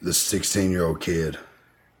 This 16-year-old kid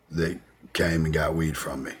that came and got weed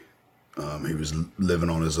from me. He was living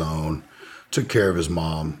on his own, took care of his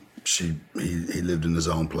mom. He lived in his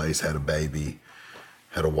own place, had a baby,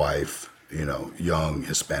 had a wife, young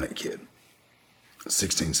Hispanic kid,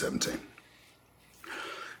 16, 17.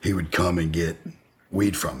 He would come and get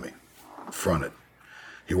weed from me, fronted.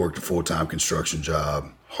 He worked a full-time construction job,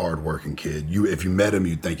 hard-working kid. If you met him,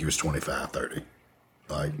 you'd think he was 25, 30.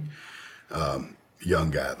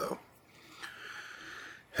 Young guy, though.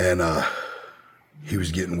 And he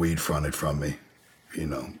was getting weed fronted from me,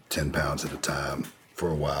 10 pounds at a time for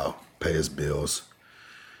a while, pay his bills.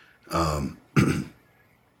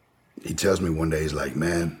 He tells me one day, he's like,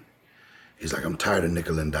 man, I'm tired of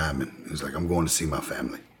nickel and diamond. He's like, I'm going to see my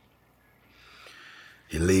family.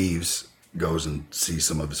 He leaves, goes and sees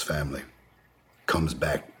some of his family, comes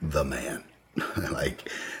back the man.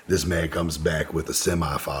 This man comes back with a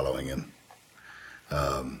semi following him,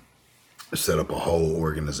 set up a whole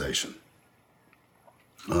organization.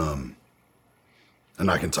 And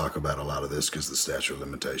I can talk about a lot of this because the statute of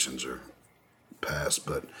limitations are passed,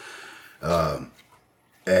 but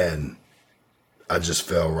And I just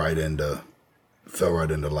fell right into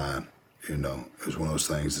line. You know, it was one of those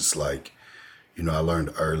things. It's like, you know, I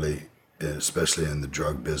learned early, especially in the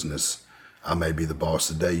drug business, I may be the boss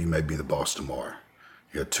today, you may be the boss tomorrow.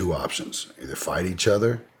 You got two options: either fight each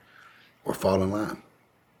other or fall in line,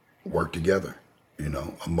 work together. You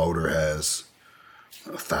know, a motor has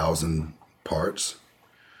 1,000 parts,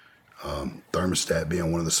 thermostat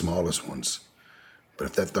being one of the smallest ones. But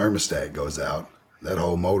if that thermostat goes out, that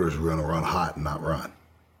whole motor is going to run hot and not run,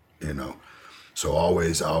 you know. So I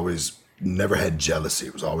always never had jealousy.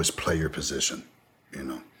 It was always play your position, you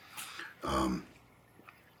know.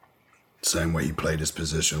 Same way he played his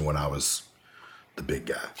position when I was the big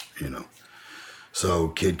guy, you know. So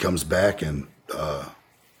kid comes back and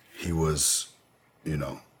he was, you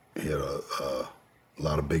know, he had a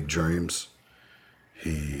lot of big dreams.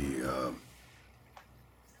 He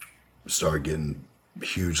started getting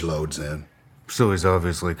huge loads in. So he's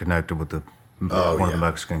obviously connected with the one of the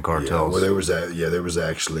Mexican cartels. Yeah, well, there was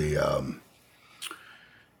actually,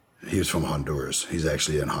 he was from Honduras. He's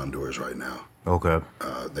actually in Honduras right now. Okay.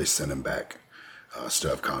 They sent him back.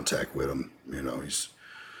 Still have contact with him. You know, he's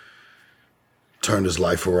turned his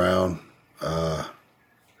life around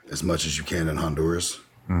as much as you can in Honduras.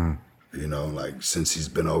 Mm. You know, like since he's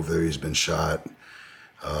been over there, he's been shot,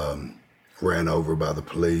 ran over by the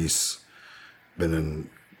police, been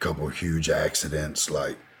in a couple of huge accidents.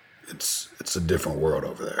 Like it's a different world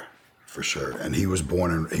over there for sure. And he was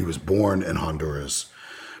born in Honduras,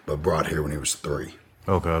 but brought here when he was 3.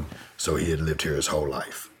 Okay. So he had lived here his whole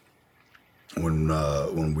life.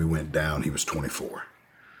 When we went down, he was 24,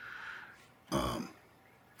 and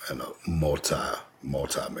a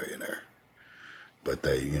multi-millionaire. But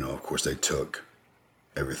they, you know, of course, they took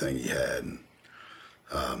everything he had. And,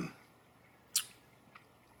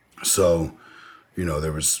 so, you know,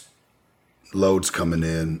 there was loads coming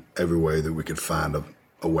in every way that we could find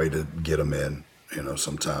a way to get them in. You know,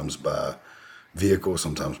 sometimes by vehicle,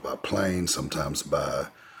 sometimes by plane, sometimes by,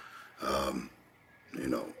 you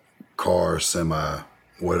know, car, semi,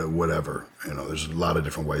 whatever. You know, there's a lot of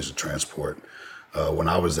different ways to transport. When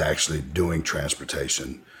I was actually doing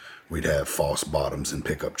transportation, we'd have false bottoms in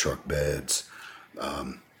pickup truck beds,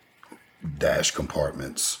 dash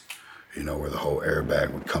compartments, you know, where the whole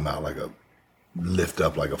airbag would come out lift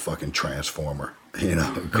up like a fucking transformer, you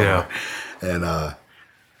know. Yeah. And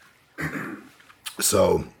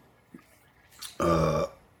so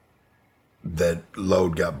that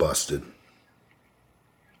load got busted.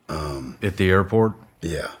 At the airport?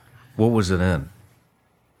 Yeah. What was it in?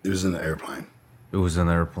 It was in the airplane. It was in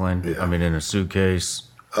the airplane? Yeah. I mean, in a suitcase?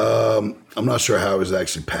 I'm not sure how it was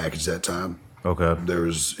actually packaged that time. Okay. There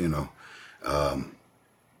was, you know,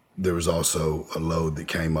 there was also a load that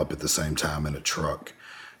came up at the same time in a truck,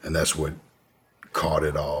 and that's what caught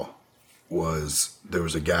it all. Was there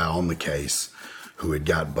was a guy on the case who had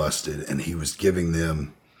got busted, and he was giving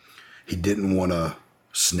them, he didn't want to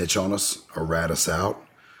snitch on us or rat us out,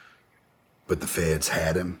 but the feds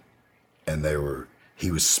had him, and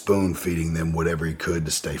he was spoon feeding them whatever he could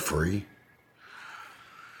to stay free.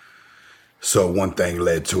 So one thing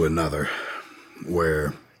led to another,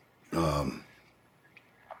 where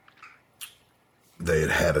they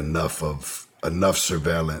had enough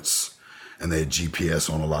surveillance, and they had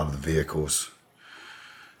GPS on a lot of the vehicles.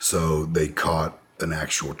 So they caught an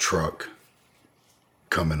actual truck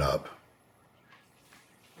coming up.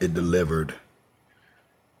 It delivered.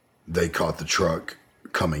 They caught the truck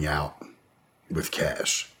coming out with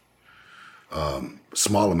cash.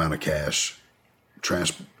 Small amount of cash.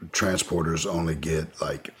 Transporters only get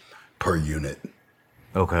like per unit.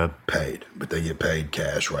 Okay. Paid, but they get paid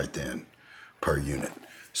cash right then per unit.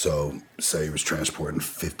 So say he was transporting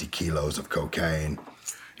 50 kilos of cocaine,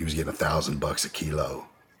 he was getting $1,000 a kilo.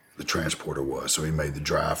 The transporter was. So he made the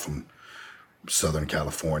drive from Southern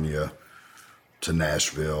California to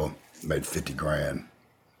Nashville, made 50 grand,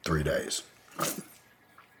 3 days.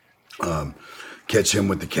 Right. Catch him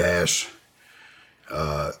with the cash.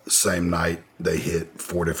 Same night, they hit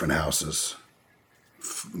 4 different houses.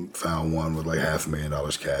 Found one with like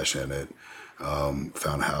 $500,000 cash in it.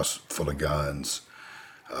 Found a house full of guns.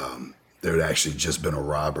 There had actually just been a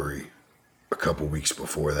robbery a couple weeks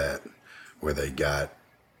before that, where they got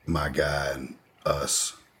my guy and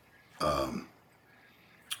us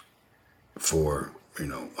for, you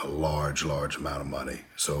know, a large amount of money.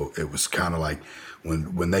 So it was kind of like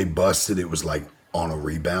when they busted, it was like on a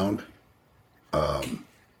rebound.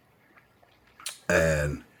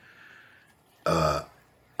 And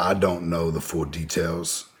I don't know the full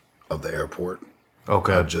details of the airport.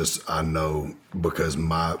 Okay. I know because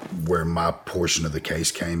where my portion of the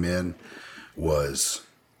case came in was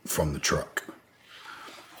from the truck.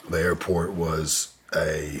 The airport was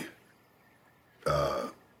a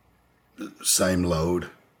same load,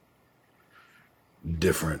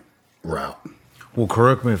 different route. Well,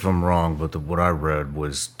 correct me if I'm wrong, but what I read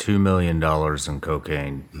was $2 million in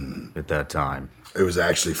cocaine at that time. It was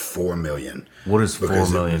actually $4 million. What is $4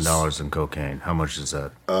 because million in cocaine? How much is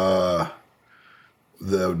that? That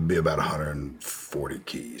would be about 140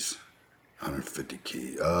 keys, 150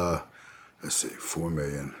 keys. Let's see, 4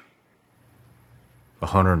 million.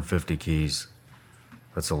 150 keys.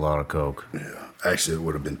 That's a lot of coke. Yeah, actually, it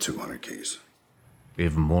would have been 200 keys.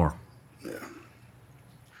 Even more. Yeah.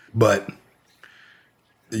 But,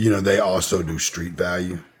 they also do street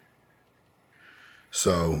value.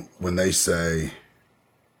 So when they say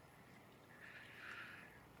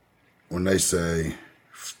 $2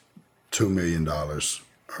 million,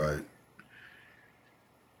 right?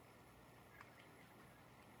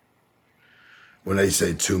 When they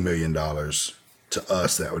say $2 million, to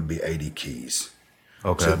us, that would be 80 keys.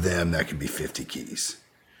 Okay. To them, that could be 50 keys.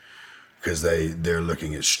 Because they're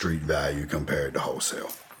looking at street value compared to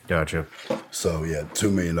wholesale. Gotcha. So, yeah,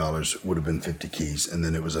 $2 million would have been 50 keys, and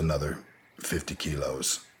then it was another 50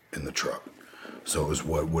 kilos in the truck. So it was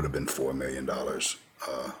what would have been $4 million.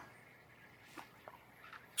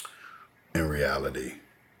 In reality,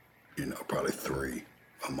 probably 3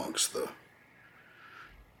 amongst the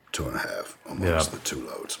 2.5 amongst the 2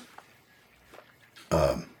 loads.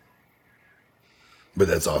 But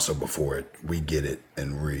that's also before we get it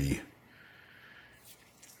and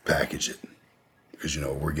package it. Because,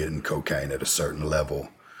 we're getting cocaine at a certain level,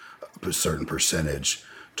 a certain percentage,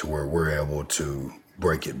 to where we're able to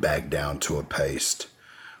break it back down to a paste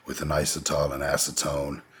with an isotyl and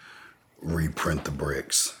acetone, reprint the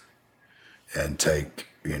bricks, and take,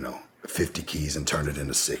 50 keys and turn it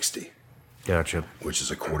into 60. Gotcha. Which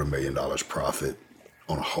is $250,000 profit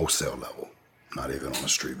on a wholesale level, not even on a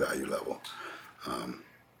street value level.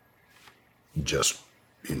 Just,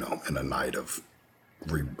 in a night of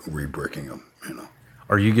rebricking them,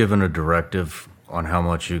 Are you given a directive on how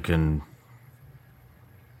much you can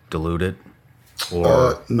dilute it?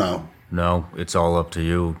 Or no. No, it's all up to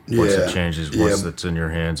you. Once it changes, once Yeah. it's in your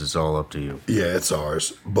hands, it's all up to you. Yeah, it's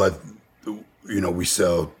ours. But, we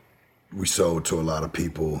sold to a lot of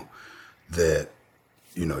people that,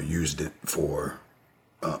 used it for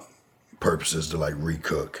purposes to like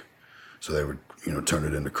recook. So they would, turn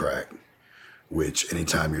it into crack, which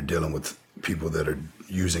anytime you're dealing with people that are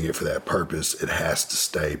using it for that purpose, it has to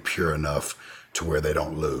stay pure enough to where they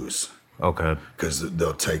don't lose. Okay. Because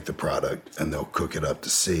they'll take the product and they'll cook it up to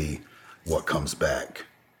see what comes back,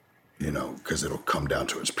 because it'll come down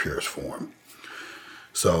to its purest form.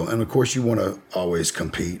 So, and of course you want to always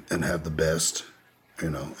compete and have the best,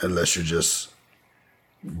 unless you're just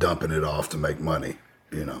dumping it off to make money,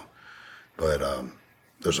 But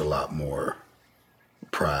there's a lot more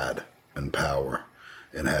pride and power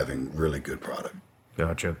in having really good product.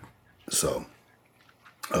 Gotcha. So,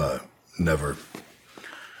 never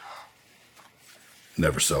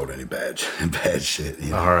sold any bad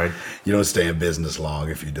shit. All right. You don't stay in business long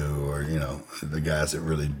if you do, or the guys that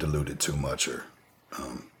really dilute it too much are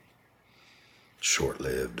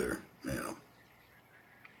short-lived, or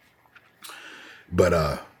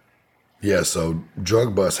But so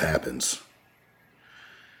drug bust happens.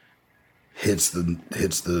 Hits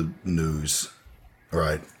the news,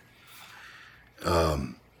 right?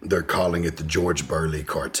 They're calling it the George Burley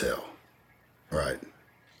cartel, right?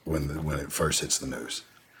 When it first hits the news.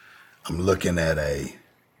 I'm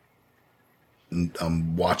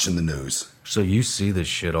watching the news. So you see this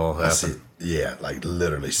shit all happen? Like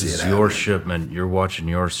literally see it This is happen. your shipment. You're watching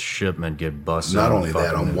your shipment get busted. Not on only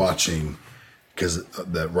that, fucking I'm news. watching, because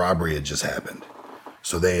that robbery had just happened.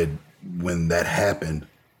 So when that happened,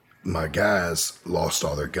 my guys lost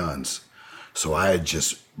all their guns. So I had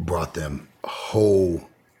just brought them a whole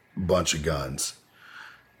bunch of guns.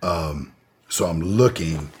 So I'm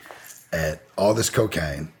looking at all this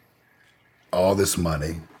cocaine, all this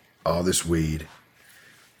money, all this weed,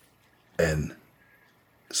 and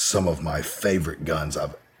some of my favorite guns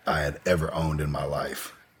I had ever owned in my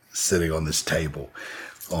life sitting on this table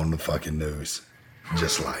on the fucking news.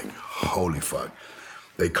 Just like, holy fuck.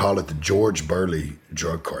 They call it the George Burley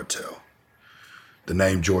drug cartel. The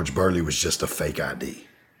name George Burley was just a fake ID.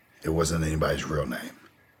 It wasn't anybody's real name.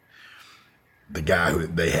 The guy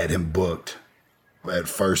they had him booked at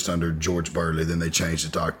first under George Burley, then they changed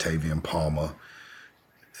it to Octavian Palma.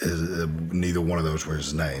 Neither one of those were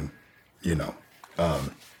his name,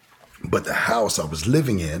 But the house I was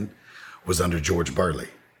living in was under George Burley.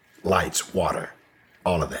 Lights, water,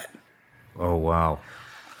 all of that. Oh, wow.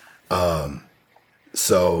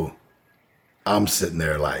 So I'm sitting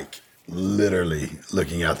there like literally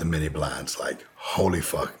looking out the mini blinds like, holy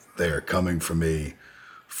fuck, they're coming for me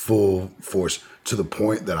full force, to the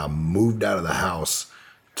point that I moved out of the house,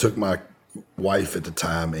 took my wife at the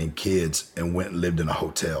time and kids and went and lived in a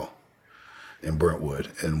hotel in Brentwood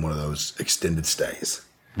in one of those extended stays.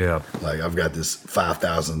 Yeah. Like I've got this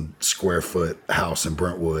 5,000 square foot house in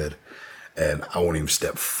Brentwood and I won't even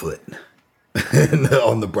step foot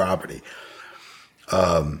on the property.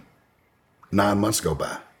 9 months go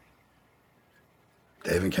by.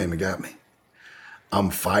 David came and got me. I'm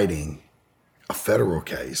fighting a federal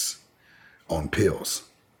case on pills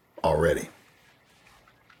already.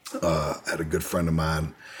 I had a good friend of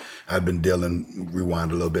mine. I'd been dealing,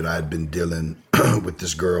 rewind a little bit, I'd been dealing with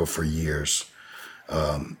this girl for years,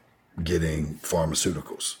 getting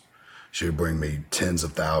pharmaceuticals. She would bring me tens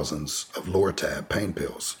of thousands of Lortab pain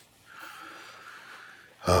pills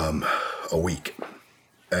a week.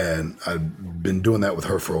 And I'd been doing that with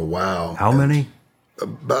her for a while. How many?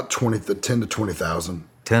 About 10 to 20,000.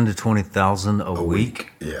 10 to 20,000 a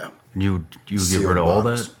week? Yeah. You get Sealed rid of all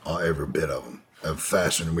bottles, that? Every bit of them.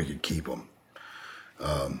 Faster than we could keep them.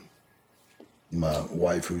 My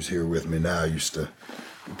wife, who's here with me now, used to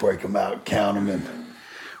break them out, count them, and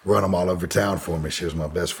run them all over town for me. She was my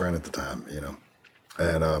best friend at the time, you know.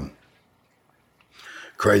 And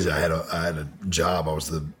crazy, I had a job. I was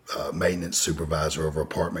the maintenance supervisor of an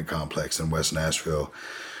apartment complex in West Nashville,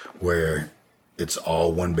 where it's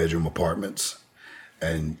all one-bedroom apartments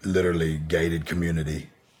and literally gated community.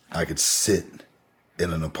 I could sit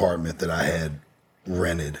in an apartment that I had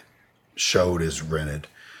rented, showed as rented,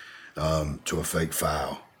 to a fake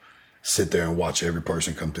file. Sit there and watch every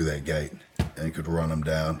person come through that gate and could run them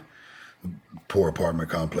down. Poor apartment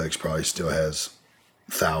complex probably still has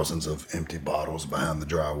thousands of empty bottles behind the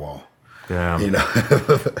drywall. Yeah. You know,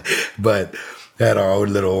 but had our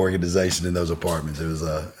own little organization in those apartments. It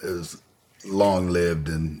was long lived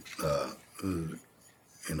and,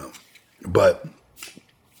 you know, but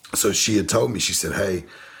so she had told me, she said, hey,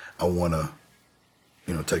 I want to,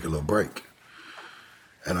 you know, take a little break.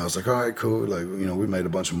 And I was like, all right, cool. Like, you know, we made a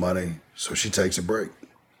bunch of money. So she takes a break.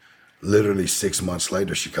 Literally 6 months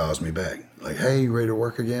later, she calls me back. Like, hey, you ready to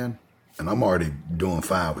work again? And I'm already doing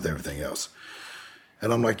fine with everything else.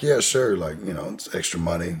 And I'm like, yeah, sure. Like, you know, it's extra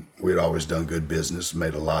money. We'd always done good business,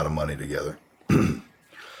 made a lot of money together.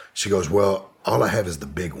 She goes, well, all I have is the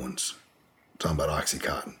big ones. I'm talking about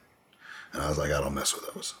Oxycontin. And I was like, I don't mess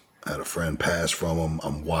with those. I had a friend pass from them.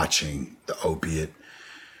 I'm watching the opiate.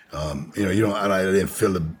 You know, I didn't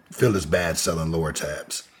feel as bad selling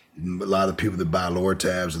Lortabs. A lot of people that buy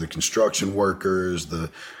Lortabs are the construction workers,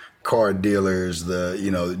 the car dealers,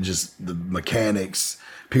 just the mechanics,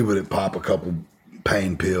 people that pop a couple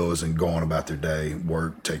pain pills and go on about their day,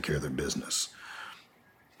 work, take care of their business.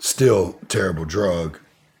 Still terrible drug,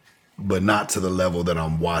 but not to the level that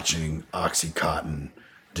I'm watching Oxycontin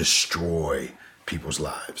destroy people's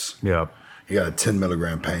lives. Yeah. You got a 10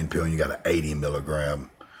 milligram pain pill and you got an 80 milligram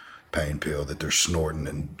pain pill that they're snorting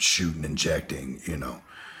and shooting, injecting, you know.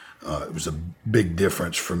 It was a big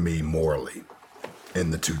difference for me morally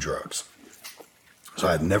in the two drugs. So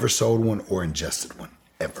I had never sold one or ingested one,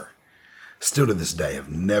 ever. Still to this day, I've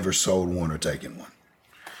never sold one or taken one.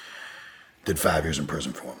 Did 5 years in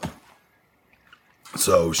prison for them.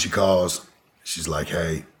 So she calls, she's like,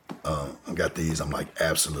 hey, I got these. I'm like,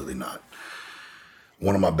 absolutely not.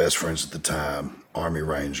 One of my best friends at the time, Army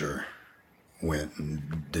Ranger, went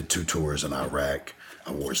and did 2 tours in Iraq.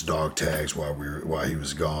 I wore his dog tags while he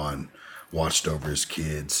was gone, watched over his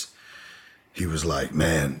kids. He was like,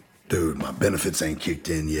 man, dude, my benefits ain't kicked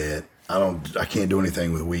in yet. I can't do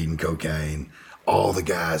anything with weed and cocaine. All the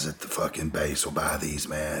guys at the fucking base will buy these,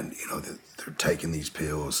 man. You know, they're taking these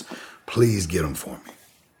pills. Please get them for me.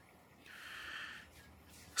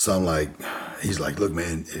 So I'm like, he's like, look,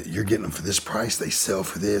 man, you're getting them for this price. They sell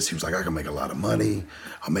for this. He was like, I can make a lot of money.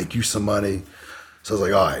 I'll make you some money. So I was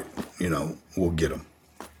like, all right, you know, we'll get them.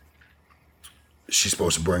 She's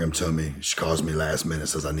supposed to bring them to me. She calls me last minute,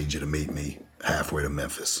 says, I need you to meet me halfway to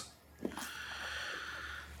Memphis.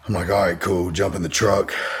 I'm like, all right, cool. Jump in the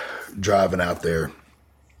truck, driving out there.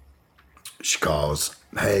 She calls,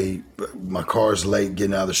 hey, my car's late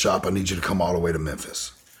getting out of the shop. I need you to come all the way to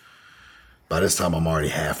Memphis. By this time, I'm already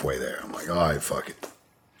halfway there. I'm like, all right, fuck it.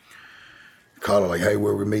 Called her like, hey,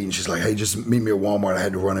 where we meeting? She's like, hey, just meet me at Walmart. I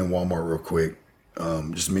had to run in Walmart real quick.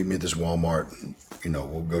 Just meet me at this Walmart. And, you know,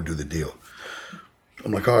 we'll go do the deal.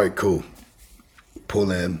 I'm like, all right, cool.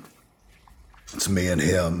 Pull in. It's me and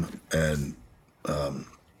him and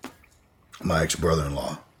my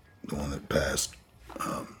ex-brother-in-law, the one that passed.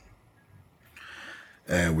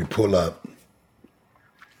 And we pull up.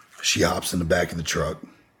 She hops in the back of the truck.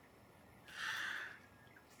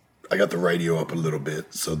 I got the radio up a little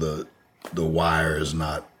bit, so the wire is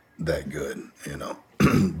not that good, you know.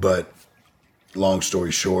 But long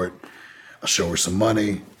story short, I show her some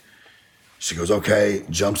money. She goes, okay,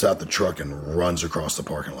 jumps out the truck and runs across the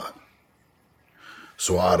parking lot.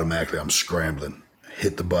 So automatically I'm scrambling,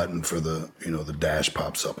 hit the button for the dash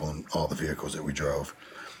pops up on all the vehicles that we drove.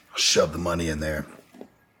 Shove the money in there.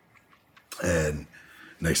 And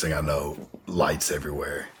next thing I know, lights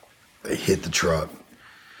everywhere. They hit the truck.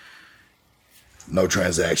 No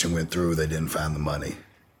transaction went through. They didn't find the money.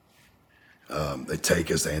 They take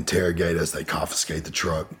us, they interrogate us, they confiscate the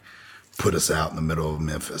truck, put us out in the middle of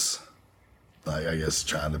Memphis. Like, I guess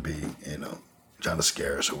trying to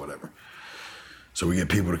scare us or whatever. So we get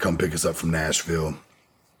people to come pick us up from Nashville.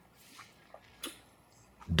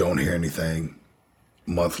 Don't hear anything. A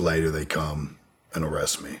month later, they come and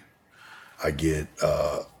arrest me. I get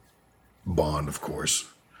bond, of course.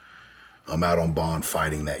 I'm out on bond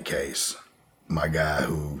fighting that case. My guy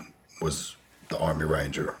who was the Army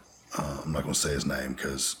Ranger, I'm not going to say his name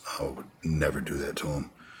because I would never do that to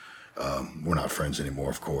him. We're not friends anymore,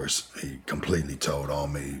 of course. He completely told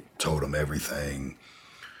on me, told him everything,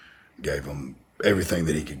 gave him everything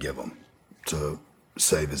that he could give him to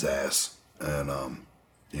save his ass. And,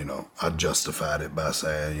 I justified it by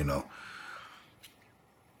saying,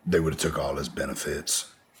 they would have took all his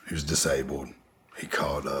benefits. He was disabled. He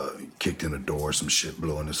kicked in a door, some shit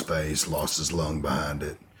blew in his face, lost his lung behind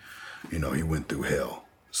it. He went through hell.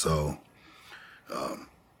 So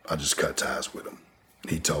I just cut ties with him.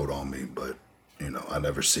 He told on me, but, I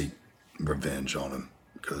never seek revenge on him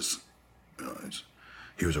because,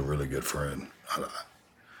 he was a really good friend.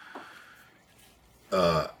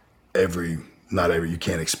 You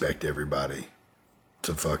can't expect everybody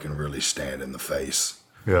to fucking really stand in the face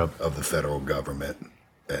of the federal government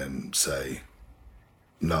and say,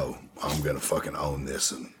 no, I'm going to fucking own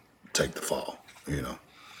this and take the fall,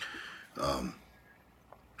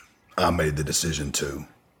 I made the decision too,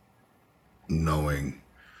 knowing,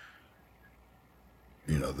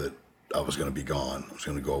 that I was going to be gone. I was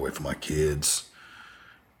going to go away from my kids.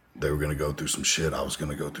 They were going to go through some shit. I was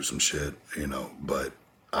going to go through some shit, but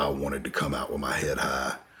I wanted to come out with my head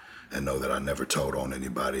high and know that I never told on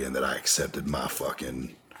anybody and that I accepted my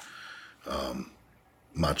fucking,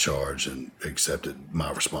 my charge and accepted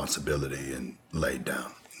my responsibility and laid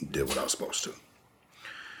down and did what I was supposed to.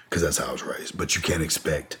 Because that's how I was raised. But you can't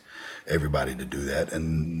expect everybody to do that,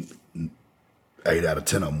 and 8 out of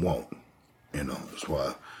 10 of them won't. That's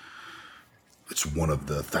why it's one of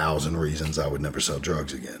the 1,000 reasons I would never sell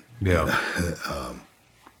drugs again. Yeah.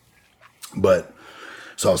 But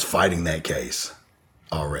so I was fighting that case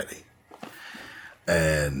already,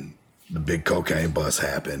 and the big cocaine bust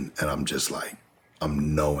happened, and I'm just like,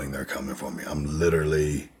 I'm knowing they're coming for me. I'm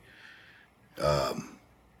literally,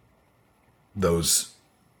 those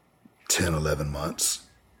 10, 11 months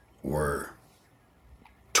were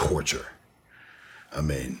torture. I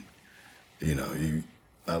mean,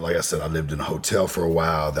 like I said, I lived in a hotel for a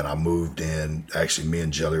while. Then I moved in. Actually, me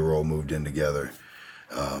and Jelly Roll moved in together.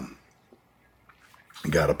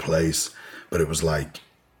 Got a place, but it was like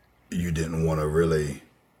I didn't want to,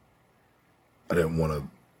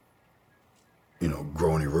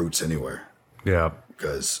 grow any roots anywhere. Yeah.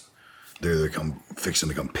 Because they're either fixing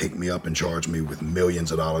to come pick me up and charge me with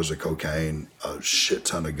millions of dollars of cocaine, a shit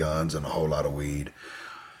ton of guns, and a whole lot of weed.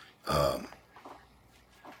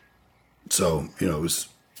 So,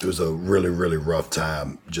 it was a really, really rough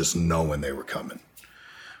time just knowing they were coming,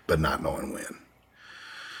 but not knowing when.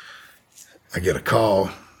 I get a call.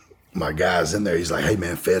 My guy's in there. He's like, hey,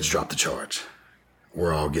 man, feds dropped the charge.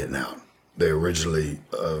 We're all getting out. They originally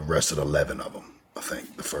arrested 11 of them, I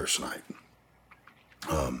think, the first night.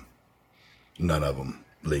 None of them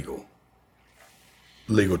legal.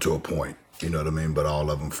 Legal to a point, you know what I mean? But all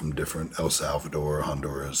of them from different El Salvador,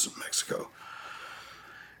 Honduras, Mexico.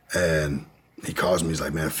 And he calls me. He's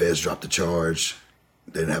like, man, feds dropped the charge.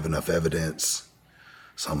 They didn't have enough evidence.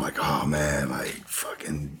 So I'm like, oh, man, like,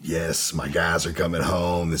 fucking yes, my guys are coming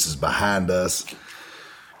home. This is behind us.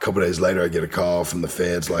 A couple days later, I get a call from the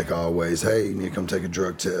feds, like always. Hey, you need to come take a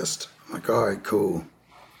drug test. I'm like, all right, cool.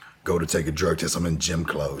 Go to take a drug test. I'm in gym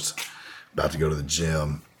clothes. About to go to the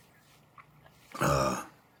gym.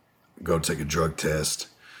 Go take a drug test.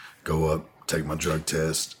 Go up, take my drug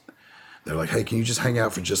test. They're like, hey, can you just hang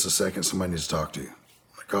out for just a second? Somebody needs to talk to you.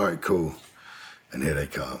 I'm like, all right, cool. And here they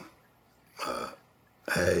come.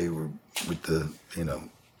 Hey, we're with the,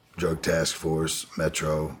 drug task force,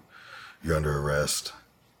 Metro. You're under arrest.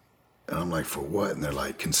 And I'm like, for what? And they're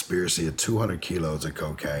like, conspiracy of 200 kilos of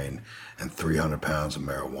cocaine and 300 pounds of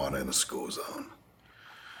marijuana in a school zone.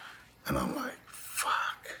 And I'm like,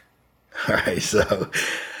 fuck. All right, so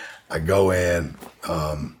I go in.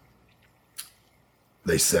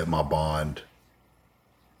 They set my bond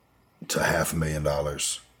to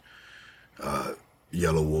 $500,000.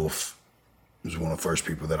 Yellow Wolf was one of the first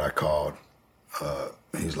people that I called.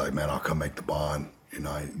 He's like, man, I'll come make the bond. You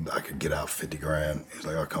know, I could get out 50 grand. He's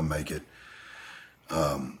like, I'll come make it.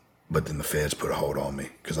 But then the feds put a hold on me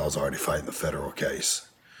because I was already fighting the federal case.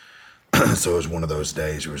 So it was one of those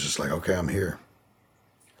days where it was just like, okay, I'm here.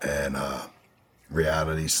 And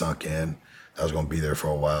reality sunk in. I was going to be there for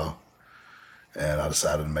a while. And I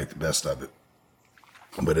decided to make the best of it.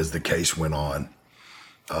 But as the case went on,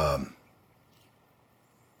 of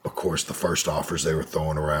course, the first offers they were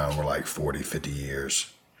throwing around were like 40, 50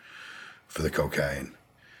 years for the cocaine.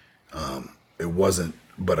 It wasn't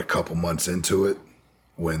but a couple months into it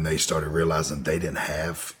when they started realizing they didn't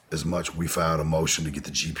have as much. We filed a motion to get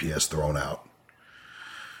the GPS thrown out.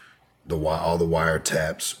 All the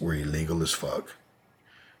wiretaps were illegal as fuck.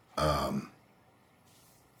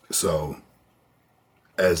 So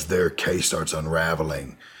as their case starts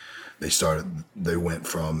unraveling, they went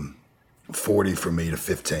from 40 for me to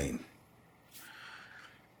 15.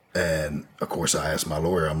 And of course I asked my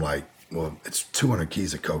lawyer, I'm like, well, it's 200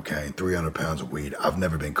 keys of cocaine, 300 pounds of weed. I've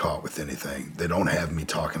never been caught with anything. They don't have me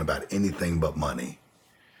talking about anything but money.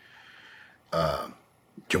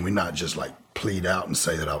 Can we not just like plead out and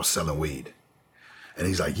say that I was selling weed? And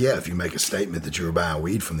he's like, yeah, if you make a statement that you were buying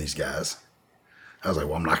weed from these guys. I was like,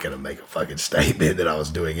 well, I'm not going to make a fucking statement that I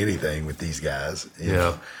was doing anything with these guys. You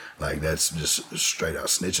know? Like, that's just straight out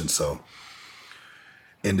snitching. So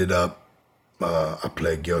ended up, I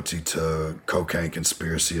pled guilty to cocaine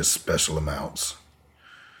conspiracy of special amounts.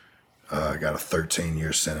 I got a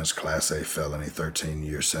 13-year sentence, Class A felony,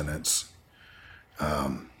 13-year sentence.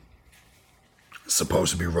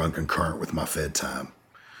 Supposed to be run concurrent with my Fed time.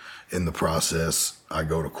 In the process, I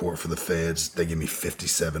go to court for the feds. They give me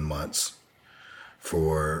 57 months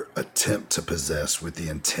for attempt to possess with the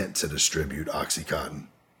intent to distribute Oxycontin,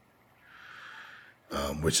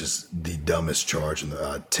 which is the dumbest charge. And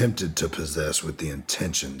attempted to possess with the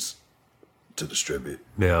intentions to distribute.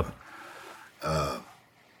 Yeah.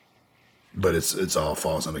 But it's all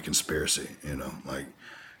falls under conspiracy, you know. Like,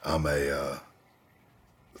 I'm a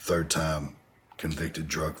third-time convicted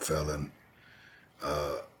drug felon,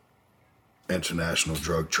 international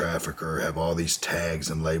drug trafficker, have all these tags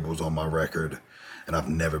and labels on my record, and I've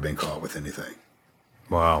never been caught with anything.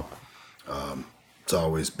 Wow. It's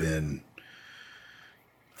always been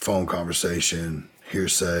phone conversation,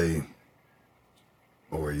 hearsay,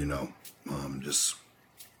 or, you know, just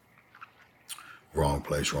wrong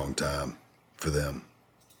place, wrong time for them,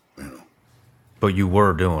 you know. But you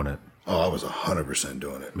were doing it. Oh, I was 100%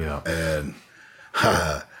 doing it. Yeah. And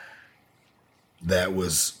that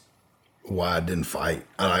was why I didn't fight.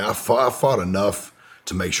 I fought enough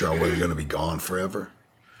to make sure I wasn't going to be gone forever.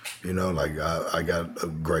 You know, like I got a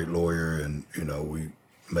great lawyer, and, you know, we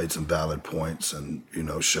made some valid points and, you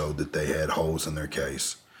know, showed that they had holes in their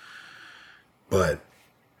case. But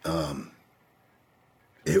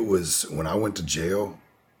it was, when I went to jail,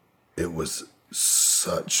 it was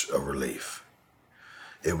such a relief.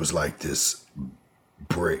 It was like this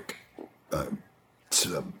brick, a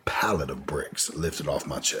pallet of bricks lifted off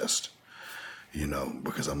my chest, you know,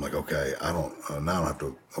 because I'm like, okay, now I don't have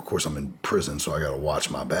to, of course I'm in prison, so I got to watch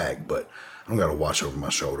my back, but I don't got to watch over my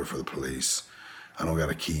shoulder for the police. I don't got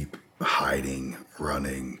to keep hiding,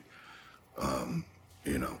 running,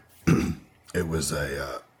 you know. It was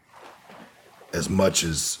as much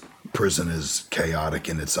as prison is chaotic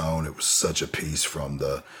in its own, it was such a piece from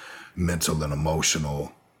the mental and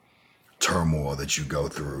emotional turmoil that you go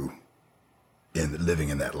through in living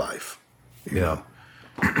in that life. You know?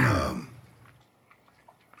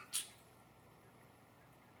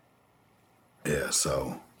 Yeah,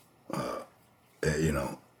 so, you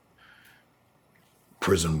know,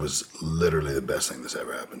 prison was literally the best thing that's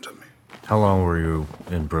ever happened to me. How long were you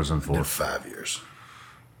in prison for? 5 years.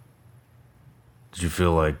 Did you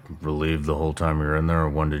feel like relieved the whole time you were in there, or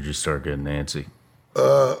when did you start getting antsy?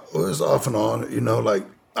 It was off and on, you know, like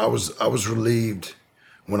I was relieved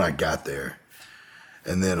when I got there.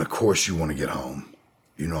 And then of course you want to get home.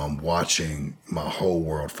 You know, I'm watching my whole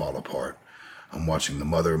world fall apart. I'm watching the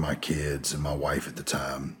mother of my kids and my wife at the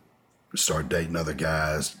time start dating other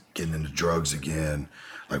guys, getting into drugs again.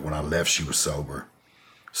 Like when I left, she was sober.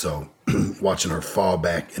 So watching her fall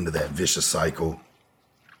back into that vicious cycle.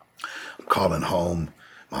 I'm calling home.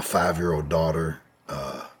 My 5-year-old daughter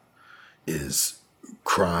is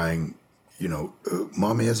crying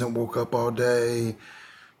Mommy hasn't woke up all day.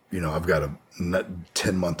 I've got a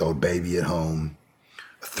 10-month-old baby at home,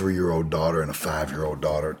 a 3-year-old daughter and a 5-year-old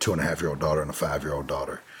daughter, 2.5-year-old daughter and a 5-year-old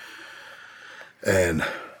daughter. And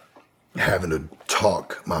having to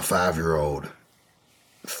talk my 5-year-old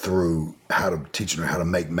through teaching her how to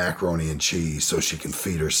make macaroni and cheese so she can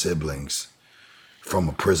feed her siblings from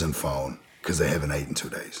a prison phone because they haven't eaten in 2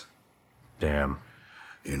 days. Damn.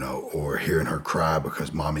 Or hearing her cry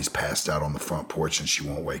because mommy's passed out on the front porch and she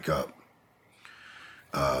won't wake up.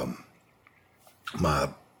 My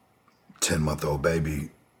 10-month-old baby,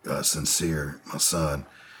 Sincere, my son,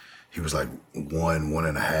 he was like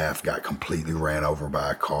 1.5, got completely ran over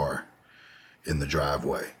by a car in the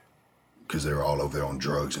driveway because they were all over there on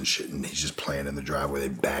drugs and shit, and he's just playing in the driveway. They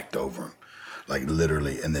backed over him, like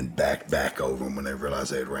literally, and then backed back over him when they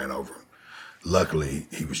realized they had ran over him. Luckily,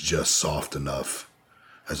 he was just soft enough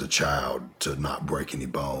as a child to not break any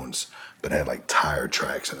bones, but had like tire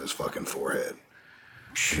tracks in his fucking forehead.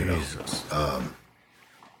 Jesus. I'm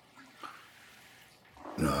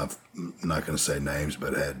not going to say names,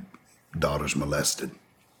 but had daughters molested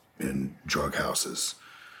in drug houses.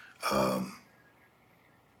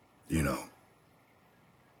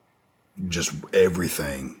 Just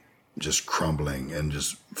everything just crumbling and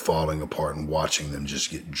just falling apart, and watching them just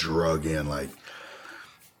get drug in. Like,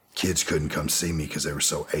 kids couldn't come see me because they were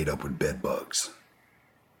so ate up with bed bugs.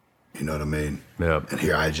 You know what I mean? Yep. And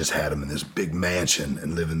here I just had them in this big mansion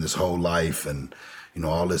and living this whole life and,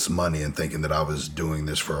 all this money, and thinking that I was doing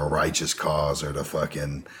this for a righteous cause or to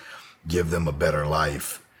fucking give them a better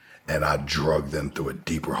life. And I drug them through a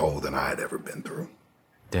deeper hole than I had ever been through.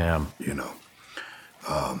 Damn.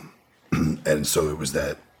 And so it was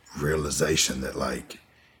that realization that, like,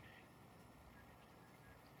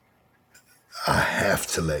 I have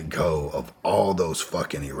to let go of all those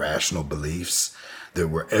fucking irrational beliefs that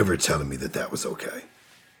were ever telling me that that was okay.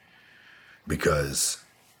 Because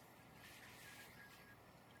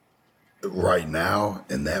right now,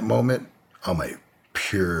 in that moment, I'm a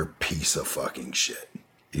pure piece of fucking shit.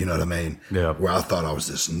 You know what I mean? Yeah. Where I thought I was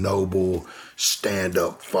this noble,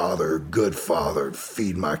 stand-up father, good father,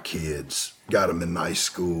 feed my kids, got them in nice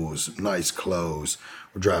schools, nice clothes,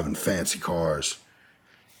 we're driving fancy cars.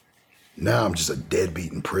 Now I'm just a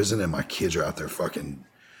deadbeat in prison, and my kids are out there fucking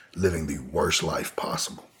living the worst life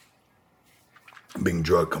possible. Being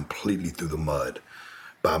drugged completely through the mud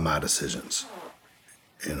by my decisions,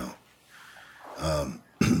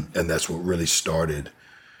 And that's what really started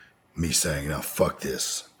me saying, now fuck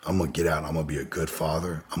this. I'm going to get out and I'm going to be a good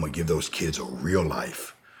father. I'm going to give those kids a real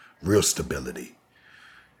life, real stability.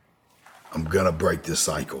 I'm going to break this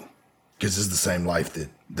cycle because this is the same life that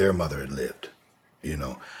their mother had lived.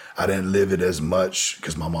 I didn't live it as much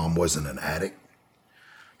because my mom wasn't an addict.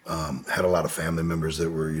 Had a lot of family members that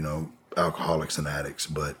were, alcoholics and addicts,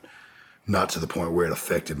 but not to the point where it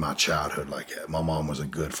affected my childhood like that. My mom was a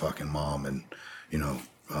good fucking mom, and,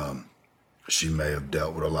 she may have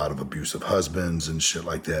dealt with a lot of abusive husbands and shit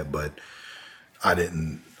like that, but I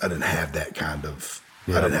didn't have that kind of,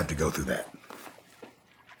 I didn't have to go through that.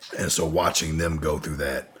 And so watching them go through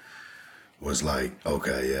that was like,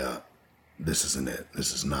 okay, yeah, this isn't it.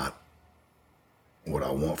 This is not what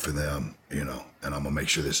I want for them, and I'm gonna make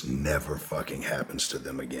sure this never fucking happens to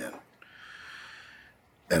them again.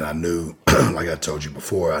 And I knew, like I told you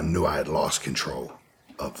before, I knew I had lost control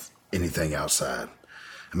of anything outside.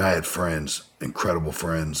 I mean, I had friends, incredible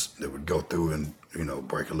friends, that would go through and,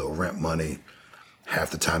 break a little rent money.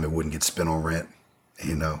 Half the time it wouldn't get spent on rent,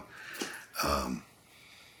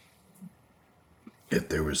 If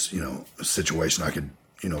there was, a situation I could,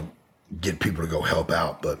 get people to go help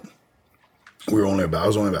out. But I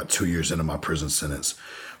was only about 2 years into my prison sentence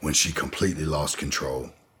when she completely lost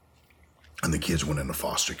control and the kids went into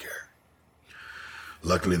foster care.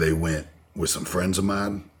 Luckily, they went with some friends of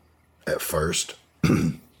mine at first.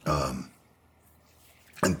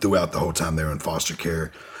 And throughout the whole time they were in foster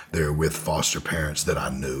care, they were with foster parents that I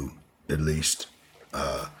knew, at least.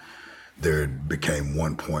 There became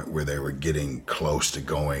one point where they were getting close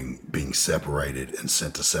to being separated and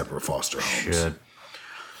sent to separate foster homes. Shit.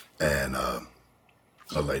 And a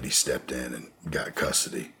lady stepped in and got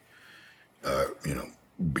custody,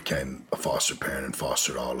 became a foster parent and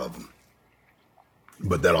fostered all of them.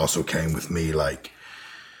 But that also came with me, like,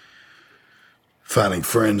 finding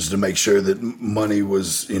friends to make sure that money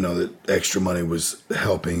was, that extra money was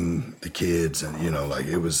helping the kids. And,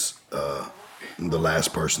 it was the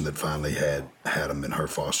last person that finally had them in her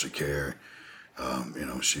foster care.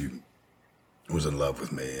 She was in love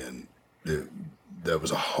with me, and that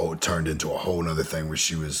was turned into a whole nother thing where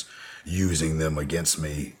she was using them against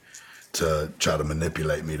me to try to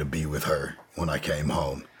manipulate me to be with her when I came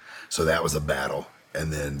home. So that was a battle.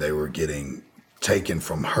 And then they were getting taken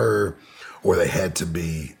from her, or they had to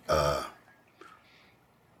be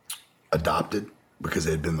adopted because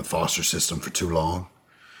they had been in the foster system for too long.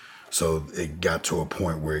 So it got to a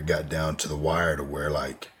point where it got down to the wire to where,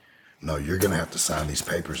 like, no, you're going to have to sign these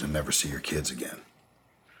papers and never see your kids again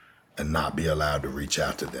and not be allowed to reach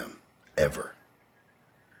out to them ever.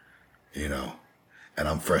 You know? And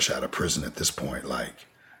I'm fresh out of prison at this point. Like,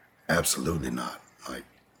 absolutely not. Like,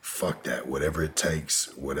 fuck that. Whatever it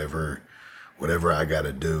takes, whatever I got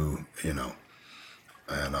to do, you know.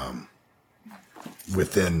 And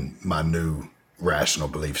within my new rational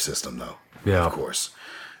belief system, though, of course.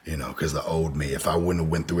 You know, because the old me, if I wouldn't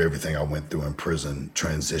have went through everything I went through in prison,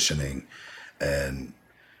 transitioning and,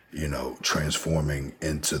 you know, transforming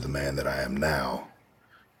into the man that I am now,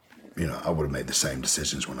 you know, I would have made the same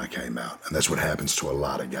decisions when I came out. And that's what happens to a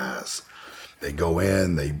lot of guys. They go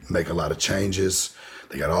in, they make a lot of changes.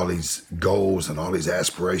 They got all these goals and all these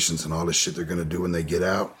aspirations and all this shit they're going to do when they get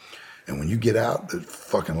out. And when you get out, the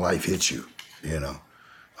fucking life hits you, you know.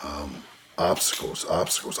 Obstacles.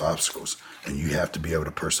 And you have to be able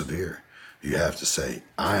to persevere. You have to say,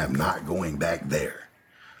 I am not going back there.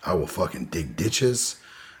 I will fucking dig ditches.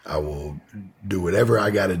 I will do whatever I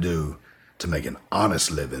got to do to make an honest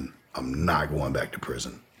living. I'm not going back to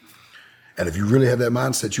prison. And if you really have that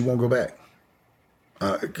mindset, you won't go back.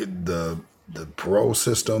 The parole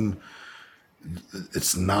system,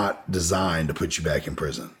 it's not designed to put you back in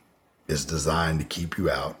prison. It's designed to keep you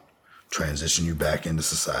out, transition you back into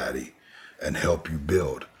society, and help you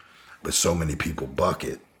build. But so many people buck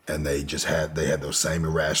it, and they had those same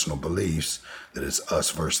irrational beliefs that it's us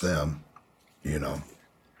versus them, you know,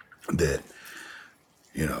 that,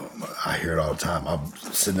 you know, I hear it all the time. I'm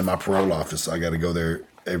sitting in my parole office. I got to go there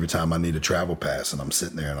every time I need a travel pass, and I'm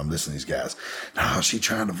sitting there and I'm listening to these guys. No, she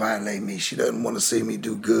trying to violate me. She doesn't want to see me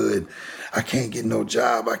do good. I can't get no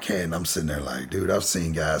job. I can't. And I'm sitting there like, dude, I've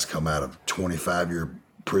seen guys come out of 25-year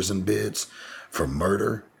prison bids for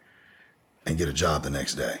murder and get a job the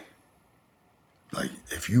next day. Like,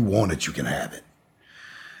 if you want it, you can have it.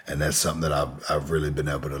 And that's something that I've really been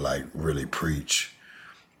able to, like, really preach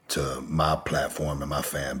to my platform and my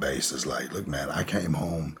fan base. Is like, look, man, I came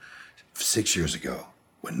home 6 years ago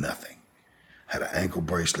with nothing. Had an ankle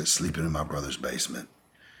bracelet, sleeping in my brother's basement.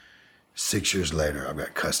 6 years later, I've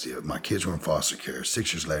got custody of my kids. Were in foster care.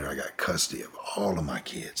 6 years later, I got custody of all of my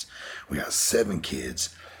kids. We got 7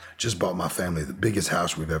 kids. Just bought my family the biggest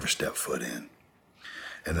house we've ever stepped foot in.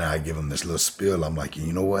 And then I give them this little spiel. I'm like,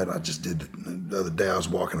 you know what? I just did the other day. I was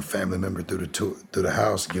walking a family member through the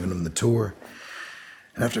house, giving them the tour.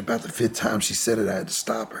 And after about the 5th time she said it, I had to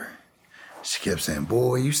stop her. She kept saying,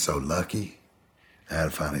 boy, you so lucky. I had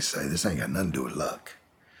to finally say, this ain't got nothing to do with luck.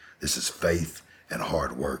 This is faith and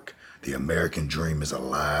hard work. The American dream is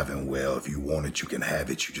alive and well. If you want it, you can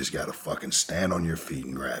have it. You just got to fucking stand on your feet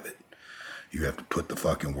and grab it. You have to put the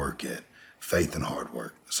fucking work in. Faith and hard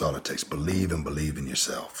work. That's all it takes. Believe in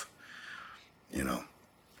yourself. You know.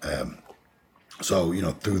 So, you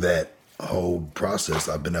know, through that whole process,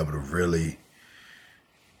 I've been able to really,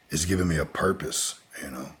 it's given me a purpose, you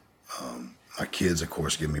know. My kids, of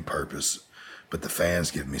course, give me purpose, but the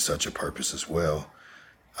fans give me such a purpose as well.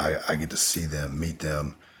 I get to see them, meet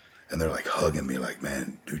them, and they're like hugging me like,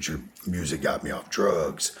 man, dude, your music got me off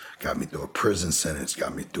drugs, got me through a prison sentence,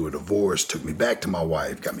 got me through a divorce, took me back to my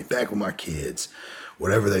wife, got me back with my kids.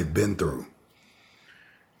 Whatever they've been through,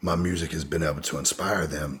 my music has been able to inspire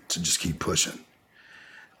them to just keep pushing.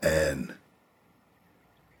 And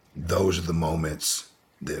those are the moments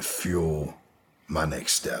that fuel my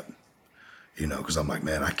next step, you know, because I'm like,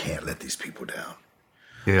 man, I can't let these people down.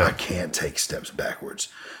 Yeah. I can't take steps backwards.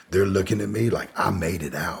 They're looking at me like I made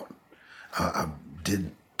it out. I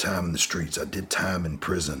did time in the streets. I did time in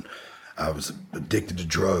prison. I was addicted to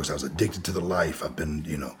drugs. I was addicted to the life. I've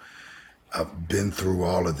been through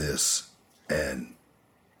all of this, and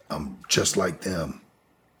I'm just like them.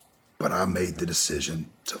 But I made the decision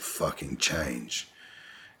to fucking change.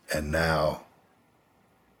 And now,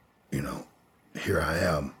 you know, here I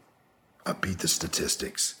am. I beat the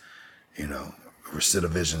statistics, you know.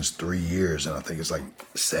 Recidivism's 3 years, and I think it's like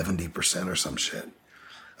 70% or some shit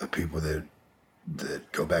of people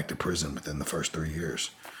that go back to prison within the first 3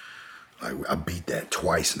 years. Like, I beat that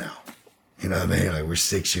twice now. You know what I mean? Like, we're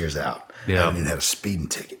 6 years out. Yeah. I haven't even had a speeding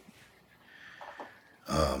ticket.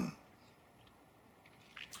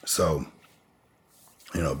 So,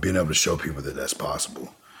 you know, being able to show people that that's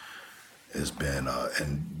possible has been,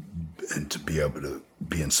 and to be able to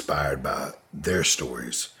be inspired by their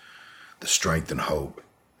stories, the strength and hope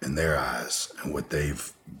in their eyes and what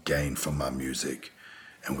they've gained from my music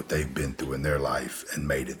and what they've been through in their life and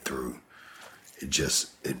made it through,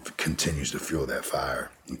 it continues to fuel that fire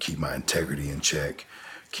and keep my integrity in check,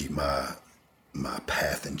 keep my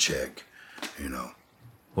path in check, you know.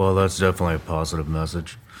 Well, that's definitely a positive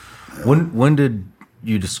message. When did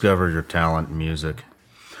you discover your talent in music?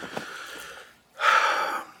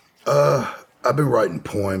 I've been writing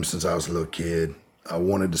poems since I was a little kid. I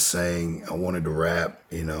wanted to sing. I wanted to rap.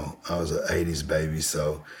 You know, I was an 80s baby.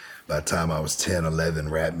 So by the time I was 10, 11,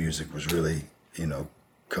 rap music was really, you know,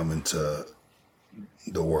 coming to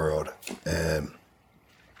the world. And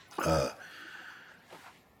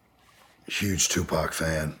huge Tupac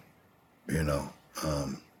fan, you know.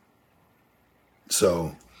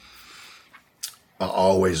 So I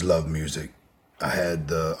always loved music. I had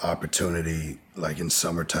the opportunity, like in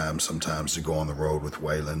summertime, sometimes to go on the road with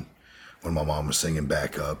Waylon when my mom was singing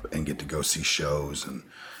backup and get to go see shows and,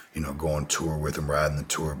 you know, go on tour with him, riding the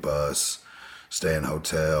tour bus, stay in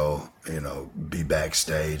hotel, you know, be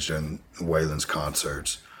backstage during Waylon's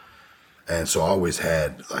concerts. And so I always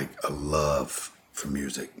had like a love for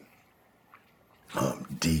music.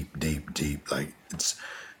 Deep. Like it's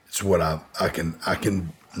what I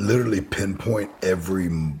can literally pinpoint every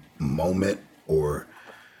moment or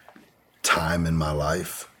time in my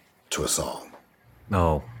life to a song.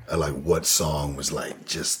 Oh. Like what song was like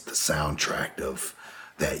just the soundtrack of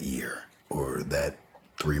that year or that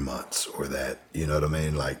 3 months or that, you know what I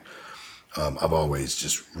mean? Like, I've always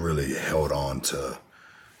just really held on to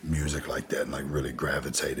music like that and like really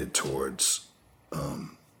gravitated towards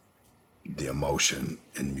the emotion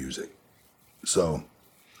in music. So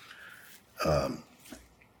I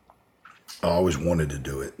always wanted to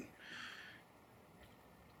do it.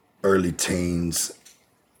 Early teens,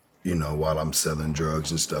 you know, while I'm selling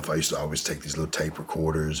drugs and stuff, I used to always take these little tape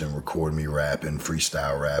recorders and record me rapping,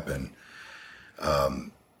 freestyle rapping.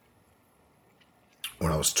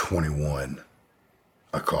 When I was 21,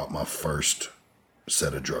 I caught my first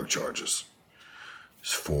set of drug charges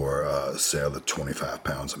for sale of 25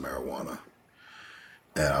 pounds of marijuana.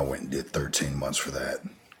 And I went and did 13 months for that.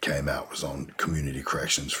 Came out, was on community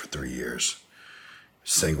corrections for 3 years.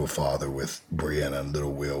 Single father with Brianna and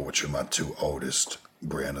Little Will, which are my two oldest.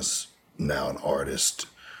 Brianna's now an artist,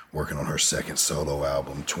 working on her second solo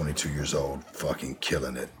album, 22 years old, fucking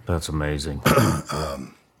killing it. That's amazing.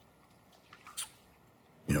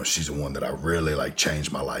 You know, she's the one that I really like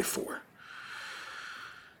changed my life for.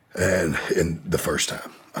 And in the first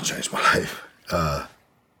time I changed my life,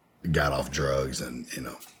 got off drugs and, you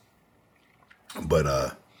know, but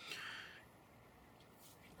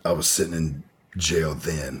I was sitting in jail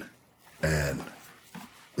then and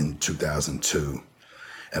in 2002,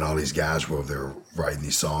 and all these guys were over there writing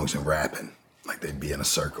these songs and rapping, like they'd be in a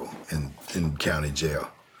circle in county jail.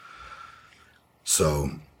 So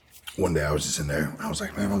one day I was just in there, I was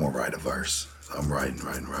like, man, I'm gonna write a verse. So I'm writing.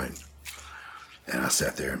 And I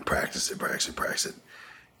sat there and practiced it.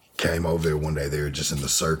 Came over there one day, they were just in the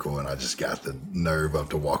circle, and I just got the nerve up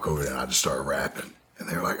to walk over there and I just started rapping. And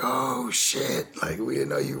they were like, oh shit, like we didn't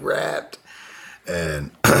know you rapped.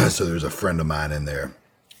 And so there was a friend of mine in there.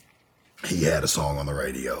 He had a song on the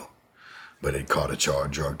radio, but it caught a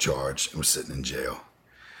drug charge, and was sitting in jail.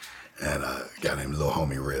 And a guy named Lil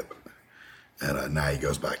Homie Rip. And now he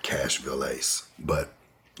goes by Cashville Ace, but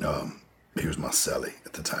he was my celly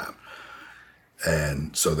at the time.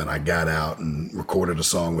 And so then I got out and recorded a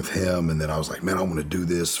song with him, and then I was like, man, I want to do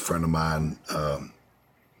this. A friend of mine,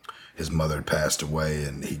 his mother had passed away,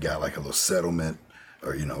 and he got like a little settlement,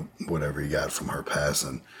 or, you know, whatever he got from her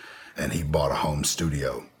passing, and he bought a home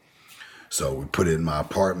studio. So we put it in my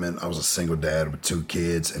apartment. I was a single dad with 2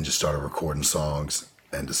 kids and just started recording songs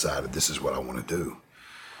and decided this is what I want to do.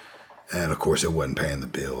 And of course, it wasn't paying the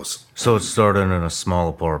bills. So it started in a small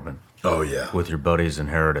apartment. Oh, yeah. With your buddy's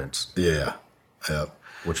inheritance. Yeah. Yep.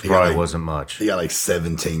 Which probably wasn't much. He got like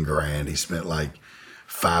 17 grand. He spent like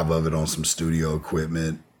 5 of it on some studio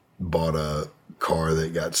equipment, bought a car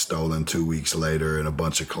that got stolen 2 weeks later, and a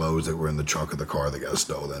bunch of clothes that were in the trunk of the car that got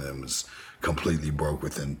stolen, and was completely broke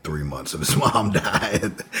within 3 months of his mom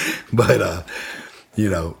dying. But, you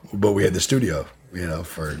know, but we had the studio, you know,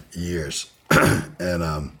 for years.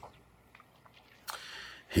 And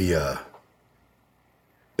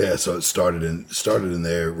so it started in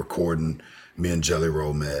there recording. Me and Jelly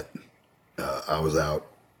Roll met. I was out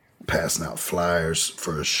passing out flyers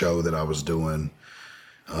for a show that I was doing,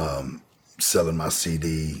 selling my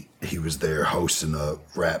CD. He was there hosting a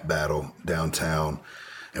rap battle downtown,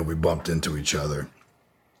 and we bumped into each other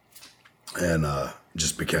and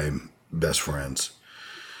just became best friends.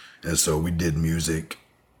 And so we did music.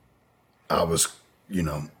 I was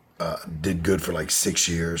did good for like 6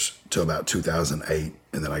 years till about 2008.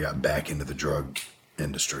 And then I got back into the drug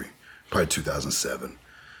industry, probably 2007.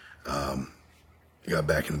 Got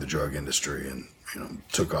back into the drug industry and,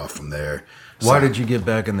 took off from there. Why did you get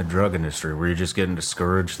back in the drug industry? Were you just getting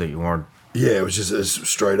discouraged that you weren't? Yeah, it was just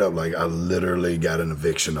straight up. Like, I literally got an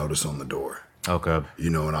eviction notice on the door. Okay.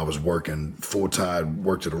 And I was working full-time,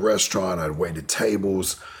 worked at a restaurant. I'd waited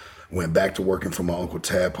tables, went back to working for my Uncle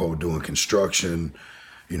Tadpole doing construction.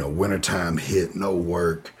 Wintertime hit, no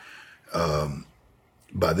work.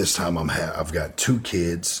 By this time, I've got 2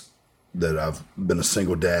 kids that I've been a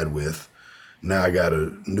single dad with. Now I got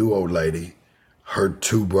a new old lady. Her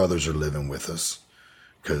 2 brothers are living with us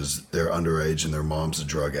because they're underage and their mom's a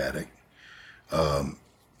drug addict.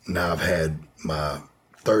 Now I've had my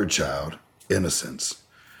 3rd child, Innocence,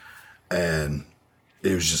 and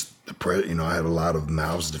it was just I had a lot of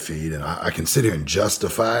mouths to feed, and I can sit here and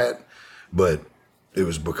justify it, but it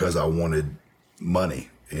was because I wanted money,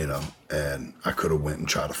 and I could have went and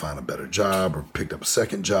tried to find a better job or picked up a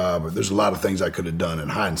second job, or there's a lot of things I could have done in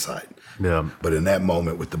hindsight. Yeah. But in that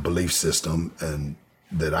moment, with the belief system and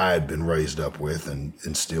that I had been raised up with and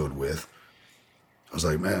instilled with, I was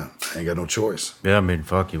like, man, I ain't got no choice. Yeah, I mean,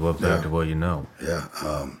 fuck, you look back to what you know. Yeah.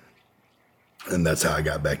 And that's how I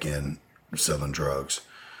got back in selling drugs.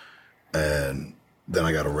 And then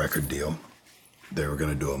I got a record deal. They were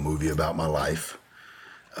going to do a movie about my life.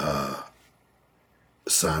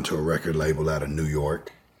 Signed to a record label out of New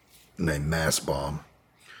York named Mass Bomb.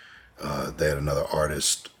 They had another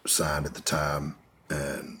artist signed at the time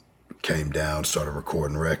and came down, started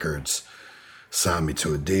recording records, signed me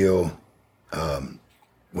to a deal,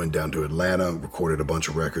 went down to Atlanta, recorded a bunch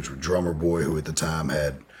of records with Drummer Boy, who at the time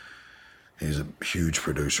he's a huge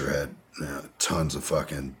producer, had tons of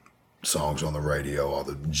fucking songs on the radio, all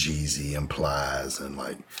the Jeezy implies and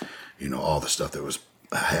all the stuff that was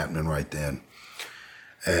happening right then.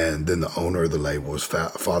 And then the owner of the label, his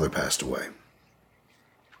father passed away.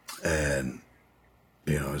 And,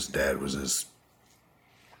 his dad was his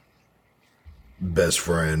best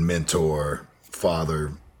friend, mentor,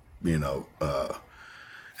 father,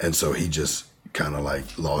 and so he just kind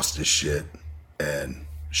of lost his shit and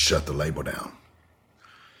shut the label down.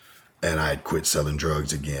 And I had quit selling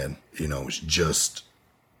drugs again, was just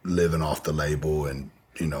living off the label and,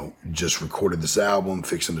 just recorded this album,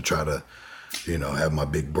 fixing to try to, have my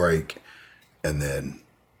big break. And then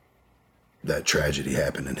that tragedy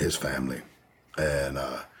happened in his family. And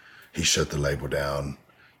he shut the label down.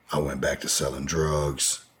 I went back to selling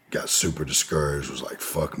drugs, got super discouraged, was like,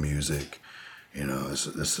 fuck music.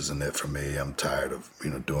 This isn't it for me. I'm tired of,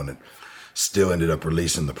 doing it. Still ended up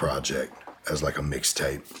releasing the project as like a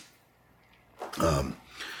mixtape. And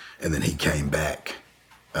then he came back.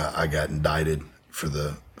 I got indicted for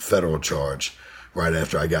the federal charge. Right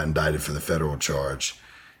after I got indicted for the federal charge,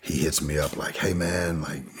 he hits me up like, hey man,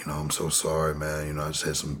 I'm so sorry, man. I just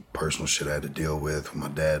had some personal shit I had to deal with my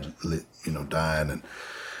dad, dying. And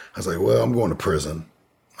I was like, well, I'm going to prison.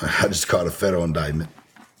 I just caught a federal indictment.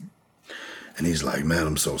 And he's like, man,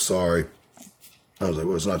 I'm so sorry. I was like,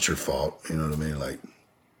 well, it's not your fault. You know what I mean?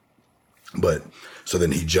 But so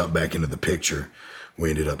then he jumped back into the picture. We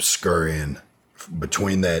ended up scurrying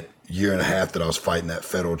between that year and a half that I was fighting that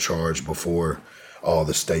federal charge before all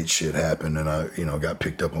the state shit happened and I, got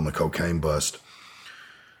picked up on the cocaine bust.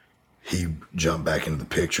 He jumped back into the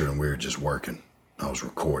picture and we were just working. I was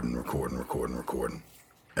recording.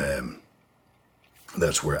 And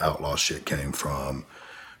that's where Outlaw Shit came from,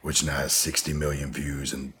 which now has 60 million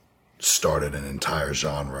views and started an entire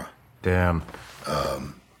genre. Damn.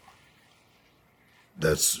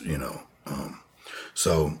 That's,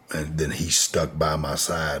 so, and then he stuck by my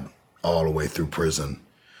side all the way through prison.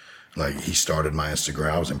 He started my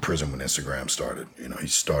Instagram. I was in prison when Instagram started. He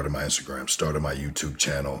started my Instagram, started my YouTube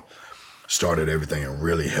channel, started everything and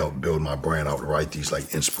really helped build my brand. I would write these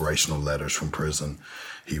inspirational letters from prison.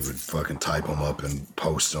 He would fucking type them up and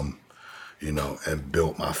post them, and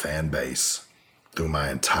built my fan base through my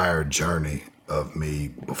entire journey of me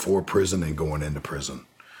before prison and going into prison.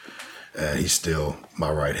 And he's still my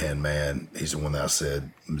right-hand man. He's the one that I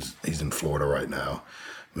said, he's in Florida right now.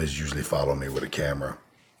 He's usually following me with a camera.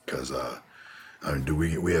 Because,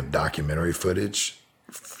 we have documentary footage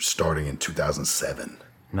starting in 2007.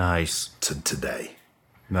 Nice. To today.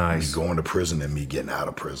 Nice. Me going to prison and me getting out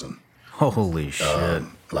of prison. Holy shit.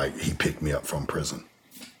 He picked me up from prison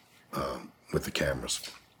with the cameras.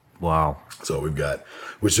 Wow. So we've got,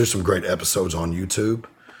 which there's some great episodes on YouTube.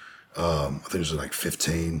 I think there's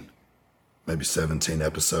 15, maybe 17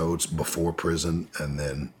 episodes before prison and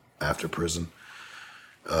then after prison.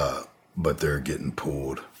 But they're getting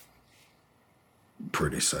pulled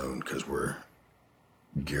pretty soon because we're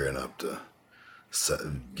gearing up to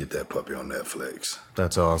get that puppy on Netflix.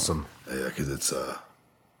 That's awesome. Yeah, because it's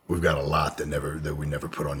we've got a lot that we never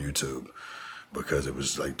put on YouTube because it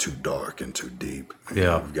was like too dark and too deep.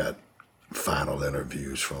 Yeah, we've got final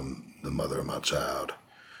interviews from the mother of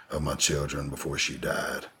my children before she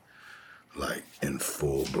died, like in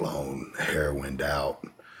full blown heroined out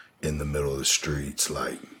in the middle of the streets,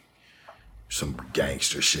 like some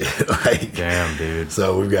gangster shit. Like, damn, dude.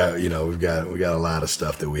 So we got a lot of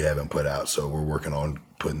stuff that we haven't put out. So we're working on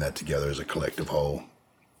putting that together as a collective whole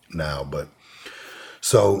now. But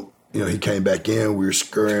so, he came back in, we were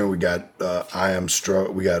scurrying. We got I Am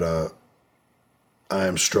Struggle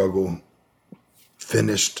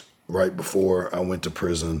finished right before I went to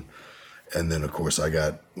prison. And then of course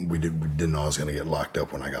we didn't know I was gonna get locked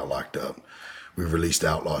up when I got locked up. We released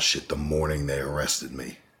Outlaw Shit the morning they arrested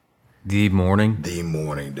me. The morning,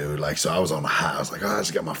 dude. Like, so I was on the high. I was like, I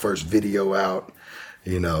just got my first video out,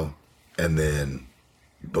 and then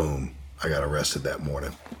boom, I got arrested that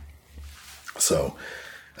morning. So,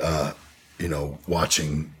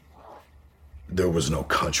 watching, there was no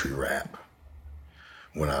country rap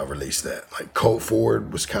when I released that. Like, Colt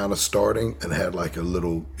Ford was kind of starting and had like a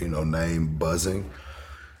little, name buzzing,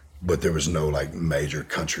 but there was no like major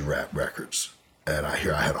country rap records. And I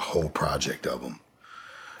had a whole project of them.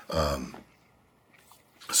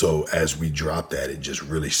 So as we dropped that, it just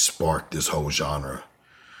really sparked this whole genre,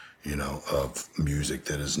 of music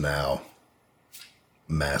that is now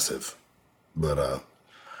massive. But,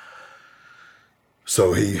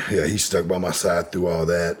 so he stuck by my side through all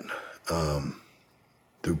that,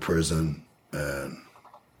 through prison. And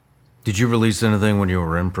did you release anything when you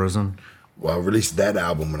were in prison? Well, I released that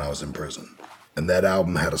album when I was in prison. And that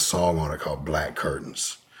album had a song on it called Black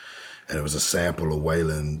Curtains. And it was a sample of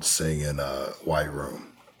Waylon singing White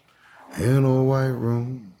Room. In a white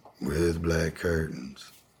room with black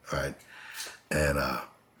curtains, right? And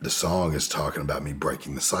the song is talking about me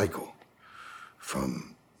breaking the cycle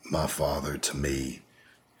from my father to me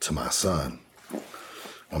to my son.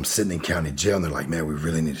 I'm sitting in county jail and they're like, man, we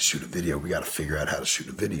really need to shoot a video. We got to figure out how to shoot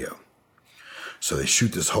a video. So they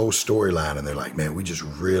shoot this whole storyline and they're like, man, we just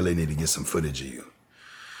really need to get some footage of you.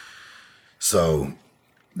 So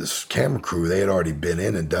this camera crew, they had already been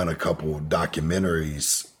in and done a couple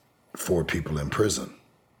documentaries for people in prison.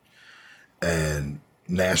 And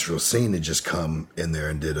Nashville Scene had just come in there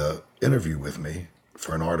and did a interview with me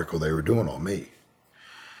for an article they were doing on me.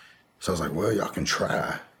 So I was like, well, y'all can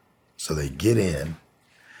try. So they get in,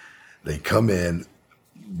 they come in,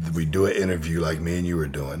 we do an interview like me and you were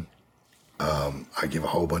doing. I give a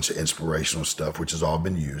whole bunch of inspirational stuff, which has all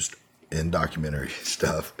been used in documentary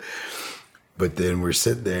stuff. But then we're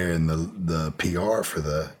sitting there and the PR for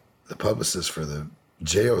the publicist for the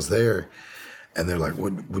jail's there. And they're like,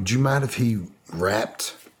 would you mind if he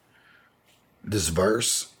rapped this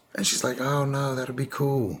verse? And she's like, oh no, that'll be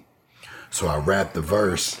cool. So I rapped the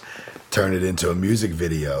verse, turn it into a music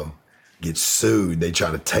video, get sued. They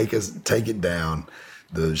try to take it down.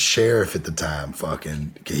 The sheriff at the time,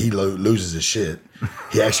 he loses his shit.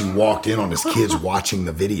 He actually walked in on his kids watching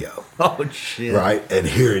the video. Oh, shit. Right? And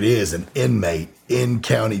here it is, an inmate in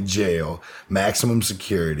county jail, maximum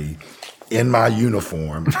security, in my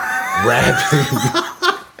uniform,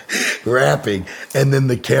 rapping, and then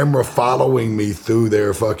the camera following me through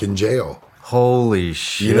their fucking jail. Holy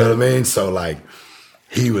shit. You know what I mean? So, like,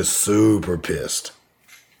 he was super pissed.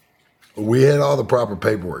 We had all the proper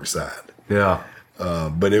paperwork signed. Yeah.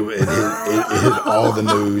 But it hit all the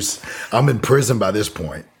news. I'm in prison by this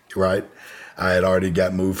point, right? I had already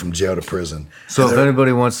got moved from jail to prison. So if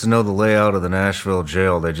anybody wants to know the layout of the Nashville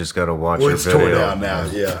jail, they just got to watch your video. It's torn down now,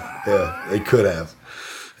 yeah. They could have.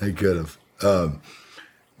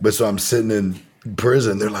 But so I'm sitting in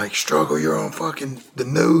prison. They're like, Struggle, you're on fucking the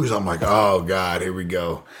news. I'm like, oh, God, here we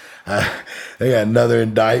go. They got another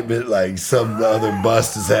indictment, like some other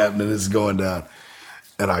bust is happening. It's going down.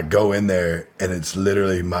 And I go in there, and it's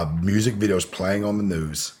literally my music video's playing on the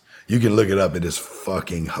news. You can look it up. It is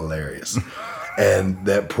fucking hilarious. And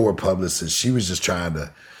that poor publicist, she was trying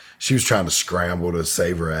to scramble to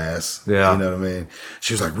save her ass. Yeah. You know what I mean?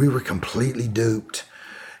 She was like, we were completely duped.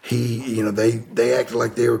 They acted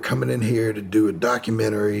like they were coming in here to do a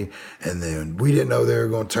documentary, and then we didn't know they were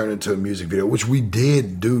going to turn into a music video, which we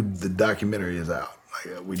did do. The documentary is out.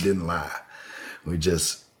 Like, we didn't lie. We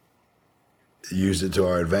just used it to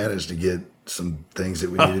our advantage to get some things that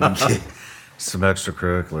we needed to get. Some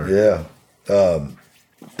extracurricular. Yeah.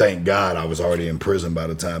 Thank God I was already in prison by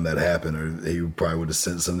the time that happened, or he probably would have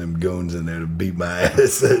sent some of them goons in there to beat my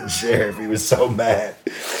ass at the sheriff. He was so mad.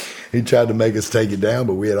 he tried to make us take it down,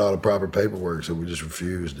 but we had all the proper paperwork, so we just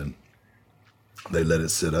refused, and they let it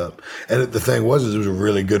sit up. And the thing was, it was a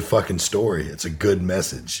really good fucking story. It's a good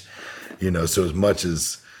message, so as much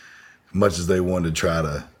as they wanted to try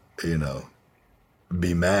to,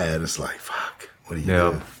 be mad, it's like, fuck, what do you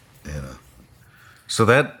do? So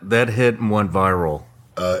that hit and went viral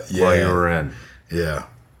while you were in. Yeah.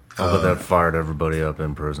 How about that fired everybody up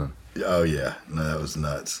in prison? Oh, yeah. No, that was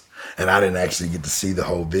nuts. And I didn't actually get to see the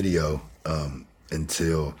whole video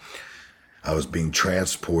until I was being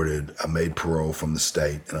transported. I made parole from the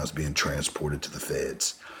state, and I was being transported to the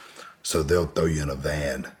feds. So they'll throw you in a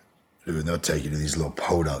van, and they'll take you to these little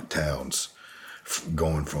podunk towns,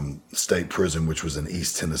 going from state prison, which was in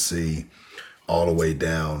East Tennessee, all the way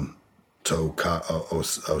down to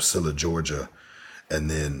Ocala, Georgia, and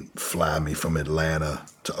then fly me from Atlanta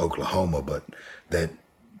to Oklahoma, but that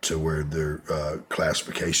to where their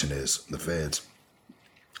classification is, the feds.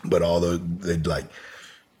 But although they'd like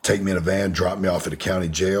take me in a van, drop me off at a county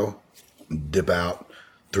jail, dip out.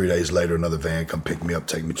 3 days later, another van come pick me up,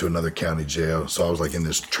 take me to another county jail. So I was like in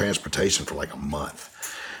this transportation for like a month.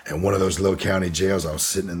 And one of those little county jails, I was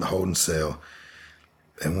sitting in the holding cell,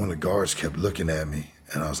 and one of the guards kept looking at me,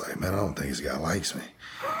 and I was like, man, I don't think this guy likes me.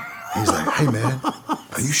 He's like, hey man,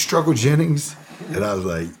 are you Struggle Jennings? And I was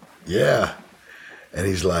like, yeah. And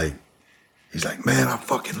he's like, man, I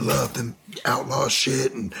fucking love them outlaw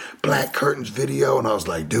shit and Black Curtains video. And I was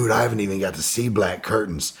like, dude, I haven't even got to see Black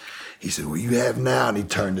Curtains. He said, well, you have now. And he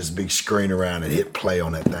turned this big screen around and hit play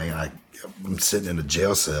on that thing. And I'm sitting in a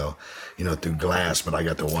jail cell, through glass, but I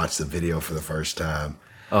got to watch the video for the first time.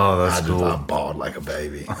 Oh, that's cool. I bawled like a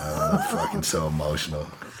baby. I'm fucking so emotional.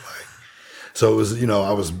 So it was,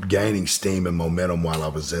 I was gaining steam and momentum while I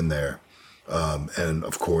was in there. And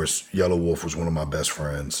of course, Yellow Wolf was one of my best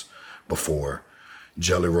friends before.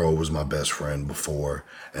 Jelly Roll was my best friend before.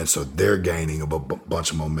 And so they're gaining a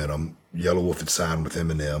bunch of momentum. Yellow Wolf had signed with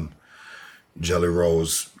Eminem. Jelly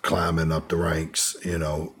Roll's climbing up the ranks,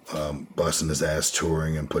 busting his ass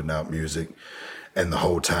touring and putting out music. And the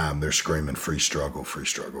whole time they're screaming free struggle, free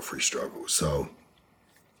struggle, free struggle. So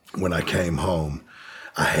when I came home,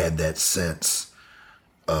 I had that sense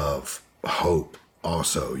of hope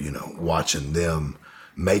also, watching them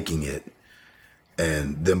making it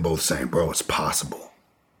and them both saying, bro, it's possible.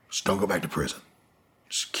 Just don't go back to prison.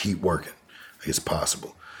 Just keep working. It's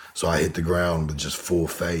possible. So I hit the ground with just full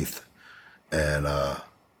faith and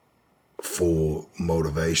full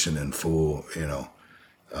motivation and full,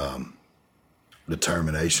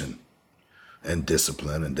 determination and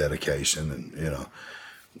discipline and dedication and,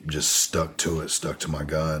 just stuck to my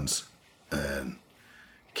guns and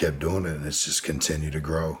kept doing it, and it's just continued to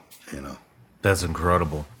grow, That's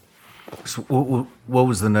incredible. So what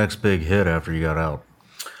was the next big hit after you got out?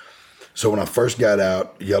 So when I first got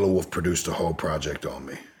out, Yellow Wolf produced a whole project on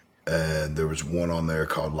me, and there was one on there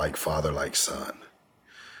called Like Father, Like Son.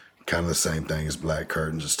 Kind of the same thing as Black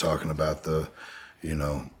Curtains, just talking about the,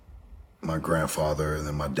 my grandfather and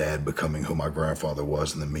then my dad becoming who my grandfather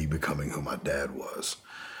was and then me becoming who my dad was.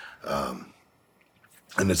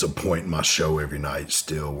 And it's a point in my show every night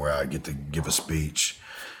still where I get to give a speech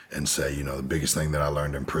and say, the biggest thing that I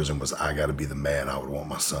learned in prison was I got to be the man I would want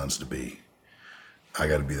my sons to be. I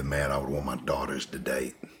got to be the man I would want my daughters to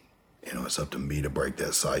date. It's up to me to break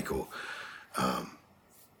that cycle.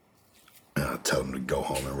 And I tell them to go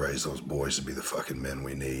home and raise those boys to be the fucking men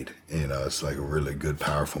we need. It's like a really good,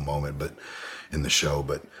 powerful moment, but in the show.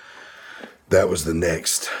 But that was the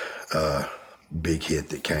next big hit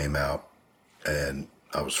that came out, and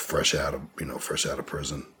I was fresh out of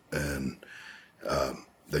prison, and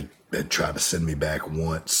they had tried to send me back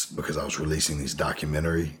once because I was releasing these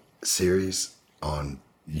documentary series on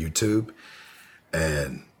YouTube,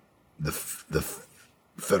 and the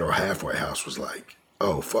federal halfway house was like,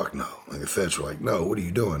 oh, fuck no. Like the feds were like, no, what are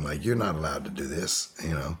you doing? Like, you're not allowed to do this,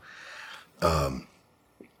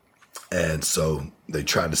 and so they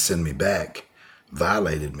tried to send me back,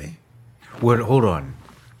 violated me. Wait, hold on.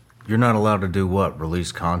 You're not allowed to do what?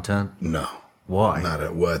 Release content? No. Why?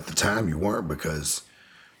 Well, at the time you weren't, because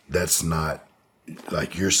that's not,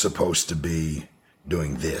 like, you're supposed to be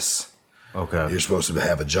doing this. Okay. You're supposed to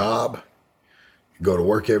have a job, go to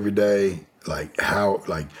work every day.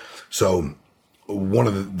 So one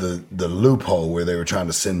of the loophole where they were trying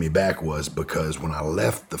to send me back was because when I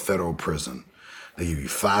left the federal prison, they give you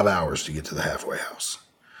 5 hours to get to the halfway house.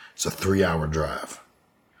 It's a 3-hour drive.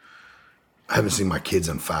 I haven't seen my kids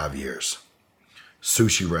in 5 years.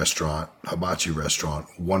 Sushi restaurant, hibachi restaurant,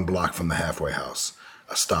 1 block from the halfway house.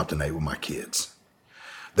 I stopped and ate with my kids.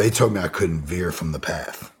 They told me I couldn't veer from the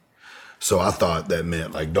path. So I thought that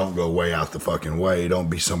meant like, don't go way out the fucking way. Don't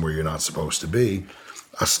be somewhere you're not supposed to be.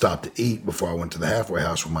 I stopped to eat before I went to the halfway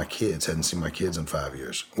house with my kids. Hadn't seen my kids in 5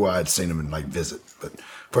 years. Well, I'd seen them in like visit, but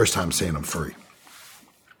first time seeing them free.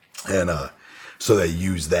 And so they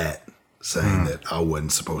used that, saying that I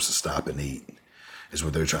wasn't supposed to stop and eat, is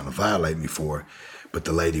what they're trying to violate me for. But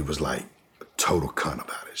the lady was like a total cunt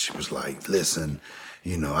about it. She was like, listen,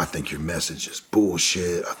 you know, I think your message is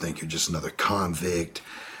bullshit. I think you're just another convict.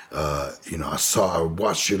 You know, I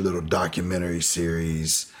watched your little documentary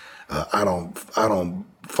series. I don't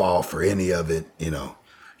fall for any of it. You know,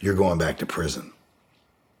 you're going back to prison.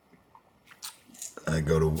 I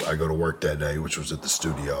go to work that day, which was at the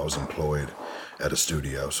studio. I was employed at a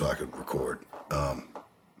studio so I could record.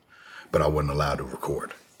 But I wasn't allowed to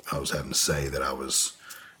record. I was having to say that I was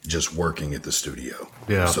just working at the studio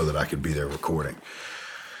so that I could be there recording.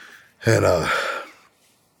 And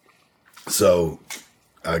so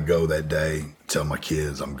I go that day, tell my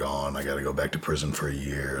kids I'm gone. I got to go back to prison for a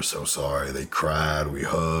year. So sorry. They cried. We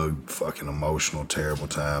hugged. Fucking emotional, terrible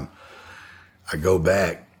time. I go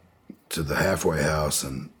back to the halfway house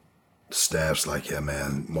and the staff's like, yeah,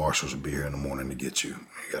 man, marshals will be here in the morning to get you.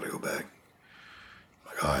 You got to go back. I'm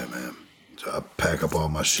like, all right, man. So I pack up all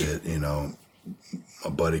my shit, you know.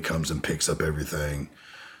 My buddy comes and picks up everything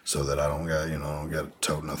so that I don't got to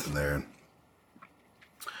tote nothing there.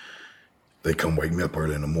 They come wake me up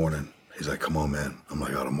early in the morning. He's like, come on, man. I'm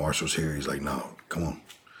like, oh, the marshal's here. He's like, no, come on.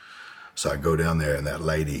 So I go down there and that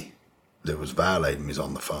lady that was violating me is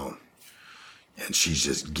on the phone. And she's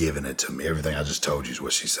just giving it to me. Everything I just told you is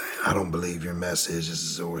what she's saying. I don't believe your message. This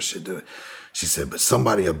is what shit do it. She said, but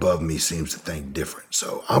somebody above me seems to think different.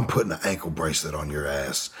 So I'm putting an ankle bracelet on your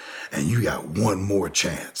ass and you got one more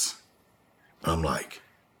chance. I'm like,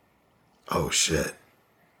 oh shit.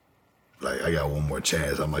 Like, I got one more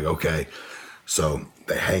chance. I'm like, okay. So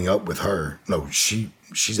they hang up with her. No,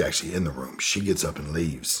 she's actually in the room. She gets up and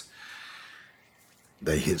leaves.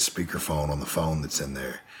 They hit speakerphone on the phone that's in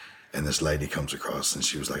there. And this lady comes across and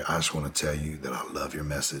she was like, I just want to tell you that I love your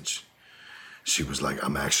message. She was like,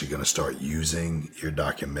 I'm actually going to start using your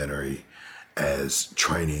documentary as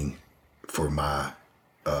training for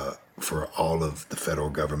for all of the federal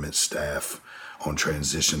government staff on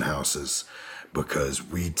transition houses, because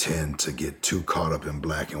we tend to get too caught up in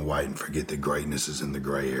black and white and forget that greatness is in the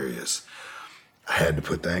gray areas. I had to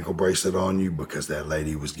put the ankle bracelet on you because that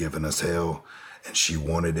lady was giving us hell and she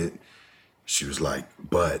wanted it. She was like,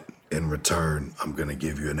 but in return, I'm going to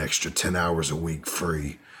give you an extra 10 hours a week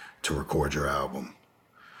free to record your album.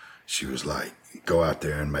 She was like, go out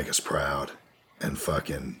there and make us proud. And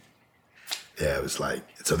fucking, yeah, it was like,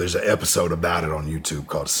 so there's an episode about it on YouTube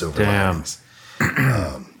called Silver Linings.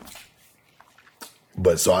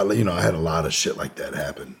 But so I had a lot of shit like that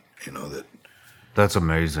happen, you know, that. That's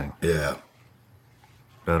amazing. Yeah.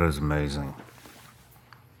 That is amazing.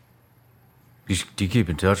 Do you keep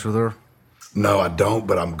in touch with her? No, I don't,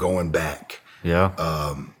 but I'm going back.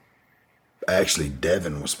 Yeah. Actually,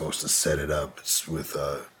 Devin was supposed to set it up. It's with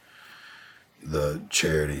the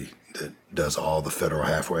charity that does all the federal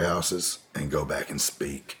halfway houses and go back and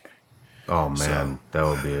speak. Oh man, so, that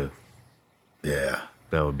would be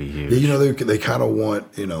that would be huge. Yeah, you know, they kind of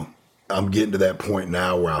want, you know, I'm getting to that point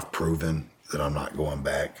now where I've proven that I'm not going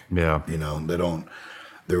back. Yeah. You know,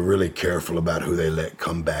 they're really careful about who they let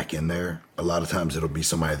come back in there. A lot of times it'll be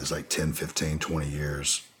somebody that's like 10, 15, 20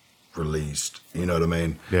 years released. You know what I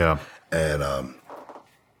mean? Yeah. And,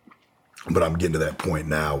 but I'm getting to that point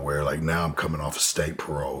now where like now I'm coming off of state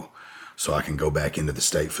parole. So I can go back into the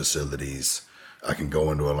state facilities. I can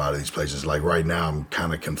go into a lot of these places. Like right now I'm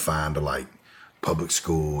kind of confined to like public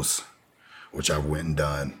schools, which I've went and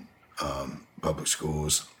done. Public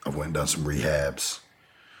schools. I've went and done some rehabs.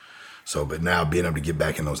 So, but now being able to get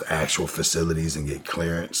back in those actual facilities and get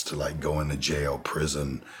clearance to like go into jail,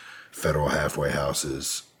 prison, federal halfway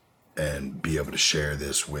houses, and be able to share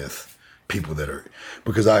this with people that are,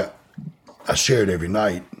 because I share it every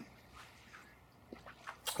night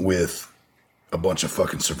with a bunch of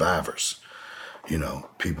fucking survivors, you know,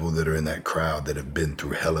 people that are in that crowd that have been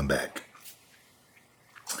through hell and back.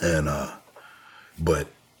 And, but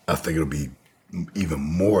I think it'll be even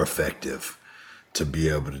more effective to be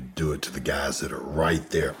able to do it to the guys that are right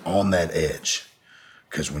there on that edge.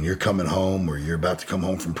 Because when you're coming home or you're about to come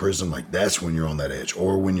home from prison, like that's when you're on that edge.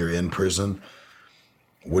 Or when you're in prison,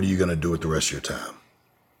 what are you going to do with the rest of your time?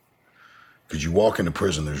 Because you walk into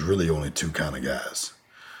prison, there's really only two kind of guys.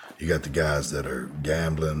 You got the guys that are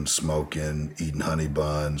gambling, smoking, eating honey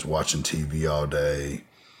buns, watching TV all day,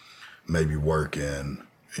 maybe working,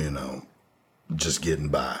 you know, just getting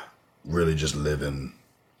by, really just living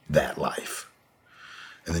that life.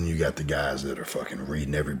 And then you got the guys that are fucking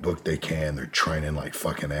reading every book they can. They're training like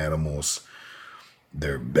fucking animals.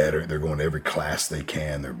 They're better. They're going to every class they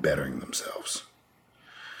can. They're bettering themselves.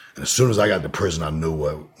 And as soon as I got to prison, I knew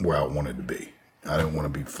where I wanted to be. I didn't want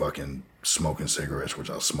to be fucking smoking cigarettes, which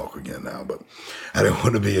I'll smoke again now, but I didn't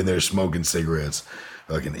want to be in there smoking cigarettes,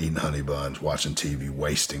 fucking eating honey buns, watching TV,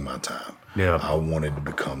 wasting my time. Yeah. I wanted to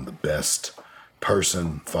become the best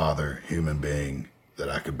person, father, human being that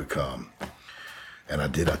I could become. And I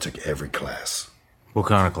did. I took every class. What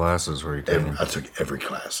kind of classes were you taking? I took every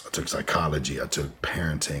class. I took psychology. I took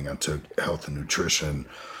parenting. I took health and nutrition.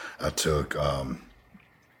 I took, I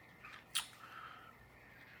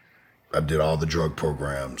did all the drug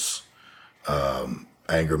programs,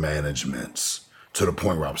 anger managements, to the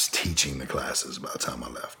point where I was teaching the classes by the time I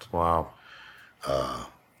left. Wow.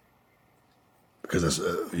 Because that's,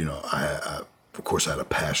 I of course I had a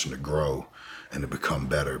passion to grow and to become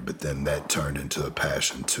better, but then that turned into a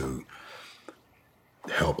passion to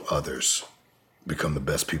help others become the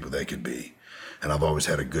best people they could be. And I've always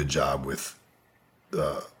had a good job with,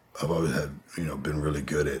 I've always had, been really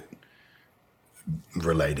good at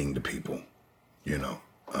relating to people,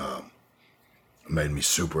 made me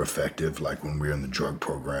super effective. Like when we were in the drug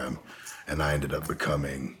program and I ended up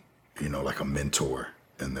becoming, like a mentor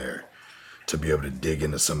in there to be able to dig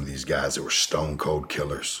into some of these guys that were stone cold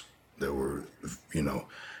killers that were,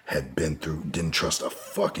 had been through, didn't trust a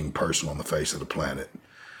fucking person on the face of the planet,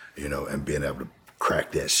 and being able to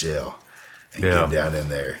crack that shell and get down in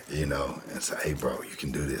there, and say, hey, bro, you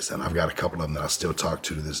can do this. And I've got a couple of them that I still talk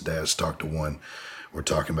to this day. I just talked to one. We're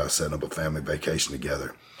talking about setting up a family vacation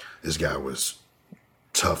together. This guy was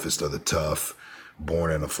toughest of the tough,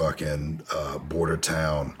 born in a fucking border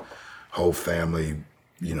town, whole family,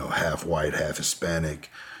 half white, half Hispanic,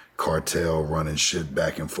 cartel running shit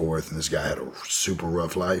back and forth. And this guy had a super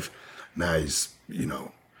rough life. Now he's,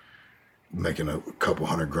 making a couple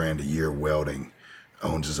 $100,000 a year welding,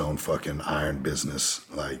 owns his own fucking iron business.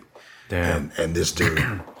 Like, damn. And this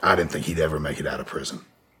dude, I didn't think he'd ever make it out of prison.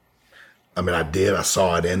 I mean, I did. I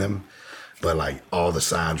saw it in him. But, like, all the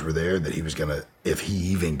signs were there that he was going to, if he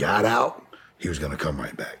even got out, he was going to come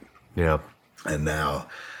right back. Yeah. And now,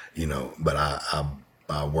 but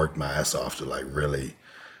I worked my ass off to, like, really,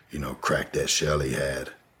 crack that shell he had.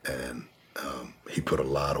 And he put a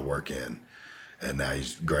lot of work in. And now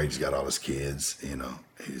he's great. He's got all his kids,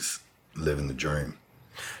 He's living the dream.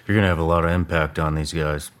 You're going to have a lot of impact on these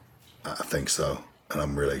guys. I think so. And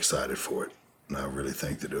I'm really excited for it. And I really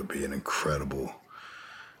think that it would be an incredible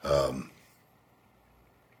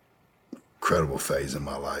phase in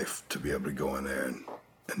my life to be able to go in there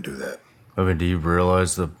and do that. I mean, do you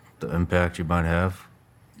realize the impact you might have?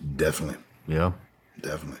 Definitely. Yeah.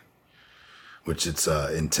 Definitely. Which it's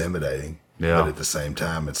intimidating. Yeah. But at the same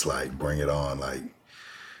time, it's like, bring it on. Like,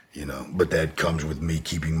 but that comes with me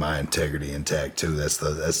keeping my integrity intact too. That's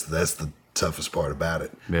the toughest part about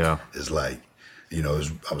it. Yeah. Is like,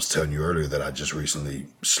 I was telling you earlier that I just recently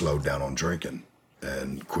slowed down on drinking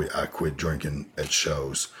and I quit drinking at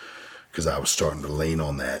shows because I was starting to lean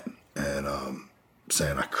on that and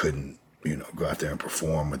saying I couldn't, go out there and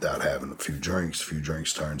perform without having a few drinks. A few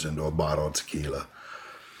drinks turns into a bottle of tequila.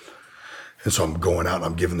 And so I'm going out and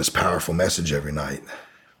I'm giving this powerful message every night.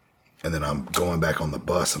 And then I'm going back on the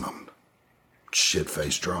bus and I'm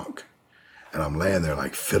shit-faced drunk. And I'm laying there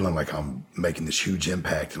like feeling like I'm making this huge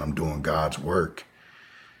impact and I'm doing God's work.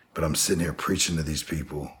 But I'm sitting here preaching to these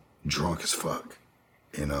people drunk as fuck,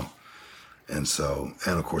 And so,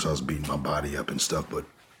 and of course I was beating my body up and stuff, but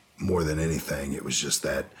more than anything, it was just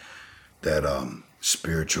that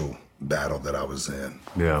spiritual battle that I was in.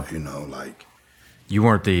 Yeah. Like. You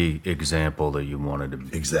weren't the example that you wanted to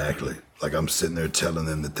be. Exactly. Like I'm sitting there telling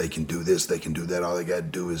them that they can do this, they can do that. All they got to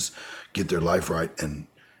do is get their life right. And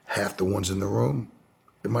half the ones in the room,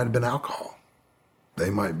 it might have been alcohol. They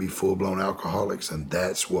might be full-blown alcoholics, and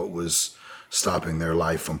that's what was stopping their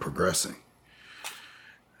life from progressing.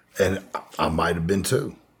 And I might have been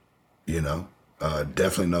too,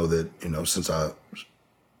 Definitely know that, since I,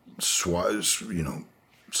 slowed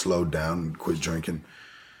down and quit drinking,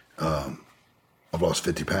 I've lost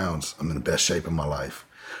 50 pounds. I'm in the best shape of my life.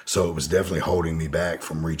 So it was definitely holding me back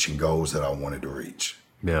from reaching goals that I wanted to reach.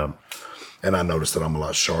 Yeah. And I noticed that I'm a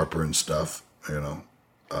lot sharper and stuff,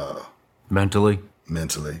 Mentally,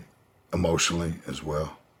 emotionally as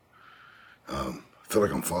well. I feel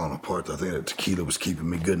like I'm falling apart. I think that tequila was keeping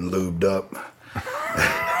me good and lubed up.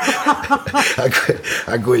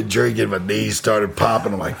 I quit drinking. My knees started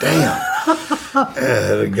popping. I'm like, damn.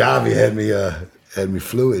 The agave had me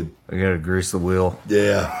fluid. I gotta grease the wheel.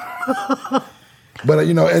 Yeah. But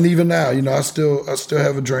you know, and even now, you know, I still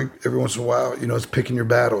have a drink every once in a while. You know, it's picking your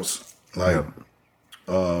battles. Like,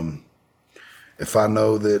 if I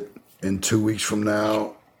know that in 2 weeks from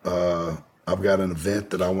now, I've got an event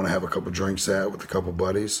that I want to have a couple drinks at with a couple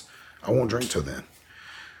buddies, I won't drink till then.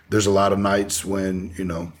 There's a lot of nights when, you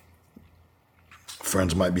know,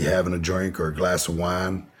 friends might be having a drink or a glass of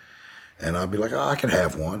wine, and I'll be like, oh, I can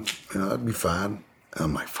have one. You know, that'd be fine. And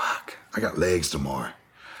I'm like, fuck, I got legs tomorrow.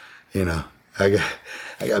 You know, I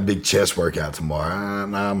got a big chest workout tomorrow.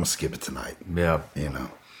 Nah, I'm gonna skip it tonight. Yeah. You know,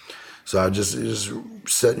 so I just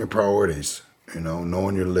setting your priorities. You know,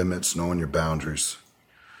 knowing your limits, knowing your boundaries,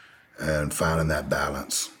 and finding that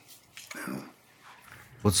balance. You know?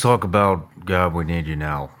 Let's talk about God, We Need You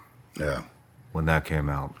Now. Yeah. When that came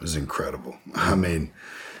out. It was incredible. I mean,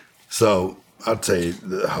 so I'll tell you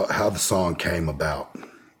how the song came about.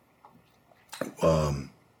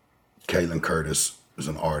 Caitlin Curtis was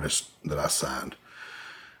an artist that I signed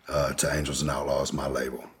to Angels and Outlaws, my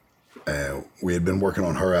label. And we had been working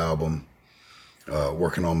on her album,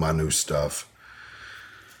 working on my new stuff.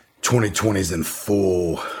 2020's in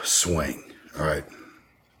full swing, all right?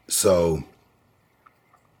 So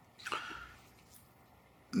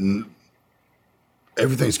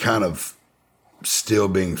everything's kind of still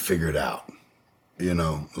being figured out, you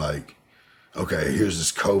know, like, okay, here's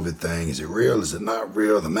this COVID thing. Is it real? Is it not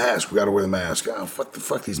real? The mask, we got to wear the mask. Oh,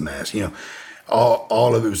 fuck these masks. You know,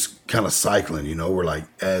 all of it was kind of cycling, you know, we're like,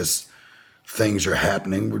 as things are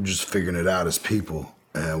happening, we're just figuring it out as people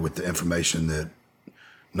with the information that,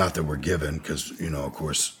 not that we're given, because, you know, of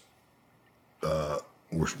course,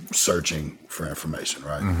 we're searching for information,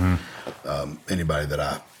 right? Mm-hmm. Anybody that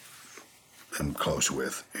I am close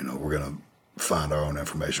with, you know, we're going to find our own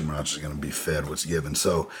information. We're not just going to be fed what's given.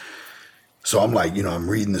 So I'm like, you know, I'm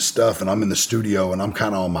reading this stuff and I'm in the studio and I'm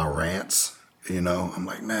kind of on my rants, you know. I'm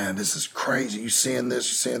like, man, this is crazy. You seeing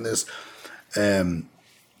this? And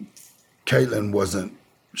Caitlin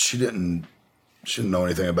she didn't know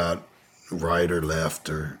anything about right or left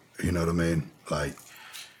or, you know what I mean? Like,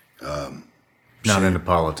 not into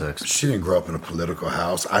politics. She didn't grow up in a political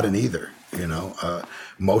house. I didn't either, you know.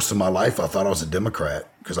 Most of my life, I thought I was a Democrat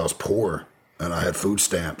because I was poor and I had food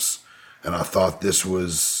stamps. And I thought this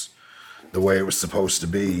was the way it was supposed to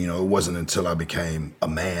be. You know, it wasn't until I became a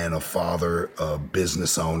man, a father, a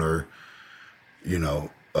business owner, you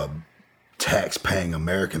know, a tax-paying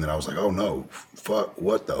American that I was like, oh, no, fuck,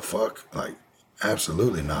 what the fuck? Like,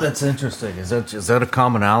 absolutely not. That's interesting. Is that a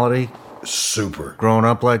commonality? Super. Growing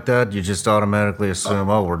up like that, you just automatically assume,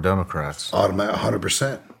 we're Democrats.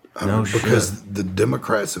 100%. No because shit. The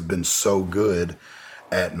Democrats have been so good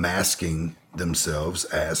at masking themselves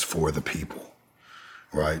as for the people,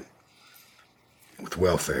 right? With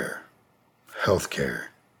welfare, healthcare,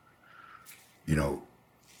 you know,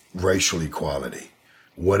 racial equality,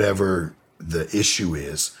 whatever the issue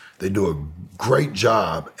is, they do a great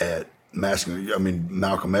job at masking. I mean,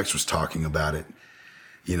 Malcolm X was talking about it,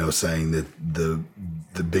 you know, saying that the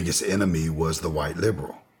biggest enemy was the white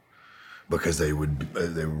liberal because they were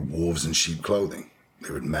wolves in sheep clothing.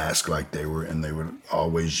 They would mask like they were, and they would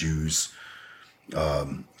always use,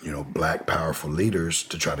 you know, black powerful leaders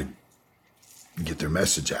to try to get their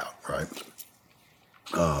message out, right?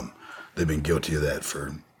 They've been guilty of that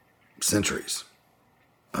for centuries.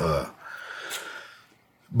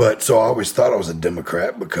 But so I always thought I was a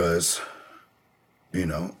Democrat because, you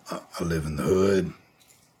know, I live in the hood.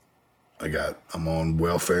 I'm on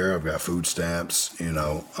welfare. I've got food stamps, you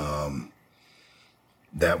know.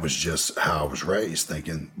 That was just how I was raised,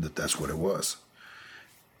 thinking that that's what it was.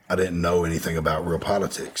 I didn't know anything about real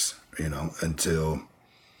politics, you know, until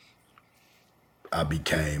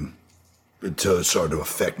it started to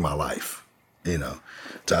affect my life, you know,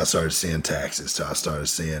 till I started seeing taxes, till I started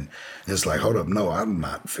seeing, it's like, hold up, no, I'm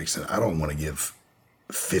not fixing it. I don't want to give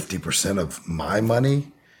 50% of my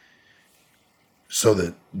money so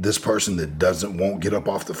that this person that won't get up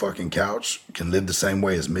off the fucking couch can live the same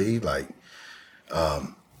way as me. Like,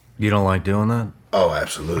 you don't like doing that? Oh,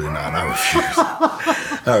 absolutely not. I refuse.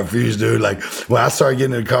 I refuse, dude. Like, when I started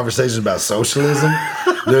getting into conversations about socialism,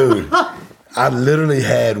 dude, I literally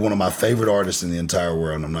had one of my favorite artists in the entire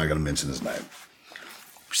world, and I'm not going to mention his name,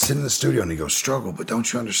 sitting in the studio, and he goes, struggle, but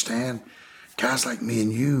don't you understand? Guys like me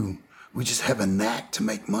and you, we just have a knack to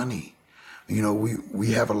make money. You know,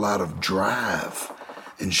 we have a lot of drive,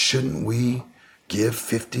 and shouldn't we give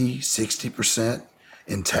 50, 60%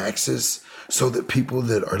 in taxes so that people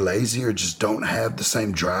that are lazy or just don't have the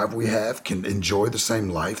same drive we have can enjoy the same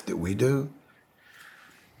life that we do?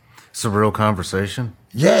 It's a real conversation?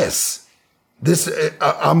 Yes.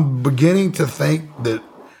 I'm beginning to think that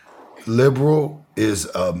liberal is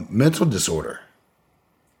a mental disorder.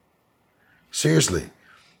 Seriously.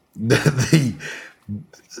 The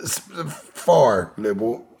far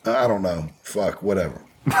liberal, I don't know. Fuck, whatever.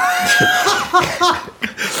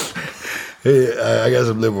 I got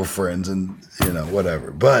some liberal friends and,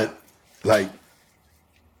 whatever. But, like,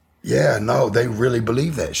 yeah, no, they really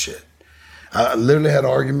believe that shit. I literally had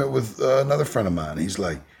an argument with another friend of mine.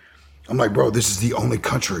 I'm like, bro, this is the only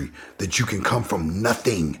country that you can come from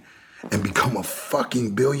nothing and become a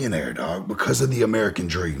fucking billionaire, dog, because of the American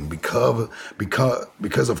dream, because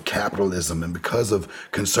of capitalism and because of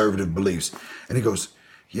conservative beliefs. And he goes,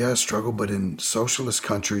 yeah, struggle, but in socialist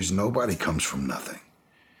countries, nobody comes from nothing.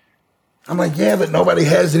 I'm like, yeah, but nobody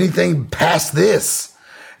has anything past this.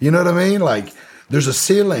 You know what I mean? Like, there's a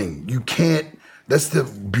ceiling. You can't. That's the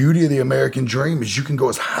beauty of the American dream, is you can go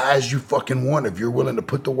as high as you fucking want if you're willing to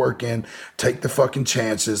put the work in, take the fucking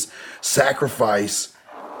chances, sacrifice.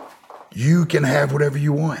 You can have whatever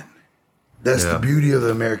you want. That's the beauty of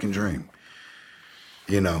the American dream.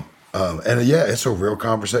 And it's a real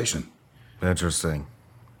conversation. Interesting.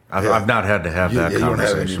 I've not had to have that conversation. You don't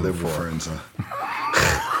have any liberal friends, huh?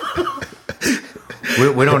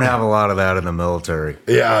 we don't have a lot of that in the military.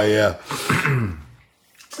 Yeah.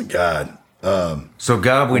 God. So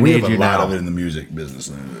God, we need have you now. A lot of it in the music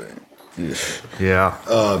business. Yeah.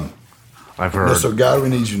 I've heard. So God, we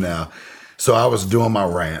need you now. So I was doing my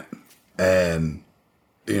rant, and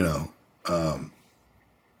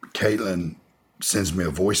Caitlin sends me a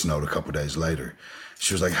voice note a couple days later.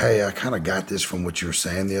 She was like, hey, I kind of got this from what you were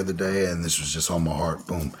saying the other day, and this was just on my heart.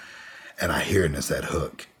 Boom. And I hear it, and it's that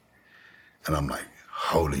hook. And I'm like,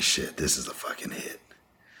 holy shit, this is a fucking hit.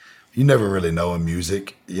 You never really know in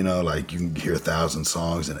music, like you can hear 1,000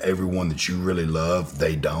 songs, and every one that you really love,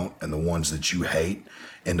 they don't. And the ones that you hate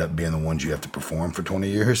end up being the ones you have to perform for 20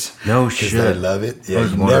 years. No shit. Because they love it. Yeah,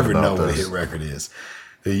 you never know what a hit record is.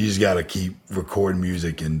 You just got to keep recording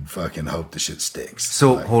music and fucking hope the shit sticks.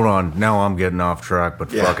 So, hold on. Now I'm getting off track,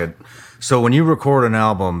 but fuck it. So, when you record an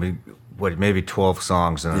album, maybe 12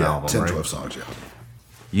 songs in an album, 10, right? 12 songs, yeah.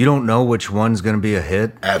 You don't know which one's going to be a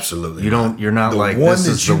hit? Absolutely You're not like, this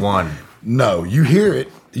is the one. No, you hear it.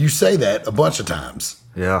 You say that a bunch of times.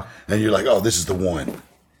 Yeah. And you're like, oh, this is the one.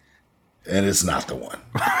 And it's not the one.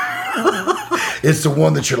 It's the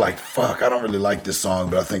one that you're like, fuck, I don't really like this song,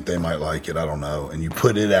 but I think they might like it. I don't know. And you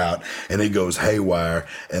put it out, and it goes haywire.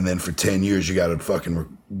 And then for 10 years, you got to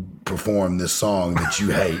fucking perform this song that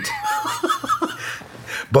you hate.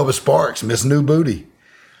 Bubba Sparks, Miss New Booty.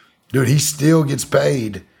 Dude, he still gets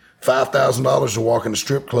paid $5,000 to walk in a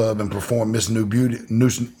strip club and perform Miss New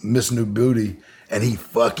Booty, and he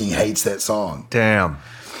fucking hates that song. Damn.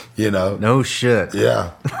 No shit.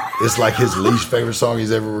 Yeah. It's like his least favorite song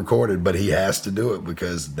he's ever recorded, but he has to do it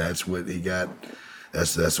because that's what he got.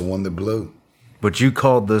 That's the one that blew. But you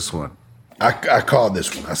called this one. I called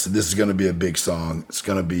this one. I said, this is going to be a big song. It's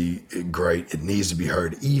going to be great. It needs to be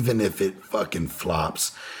heard, even if it fucking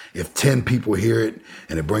flops. If 10 people hear it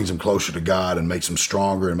and it brings them closer to God and makes them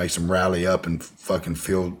stronger and makes them rally up and fucking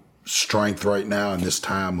feel strength right now in this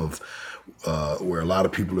time of where a lot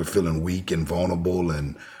of people are feeling weak and vulnerable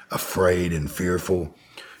and afraid and fearful.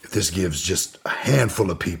 If this gives just a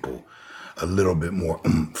handful of people a little bit more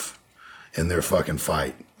oomph in their fucking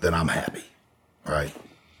fight, then I'm happy, right?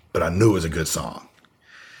 But I knew it was a good song.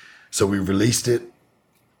 So we released it.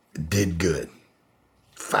 It did good.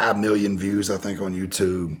 5 million views, I think, on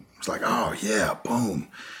YouTube. It's like, oh, yeah, boom.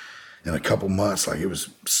 In a couple months, like, it was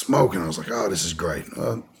smoking. I was like, oh, this is great.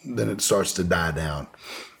 Well, then it starts to die down.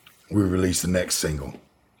 We released the next single.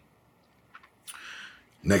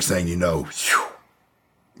 Next thing you know, whew,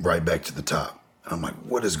 right back to the top. And I'm like,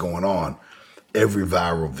 what is going on? Every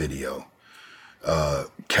viral video.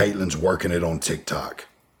 Caitlin's working it on TikTok,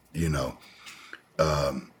 and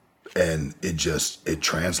it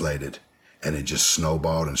translated. And it just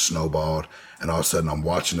snowballed and snowballed. And all of a sudden, I'm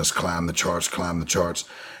watching us climb the charts.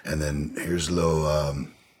 And then here's a little,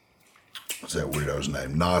 what's that weirdo's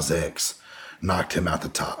name? Nas X knocked him out the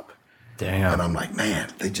top. Damn. And I'm like,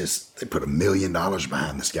 man, they put $1 million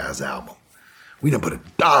behind this guy's album. We didn't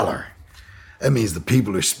put $1. That means the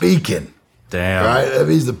people are speaking. Damn. Right? That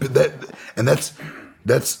means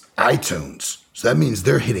that's iTunes. So that means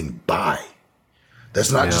they're hitting buy.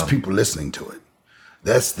 That's not just people listening to it.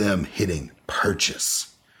 That's them hitting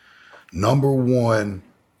purchase. Number one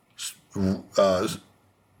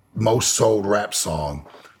most sold rap song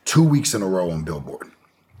 2 weeks in a row on Billboard.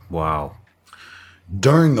 Wow.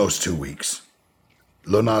 During those 2 weeks,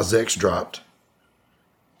 Lil Nas X dropped,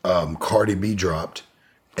 Cardi B dropped,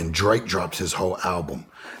 and Drake dropped his whole album.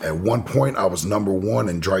 At one point, I was number one,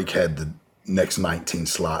 and Drake had the next 19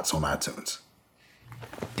 slots on iTunes.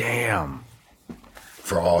 Damn.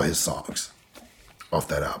 For all his songs. off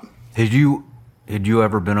that album. Had you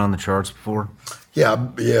ever been on the charts before? Yeah,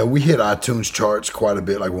 we hit iTunes charts quite a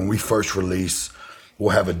bit. Like when we first release, we'll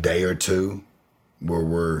have a day or two where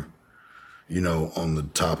we're, on the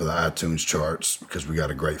top of the iTunes charts because we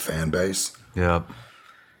got a great fan base. Yep.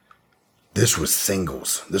 This was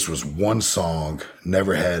singles. This was one song.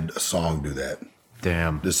 Never had a song do that.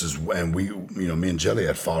 Damn. And we, me and Jelly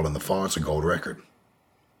had Fall in the Fall. It's a gold record.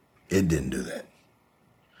 It didn't do that.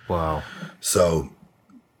 Wow. So,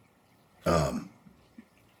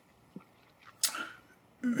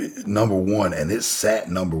 number one, and it sat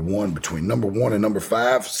number one between number one and number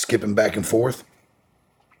 5, skipping back and forth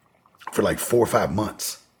for like 4 or 5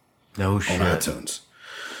 months. No shit. On iTunes.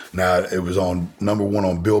 Now, it was on number one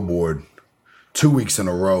on Billboard 2 weeks in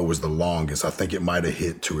a row was the longest. I think it might have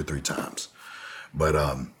hit 2 or 3 times. But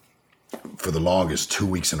for the longest, 2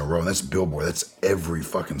 weeks in a row, and that's Billboard. That's every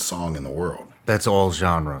fucking song in the world. That's all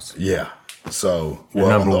genres. Yeah. So,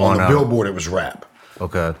 on the Billboard, it was rap.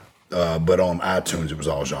 Okay. But on iTunes, it was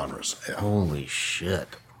all genres. Yeah. Holy shit.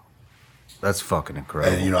 That's fucking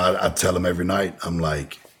incredible. And, I tell them every night, I'm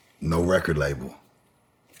like, no record label,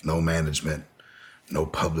 no management, no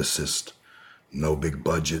publicist, no big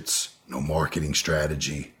budgets, no marketing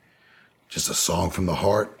strategy, just a song from the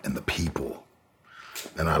heart and the people.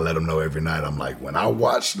 And I let them know every night, I'm like, when I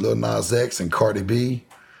watched Lil Nas X and Cardi B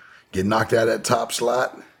get knocked out of that top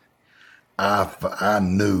slot, I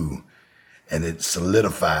knew, and it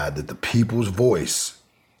solidified that the people's voice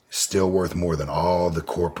is still worth more than all the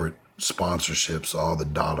corporate sponsorships, all the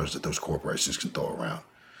dollars that those corporations can throw around.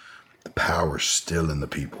 The power's still in the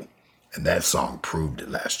people. And that song proved it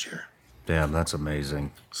last year. Damn, that's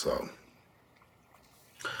amazing. So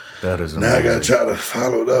that is amazing. Now I gotta try to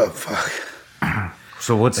follow it up. Fuck.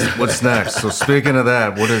 So what's next? So speaking of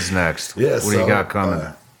that, what is next? Yeah, what do you got coming?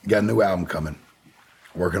 Got a new album coming.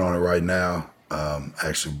 Working on it right now.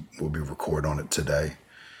 Actually, we'll be recording on it today.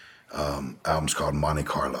 Album's called Monte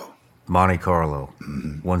Carlo. Monte Carlo.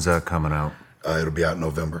 Mm-hmm. When's that coming out? It'll be out in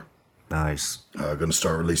November. Nice. Gonna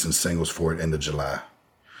start releasing singles for it end of July.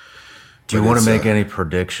 Do you want to make any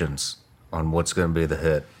predictions on what's going to be the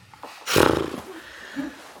hit?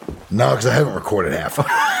 No, because I haven't recorded half of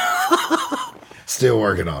it. Still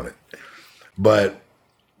working on it. But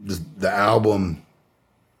the album,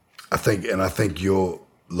 I think you'll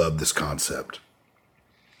love this concept.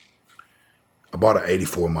 I bought an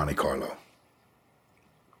 84 Monte Carlo.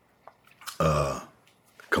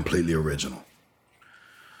 Completely original.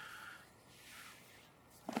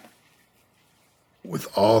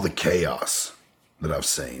 With all the chaos that I've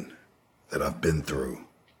seen, that I've been through,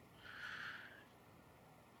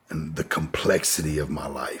 and the complexity of my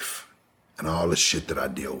life, and all the shit that I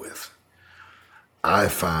deal with, I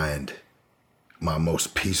find my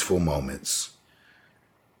most peaceful moments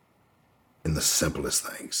in the simplest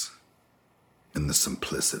things, in the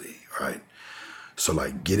simplicity, right? So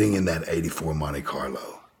like getting in that 84 Monte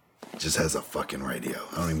Carlo just has a fucking radio.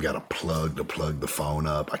 I don't even got a plug to plug the phone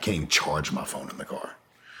up. I can't even charge my phone in the car,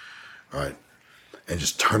 right? And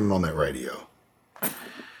just turning on that radio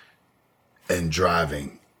and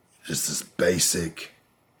driving just this basic,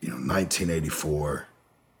 1984.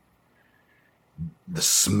 The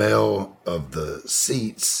smell of the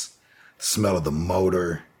seats, the smell of the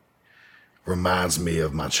motor reminds me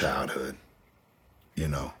of my childhood,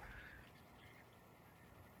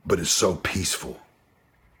 But it's so peaceful.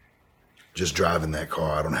 Just driving that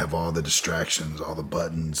car. I don't have all the distractions, all the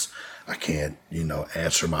buttons. I can't,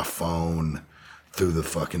 answer my phone through the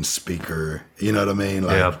fucking speaker. You know what I mean?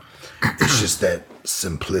 Like, yep. It's just that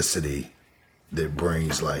simplicity that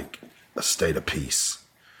brings like a state of peace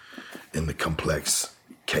in the complex,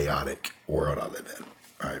 chaotic world I live in,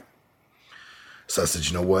 right? So I said,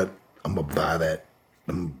 you know what? I'm going to buy that.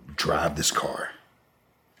 I'm going to drive this car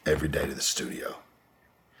every day to the studio.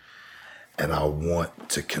 And I want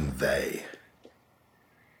to convey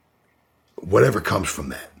whatever comes from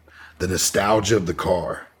that. The nostalgia of the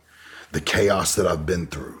car, the chaos that I've been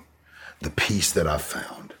through, the peace that I've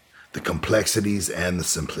found, the complexities and the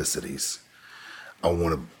simplicities. I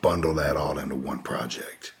want to bundle that all into one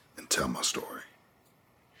project and tell my story.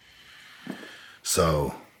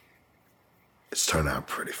 So it's turned out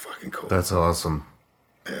pretty fucking cool. That's awesome.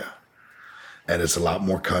 Yeah. And it's a lot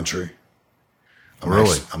more country.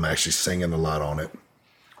 I'm actually singing a lot on it.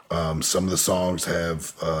 Some of the songs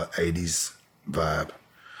have 80s vibe.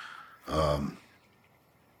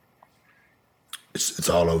 It's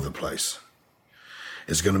all over the place.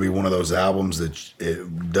 It's going to be one of those albums that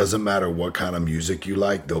it doesn't matter what kind of music you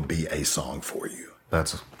like, there'll be a song for you.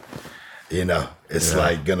 It's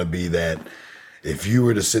like going to be that if you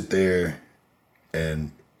were to sit there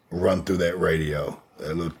and run through that radio,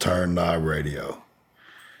 that little turn knob radio,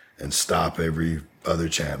 and stop every other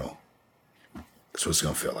channel. That's what it's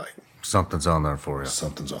going to feel like. Something's on there for you.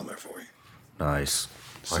 Something's on there for you. Nice.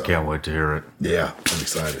 I So- can't wait to hear it. Yeah, I'm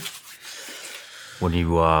excited. When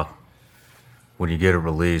you get it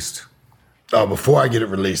released. Oh, before I get it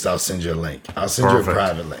released, I'll send you a link. I'll send you a Perfect.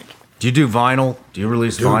 private link. Do you do vinyl? Do you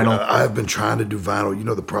release Dude, vinyl? I have been trying to do vinyl. You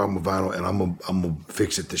know the problem with vinyl, and I'm gonna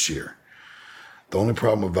fix it this year. The only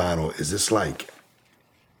problem with vinyl is it's like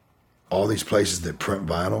all these places that print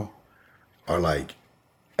vinyl are like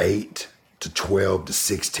 8 to 12 to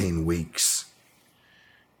 16 weeks.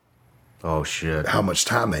 Oh shit. How much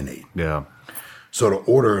time they need. Yeah. So to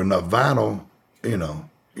order enough vinyl, you know,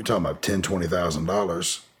 you're talking about $10,000,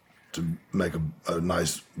 $20,000 to make a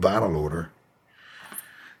nice vinyl order.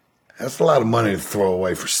 That's a lot of money to throw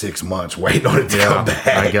away for 6 months waiting on it to come back.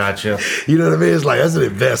 I got you. You know what I mean? It's like, that's an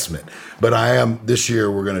investment. But this year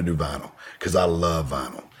we're going to do vinyl because I love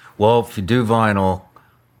vinyl. Well, if you do vinyl,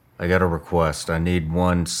 I got a request. I need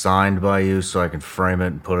one signed by you so I can frame it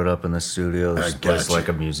and put it up in the studio. This got place you. like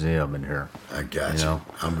a museum in here. I got You you. know?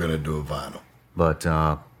 I'm going to do a vinyl. But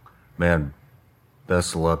man,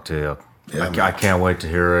 best of luck to you. Yeah, I man. can't wait to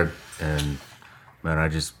hear it. And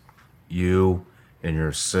man, you and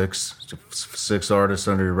your six artists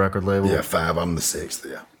under your record label. Yeah, 5. I'm the 6th,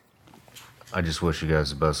 yeah. I just wish you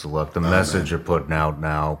guys the best of luck. The message you're putting out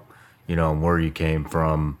now, you know, and where you came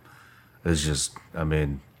from is just, I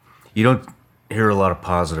mean, you don't hear a lot of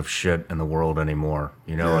positive shit in the world anymore,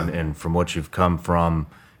 you know, Yeah. and from what you've come from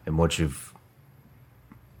and what you've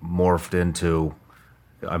morphed into,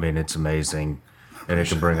 I mean, it's amazing. And it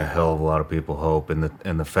can bring a hell of a lot of people hope. And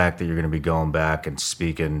the fact that you're going to be going back and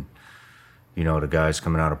speaking, you know, to guys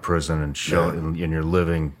coming out of prison and and you're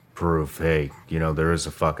living proof, hey, you know, there is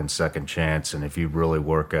a fucking second chance. And if you really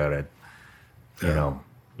work at it, you know,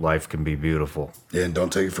 life can be beautiful. Yeah, and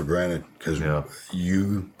don't take it for granted because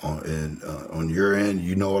you, on your end,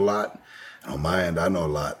 you know a lot. On my end, I know a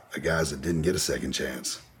lot of guys that didn't get a second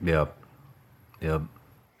chance. Yep.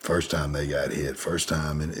 First time they got hit, first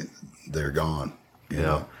time and they're gone. You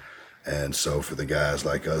know? And so for the guys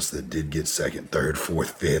like us that did get second, third,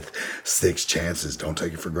 fourth, fifth, 6 chances, don't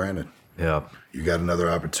take it for granted. Yep. You got another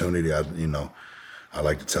opportunity. I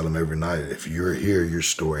like to tell them every night, if you're here, your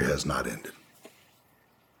story has not ended.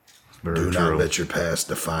 Very Do true. not let your past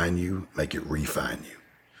define you, make it refine you.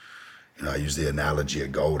 You know, I use the analogy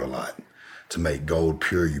of gold a lot. To make gold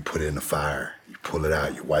pure, you put it in the fire. You pull it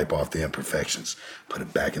out, you wipe off the imperfections, put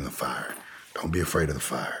it back in the fire. Don't be afraid of the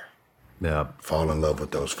fire. Yep. Fall in love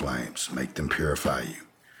with those flames. Make them purify you.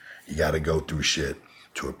 You got to go through shit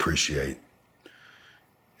to appreciate,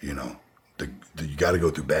 you know, you got to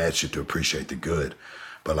go through bad shit to appreciate the good.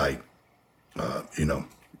 But like, you know,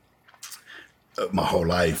 my whole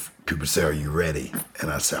life, people say, are you ready?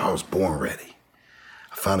 And I say, I was born ready.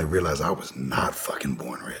 I finally realized I was not fucking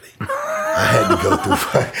born ready. I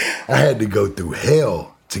had to go through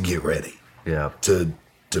hell to get ready. Yeah. To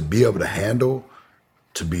be able to handle,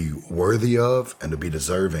 to be worthy of, and to be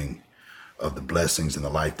deserving of the blessings in the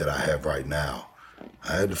life that I have right now.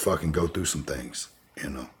 I had to fucking go through some things, you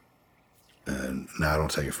know. And now I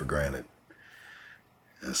don't take it for granted.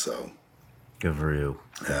 And so, Good for you.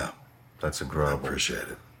 yeah, That's I incredible. appreciate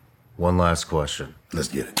it. One last question. Let's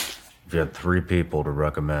get it. If you had 3 people to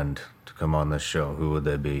recommend to come on this show, who would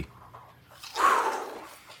they be?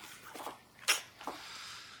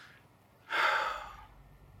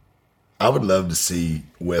 I would love to see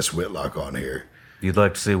Wes Whitlock on here. You'd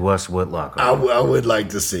like to see Wes Whitlock on? I would like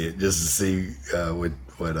to see it, just to see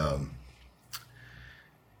what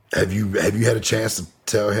have you had a chance to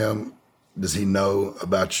tell him? Does he know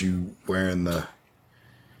about you wearing the?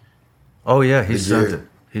 Oh yeah, he sent year? it.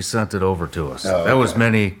 He sent it over to us. Oh, That was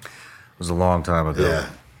okay. it was a long time ago. Yeah,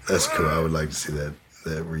 that's cool. I would like to see that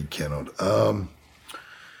rekindled.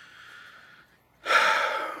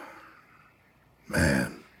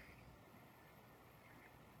 Man,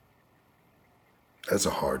 that's a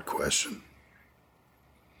hard question.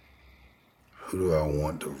 Who do I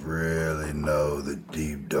want to really know the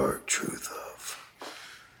deep, dark truth of?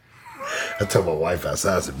 I told my wife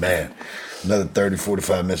outside, I said, man, another 30,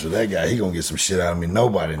 45 minutes with that guy, he gonna get some shit out of me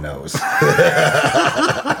nobody knows.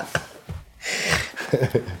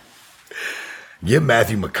 Get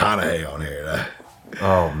Matthew McConaughey on here.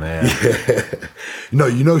 Oh man.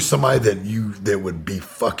 You know somebody that would be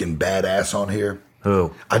fucking badass on here?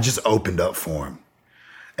 Who? I just opened up for him.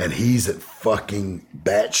 And he's at fucking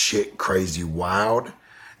batshit crazy wild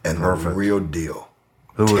and the Perfect. real deal.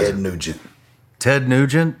 Who is Ted it? Nugent. Ted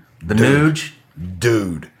Nugent? The Dude. Nuge?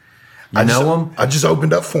 Dude. You know him? I just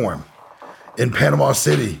opened up for him. in Panama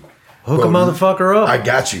City. Hook a motherfucker up. I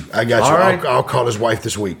got you. All right. I'll call his wife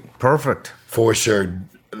this week. Perfect. For sure.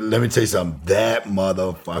 Let me tell you something. That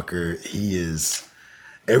motherfucker, he is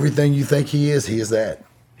everything you think he is that.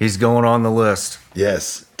 He's going on the list.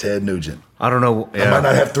 Yes, Ted Nugent. I don't know. Yeah. I might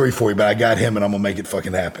not have 3 for you, but I got him, and I'm going to make it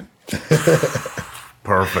fucking happen.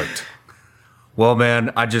 Perfect. Well,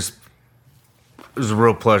 man, it was a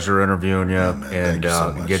real pleasure interviewing you, Yeah, man, and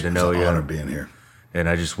so much. getting to know it's you. an honor being here. And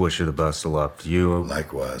I just wish you the best of luck to you.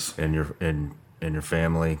 Likewise. And your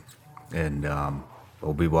family. And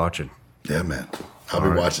we'll be watching. Yeah, man. I'll be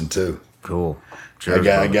watching too. Cool. Cheers,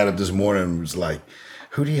 I got up this morning and was like,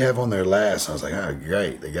 who do you have on there last? I was like, oh,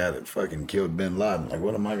 great. The guy that fucking killed bin Laden. Like,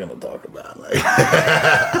 what am I going to talk about? Like,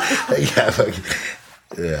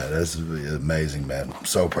 yeah, that's amazing, man. I'm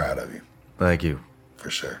so proud of you. Thank you. For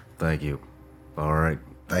sure. Thank you. All right.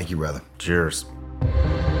 Thank you, brother. Cheers.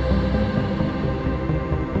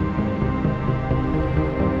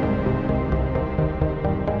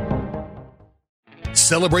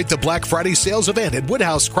 Celebrate the Black Friday sales event at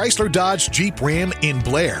Woodhouse Chrysler Dodge Jeep Ram in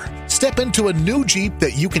Blair. Step into a new Jeep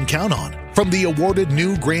that you can count on. From the awarded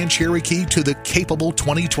new Grand Cherokee to the capable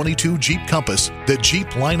 2022 Jeep Compass, the Jeep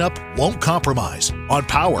lineup won't compromise on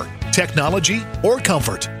power, technology, or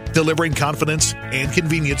comfort, delivering confidence and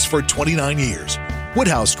convenience for 29 years.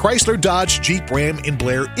 Woodhouse Chrysler Dodge Jeep Ram in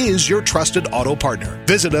Blair is your trusted auto partner.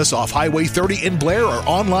 Visit us off Highway 30 in Blair or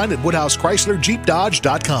online at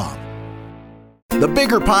WoodhouseChryslerJeepDodge.com. The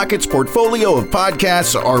Bigger Pockets portfolio of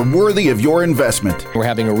podcasts are worthy of your investment. We're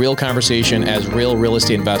having a real conversation as real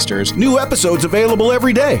estate investors. New episodes available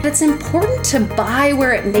every day. It's important to buy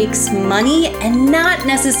where it makes money and not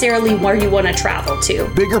necessarily where you want to travel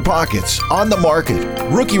to. Bigger Pockets, On the Market,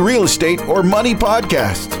 Rookie Real Estate, or Money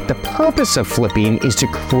Podcast. The purpose of flipping is to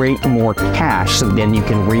create more cash so then you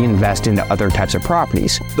can reinvest into other types of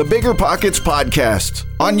properties. The Bigger Pockets Podcast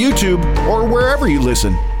on YouTube or wherever you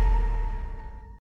listen.